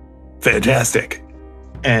 Fantastic.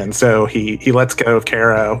 And so he lets go of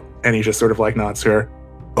Caro, and he just sort of like nods to her.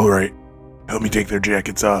 Alright, help me take their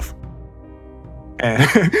jackets off. And,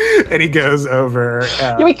 and he goes over.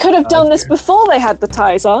 We could have done this before they had the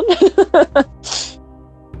ties on.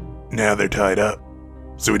 Now they're tied up,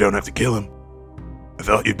 so we don't have to kill them. I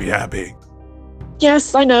thought you'd be happy.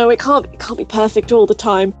 Yes, I know, it can't be perfect all the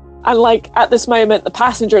time. And like, at this moment, the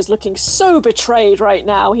passenger is looking so betrayed right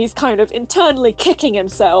now. He's kind of internally kicking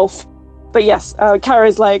himself. But yes,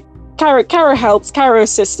 Caro's like, Caro helps, Caro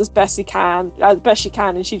assists as best she can,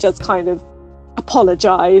 and she does kind of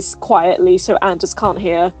apologize quietly so Anders can't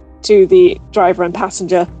hear to the driver and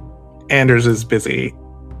passenger. Anders is busy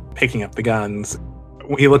picking up the guns.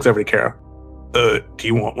 He looks over to Caro. Do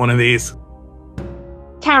you want one of these?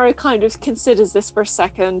 Caro kind of considers this for a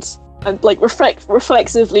second, and like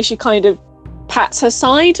reflexively she kind of pats her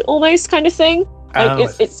side, almost kind of thing. Like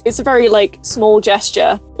it's a very like small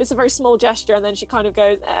gesture. It's a very small gesture, and then she kind of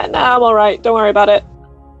goes, "No, I'm all right. Don't worry about it."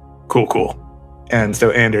 Cool. And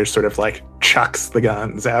so Anders sort of like chucks the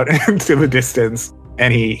guns out into the distance,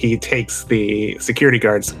 and he takes the security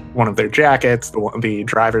guards one of their jackets, the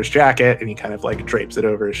driver's jacket, and he kind of like drapes it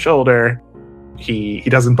over his shoulder. He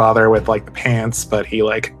doesn't bother with like the pants, but he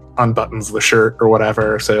like unbuttons the shirt or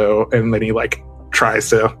whatever. So, and then he like tries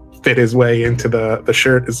to fit his way into the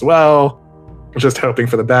shirt as well, just hoping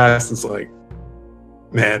for the best. It's like,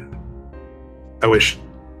 man, I wish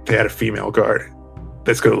they had a female guard.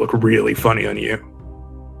 That's gonna look really funny on you.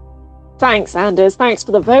 Thanks, Anders. Thanks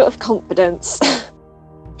for the vote of confidence.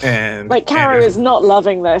 And like, Caro is not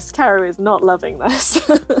loving this.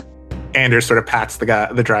 Anders sort of pats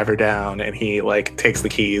the driver down, and he like takes the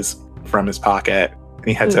keys from his pocket, and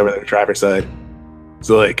he heads over to the driver's side.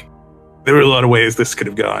 So like, there were a lot of ways this could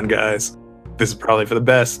have gone, guys. This is probably for the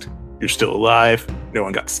best. You're still alive. No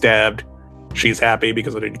one got stabbed. She's happy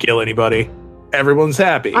because I didn't kill anybody. Everyone's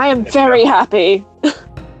happy. I am very happy.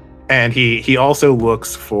 And he also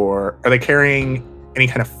looks for, are they carrying any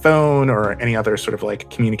kind of phone or any other sort of like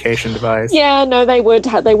communication device? Yeah, no, they would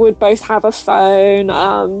both have a phone,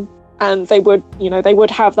 and they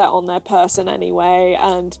would have that on their person anyway,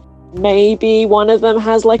 and maybe one of them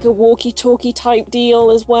has like a walkie-talkie type deal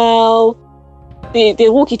as well. The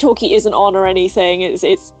walkie-talkie isn't on or anything.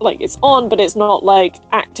 It's like it's on, but it's not like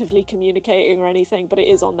actively communicating or anything, but it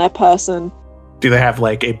is on their person. Do they have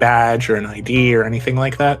like a badge or an ID or anything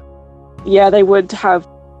like that? Yeah, they would have.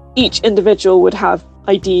 Each individual would have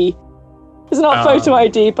ID. It's not photo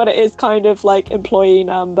ID, but it is kind of like employee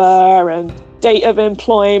number and date of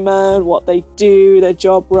employment, what they do, their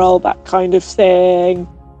job role, that kind of thing.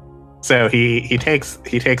 So he takes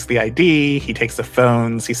the ID, he takes the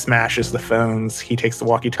phones, he smashes the phones, he takes the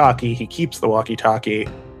walkie-talkie, he keeps the walkie-talkie,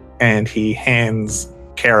 and he hands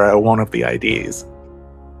Caro one of the IDs.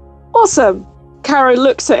 Awesome. Caro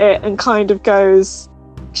looks at it and kind of goes,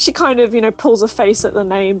 she kind of, pulls a face at the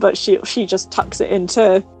name, but she just tucks it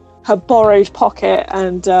into her borrowed pocket,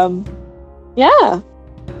 and yeah.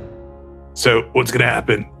 So what's going to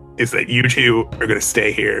happen is that you two are going to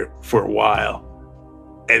stay here for a while,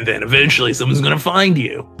 and then eventually someone's going to find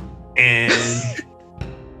you, and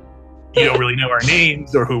you don't really know our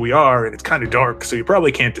names or who we are, and it's kind of dark, so you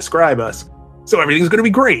probably can't describe us. So everything's going to be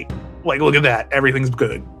great. Like, look at that. Everything's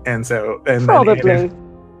good. And so... And probably.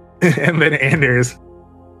 Then Anders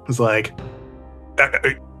was like,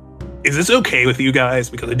 is this okay with you guys?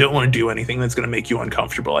 Because I don't want to do anything that's going to make you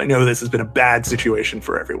uncomfortable. I know this has been a bad situation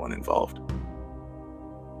for everyone involved.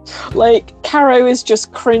 Like, Caro is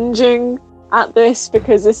just cringing at this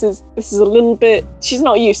because this is a little bit... She's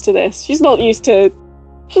not used to this. She's not used to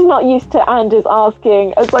She's not used to Anders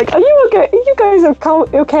asking. It's like, are you okay? You guys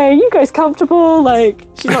okay? Are you guys comfortable? Like,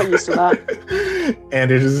 she's not used to that.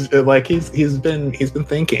 And it is like he's been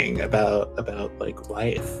thinking about like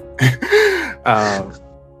life.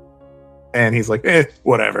 And he's like,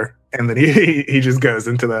 whatever. And then he just goes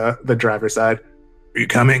into the driver's side. Are you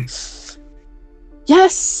coming?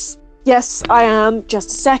 Yes, I am. Just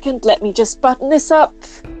a second. Let me just button this up.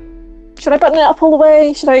 Should I button it up all the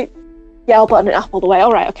way? Yeah, I'll button it up all the way.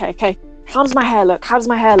 All right, okay. How does my hair look?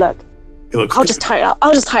 It looks I'll just tie it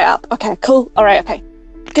up. Okay, cool. All right, okay.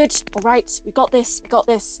 Good. All right, we got this.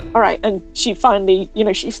 All right, and she finally,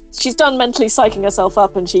 she's done mentally psyching herself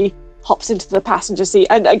up, and she hops into the passenger seat.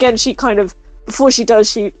 And again, she kind of, before she does,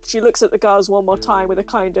 she looks at the guards one more time with a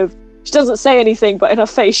kind of, she doesn't say anything, but in her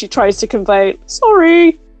face she tries to convey,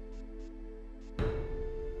 sorry.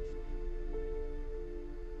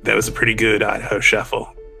 That was a pretty good Idaho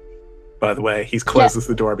shuffle. By the way, he closes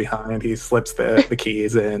the door behind, he slips the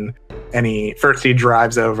keys in, and he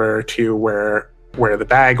drives over to where the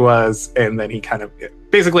bag was, and then he kind of,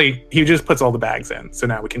 basically, he just puts all the bags in, so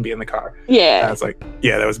now we can be in the car. Yeah. And I was like,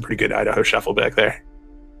 yeah, that was a pretty good Idaho shuffle back there.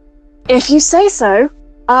 If you say so.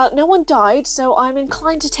 No one died, so I'm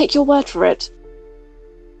inclined to take your word for it.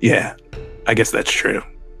 Yeah, I guess that's true.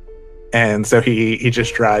 And so he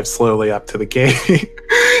just drives slowly up to the gate.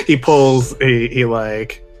 he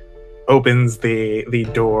like opens the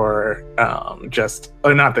door,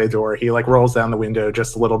 not the door, he like rolls down the window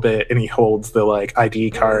just a little bit, and he holds the like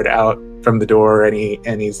ID card out from the door, and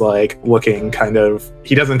he's like looking kind of,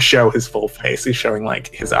 he doesn't show his full face, he's showing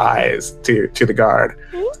like his eyes to the guard.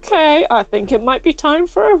 Okay, I think it might be time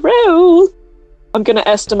for a roll. I'm going to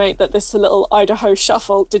estimate that this little Idaho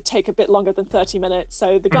shuffle did take a bit longer than 30 minutes,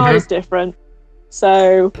 so the guy is different.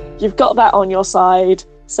 So you've got that on your side.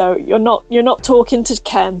 So you're not talking to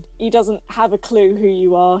Ken. He doesn't have a clue who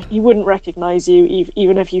you are. He wouldn't recognize you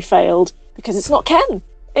even if you failed, because it's not Ken.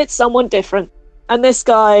 It's someone different. And this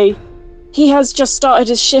guy, he has just started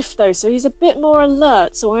his shift though, so he's a bit more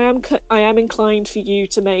alert. So I am inclined for you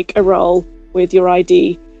to make a roll with your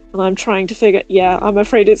ID. And I'm trying to figure. Yeah, I'm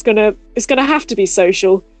afraid it's gonna have to be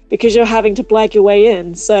social because you're having to blag your way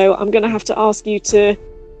in. So I'm gonna have to ask you to.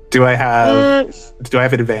 Do I have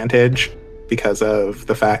an advantage because of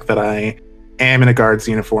the fact that I am in a guard's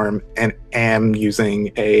uniform and am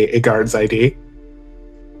using a guard's ID?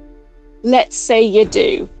 Let's say you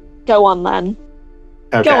do. Go on then.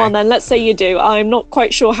 Okay. Go on then. Let's say you do. I'm not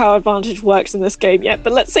quite sure how advantage works in this game yet,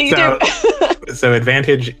 but let's say you do. So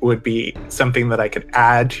advantage would be something that I could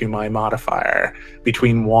add to my modifier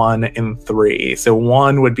between 1 and 3. So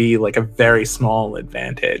 1 would be like a very small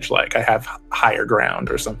advantage, like I have higher ground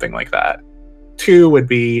or something like that. 2 would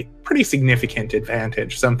be pretty significant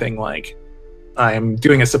advantage, something like I'm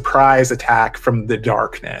doing a surprise attack from the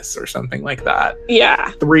darkness or something like that.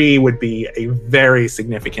 Yeah. 3 would be a very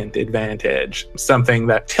significant advantage, something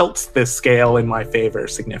that tilts the scale in my favor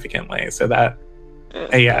significantly. So that,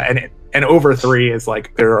 and over 3 is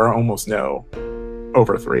like, there are almost no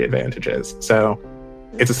over 3 advantages. So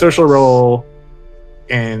it's a social roll,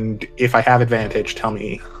 and if I have advantage, tell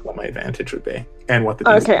me what my advantage would be and what the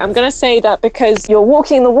Okay, I'm going to say that because you're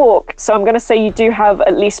walking the walk, so I'm going to say you do have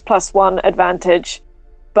at least +1 advantage.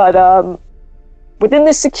 But within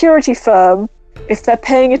this security firm, if they're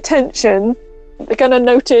paying attention, they're going to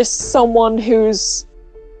notice someone who's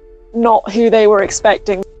not who they were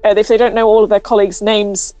expecting. If they don't know all of their colleagues'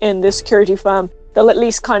 names in this security firm, they'll at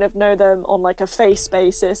least kind of know them on like a face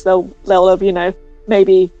basis. They'll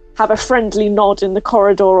maybe have a friendly nod in the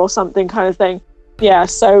corridor or something kind of thing. Yeah,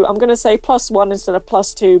 so I'm going to say +1 instead of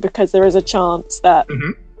 +2 because there is a chance that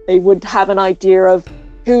they would have an idea of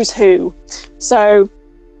who's who. So,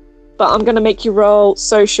 but I'm going to make you roll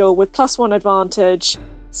social with +1 advantage.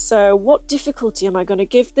 So what difficulty am I going to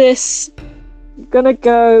give this? I'm going to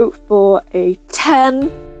go for a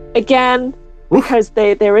 10 again because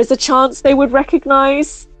there is a chance they would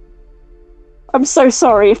recognize. I'm so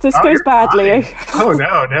sorry if this goes badly. Oh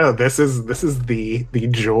no! This is the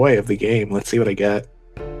joy of the game. Let's see what I get.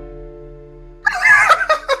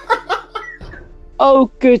 Oh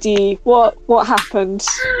goody! What happened?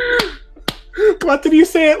 What did you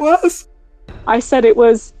say it was? I said it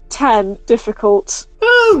was 10 difficult.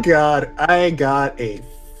 Oh god! I got a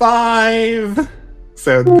 5.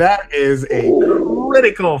 So that is a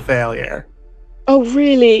critical failure. Oh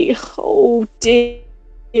really? Oh dear.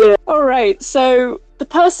 All right, so the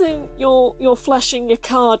person you're flashing your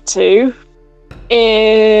card to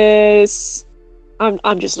is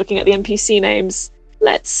I'm just looking at the NPC names.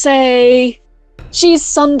 Let's say she's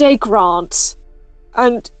Sunday Grant,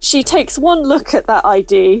 and she takes one look at that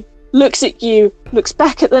ID looks at you, looks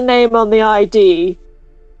back at the name on the ID,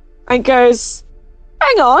 and goes,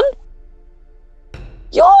 "Hang on.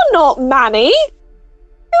 You're not Manny.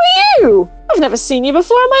 Who are you? I've never seen you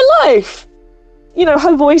before in my life." You know,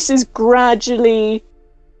 her voice is gradually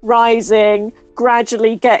rising,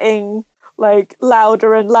 gradually getting like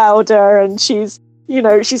louder and louder, and she's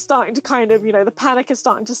starting to kind of, the panic is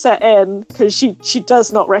starting to set in because she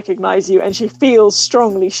does not recognize you, and she feels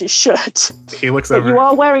strongly she should. He looks But over. you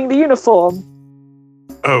are wearing the uniform.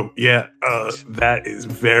 Oh, yeah, that is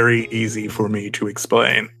very easy for me to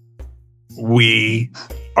explain. We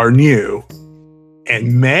are new,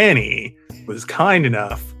 and Manny was kind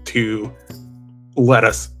enough to let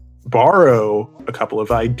us borrow a couple of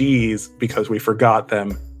IDs because we forgot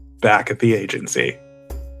them back at the agency.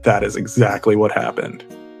 That is exactly what happened.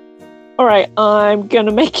 All right, I'm going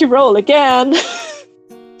to make you roll again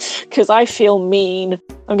because I feel mean.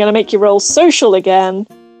 I'm going to make you roll social again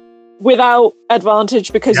without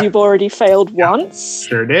advantage because Yep. you've already failed Yep. once.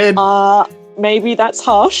 Sure did. Maybe that's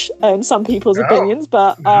harsh in some people's No. opinions,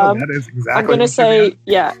 but No, that is exactly I'm going to what you say, did.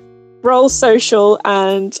 yeah, roll social,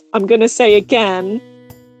 and I'm going to say again,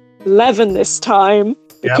 11 this time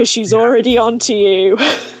because Yep, she's yeah. already onto you.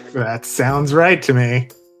 That sounds right to me.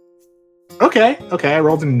 Okay, I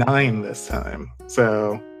rolled a 9 this time.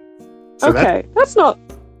 So Okay, that's not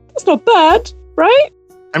bad, right?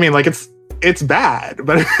 I mean, like it's bad,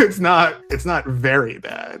 but it's not very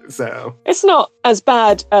bad. So It's not as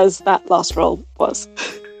bad as that last roll was.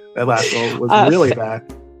 that last roll was really fa-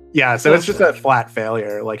 bad. Yeah, so it's just a flat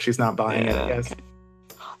failure. Like she's not buying it, I Yeah, guess. okay.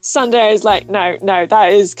 Sunday is like, no,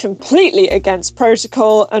 that is completely against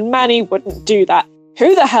protocol, and Manny wouldn't do that.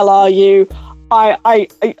 Who the hell are you?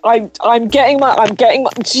 I'm getting my.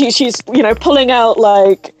 She's pulling out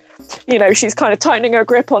like, she's kind of tightening her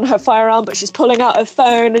grip on her firearm, but she's pulling out her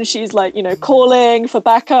phone and she's like, calling for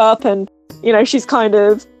backup, and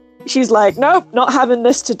she's like, nope, not having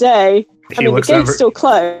this today. He The looks gate's over. still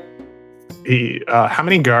closed. How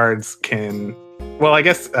many guards can? Well, I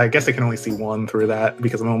guess I can only see one through that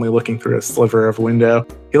because I'm only looking through a sliver of window.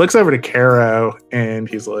 He looks over to Caro and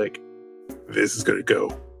he's like, "This is gonna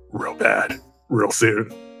go real bad, real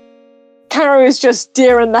soon." Caro is just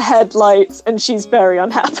deer in the headlights, and she's very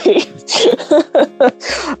unhappy.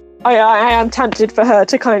 I am tempted for her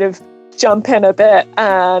to kind of jump in a bit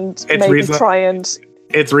and It's maybe try and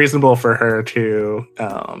It's reasonable for her to.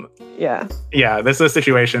 yeah. Yeah, this is a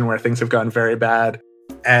situation where things have gone very bad,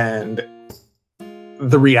 and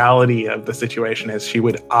the reality of the situation is she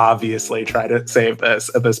would obviously try to save this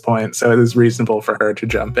at this point, so it is reasonable for her to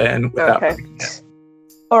jump in without. Okay.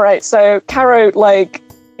 All right, so Caro,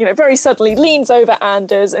 very suddenly leans over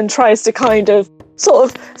Anders and tries to kind of sort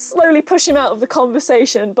of slowly push him out of the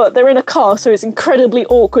conversation, but they're in a car, so it's incredibly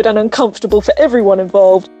awkward and uncomfortable for everyone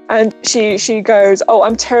involved. And she goes, "Oh,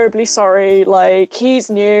 I'm terribly sorry, he's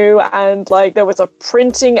new, and there was a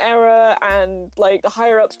printing error, and the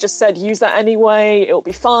higher-ups just said use that anyway, it'll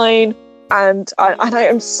be fine, and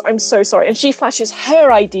I'm so sorry." And she flashes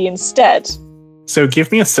her ID instead. So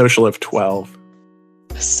give me a social of 12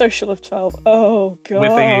 Social of 12. Oh, God.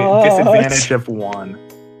 with a disadvantage of 1.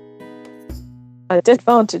 A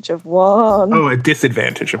disadvantage of 1. Oh, a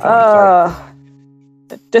disadvantage of 1. Sorry.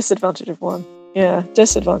 A disadvantage of 1. Yeah,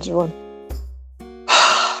 disadvantage of 1.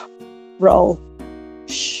 Roll.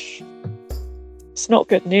 Shh. It's not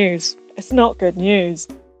good news. It's not good news.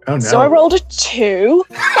 Oh no. So I rolled a 2.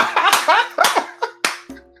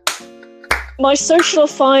 My social of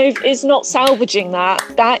 5 is not salvaging that.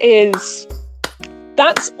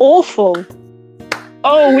 That's awful.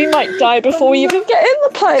 Oh, we might die before we even get in the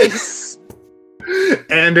place.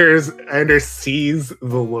 Anders sees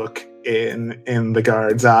the look in the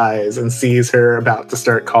guard's eyes and sees her about to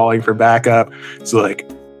start calling for backup. So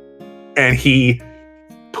and he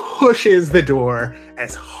pushes the door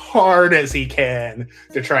as hard as he can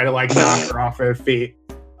to try to knock her off her feet.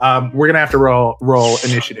 We're gonna have to roll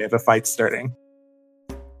initiative. A fight's starting.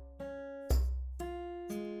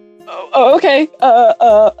 Oh, okay.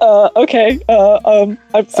 Okay.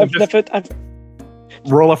 I've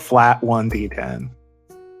Roll a flat 1d10.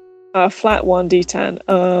 flat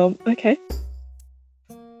 1d10. Okay.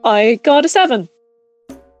 I got a 7.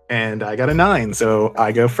 And I got a 9, so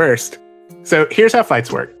I go first. So here's how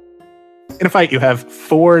fights work. In a fight, you have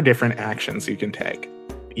 4 different actions you can take.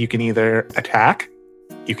 You can either attack,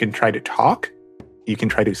 you can try to talk, you can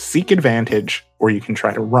try to seek advantage, or you can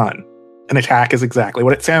try to run. An attack is exactly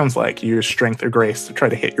what it sounds like. You use strength or grace to try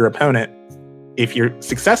to hit your opponent. If you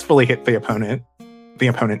successfully hit the opponent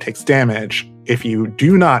takes damage. If you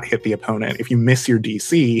do not hit the opponent, if you miss your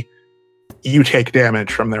DC, you take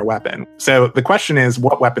damage from their weapon. So the question is,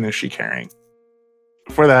 what weapon is she carrying?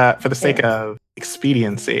 For the sake of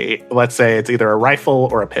expediency, let's say it's either a rifle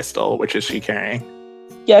or a pistol. Which is she carrying?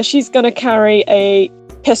 Yeah, she's gonna carry a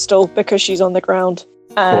pistol because she's on the ground.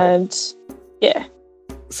 And yeah.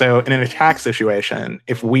 So in an attack situation,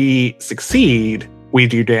 if we succeed, we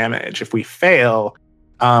do damage. If we fail,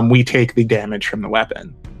 we take the damage from the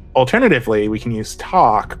weapon. Alternatively, we can use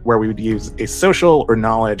talk, where we would use a social or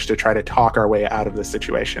knowledge to try to talk our way out of the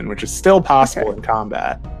situation, which is still possible in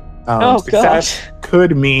combat. Success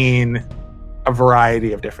could mean a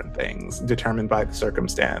variety of different things determined by the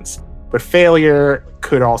circumstance. But failure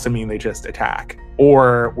could also mean they just attack,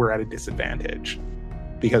 or we're at a disadvantage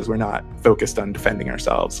because we're not focused on defending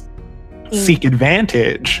ourselves. Seek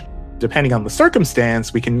advantage. Depending on the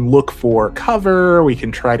circumstance, we can look for cover. We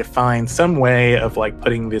can try to find some way of like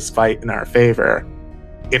putting this fight in our favor.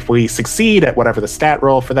 If we succeed at whatever the stat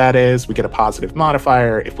roll for that is, we get a positive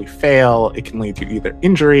modifier. If we fail, it can lead to either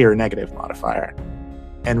injury or negative modifier.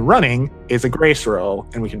 And running is a grace roll,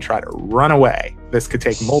 and we can try to run away. This could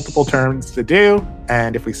take multiple turns to do,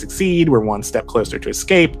 and if we succeed, we're one step closer to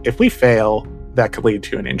escape. If we fail, that could lead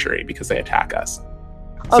to an injury because they attack us.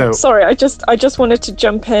 So, sorry, I just wanted to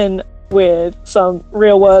jump in with some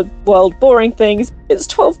real world boring things. It's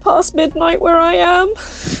 12 past midnight where I am.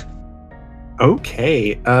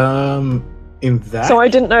 Okay. In that. So I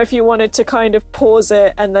didn't know if you wanted to kind of pause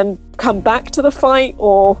it and then come back to the fight,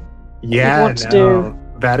 or what you want to do.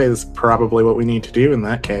 That is probably what we need to do in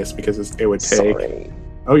that case, because it would take. Sorry.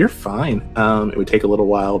 Oh, you're fine. It would take a little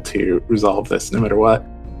while to resolve this, no matter what.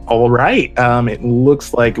 All right. It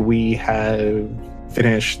looks like we have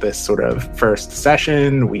finished this sort of first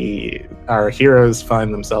session. Our heroes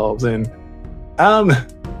find themselves in a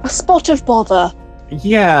spot of bother.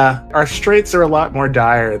 Yeah, our straits are a lot more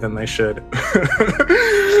dire than they should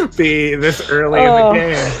be this early in the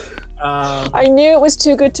game. I knew it was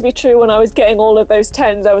too good to be true when I was getting all of those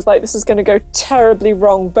 10s. I was like, this is going to go terribly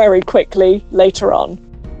wrong very quickly later on.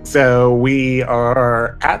 So we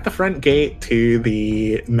are at the front gate to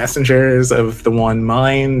the Messengers of the One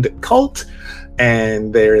Mind cult,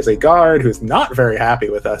 and there is a guard who's not very happy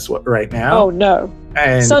with us right now. Oh no.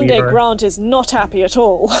 And Sunday Grant is not happy at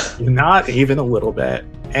all. Not even a little bit.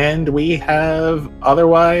 And we have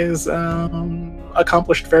otherwise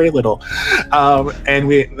accomplished very little. And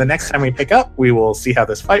the next time we pick up, we will see how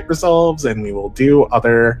this fight resolves, and we will do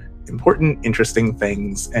other important, interesting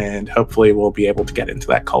things, and hopefully we'll be able to get into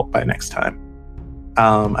that cult by next time.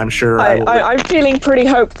 I'm sure I'm feeling pretty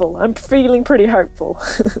hopeful.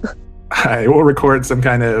 I will record some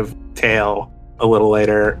kind of tale a little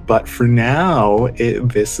later, but for now,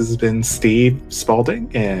 this has been Steve Spalding,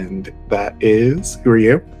 and that is... Who are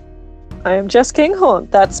you? I am Jess Kinghorn.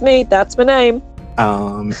 That's me. That's my name.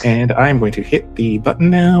 And I'm going to hit the button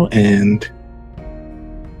now, and...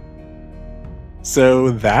 So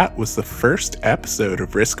that was the first episode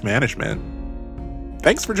of Risk Management.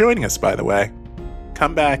 Thanks for joining us, by the way.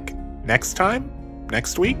 Come back next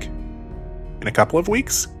week, in a couple of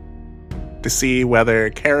weeks, to see whether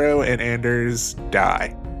Caro and Anders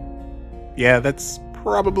die. Yeah, that's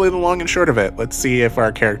probably the long and short of it. Let's see if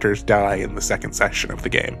our characters die in the second session of the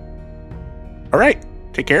game. Alright,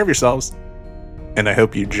 take care of yourselves, and I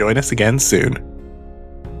hope you join us again soon.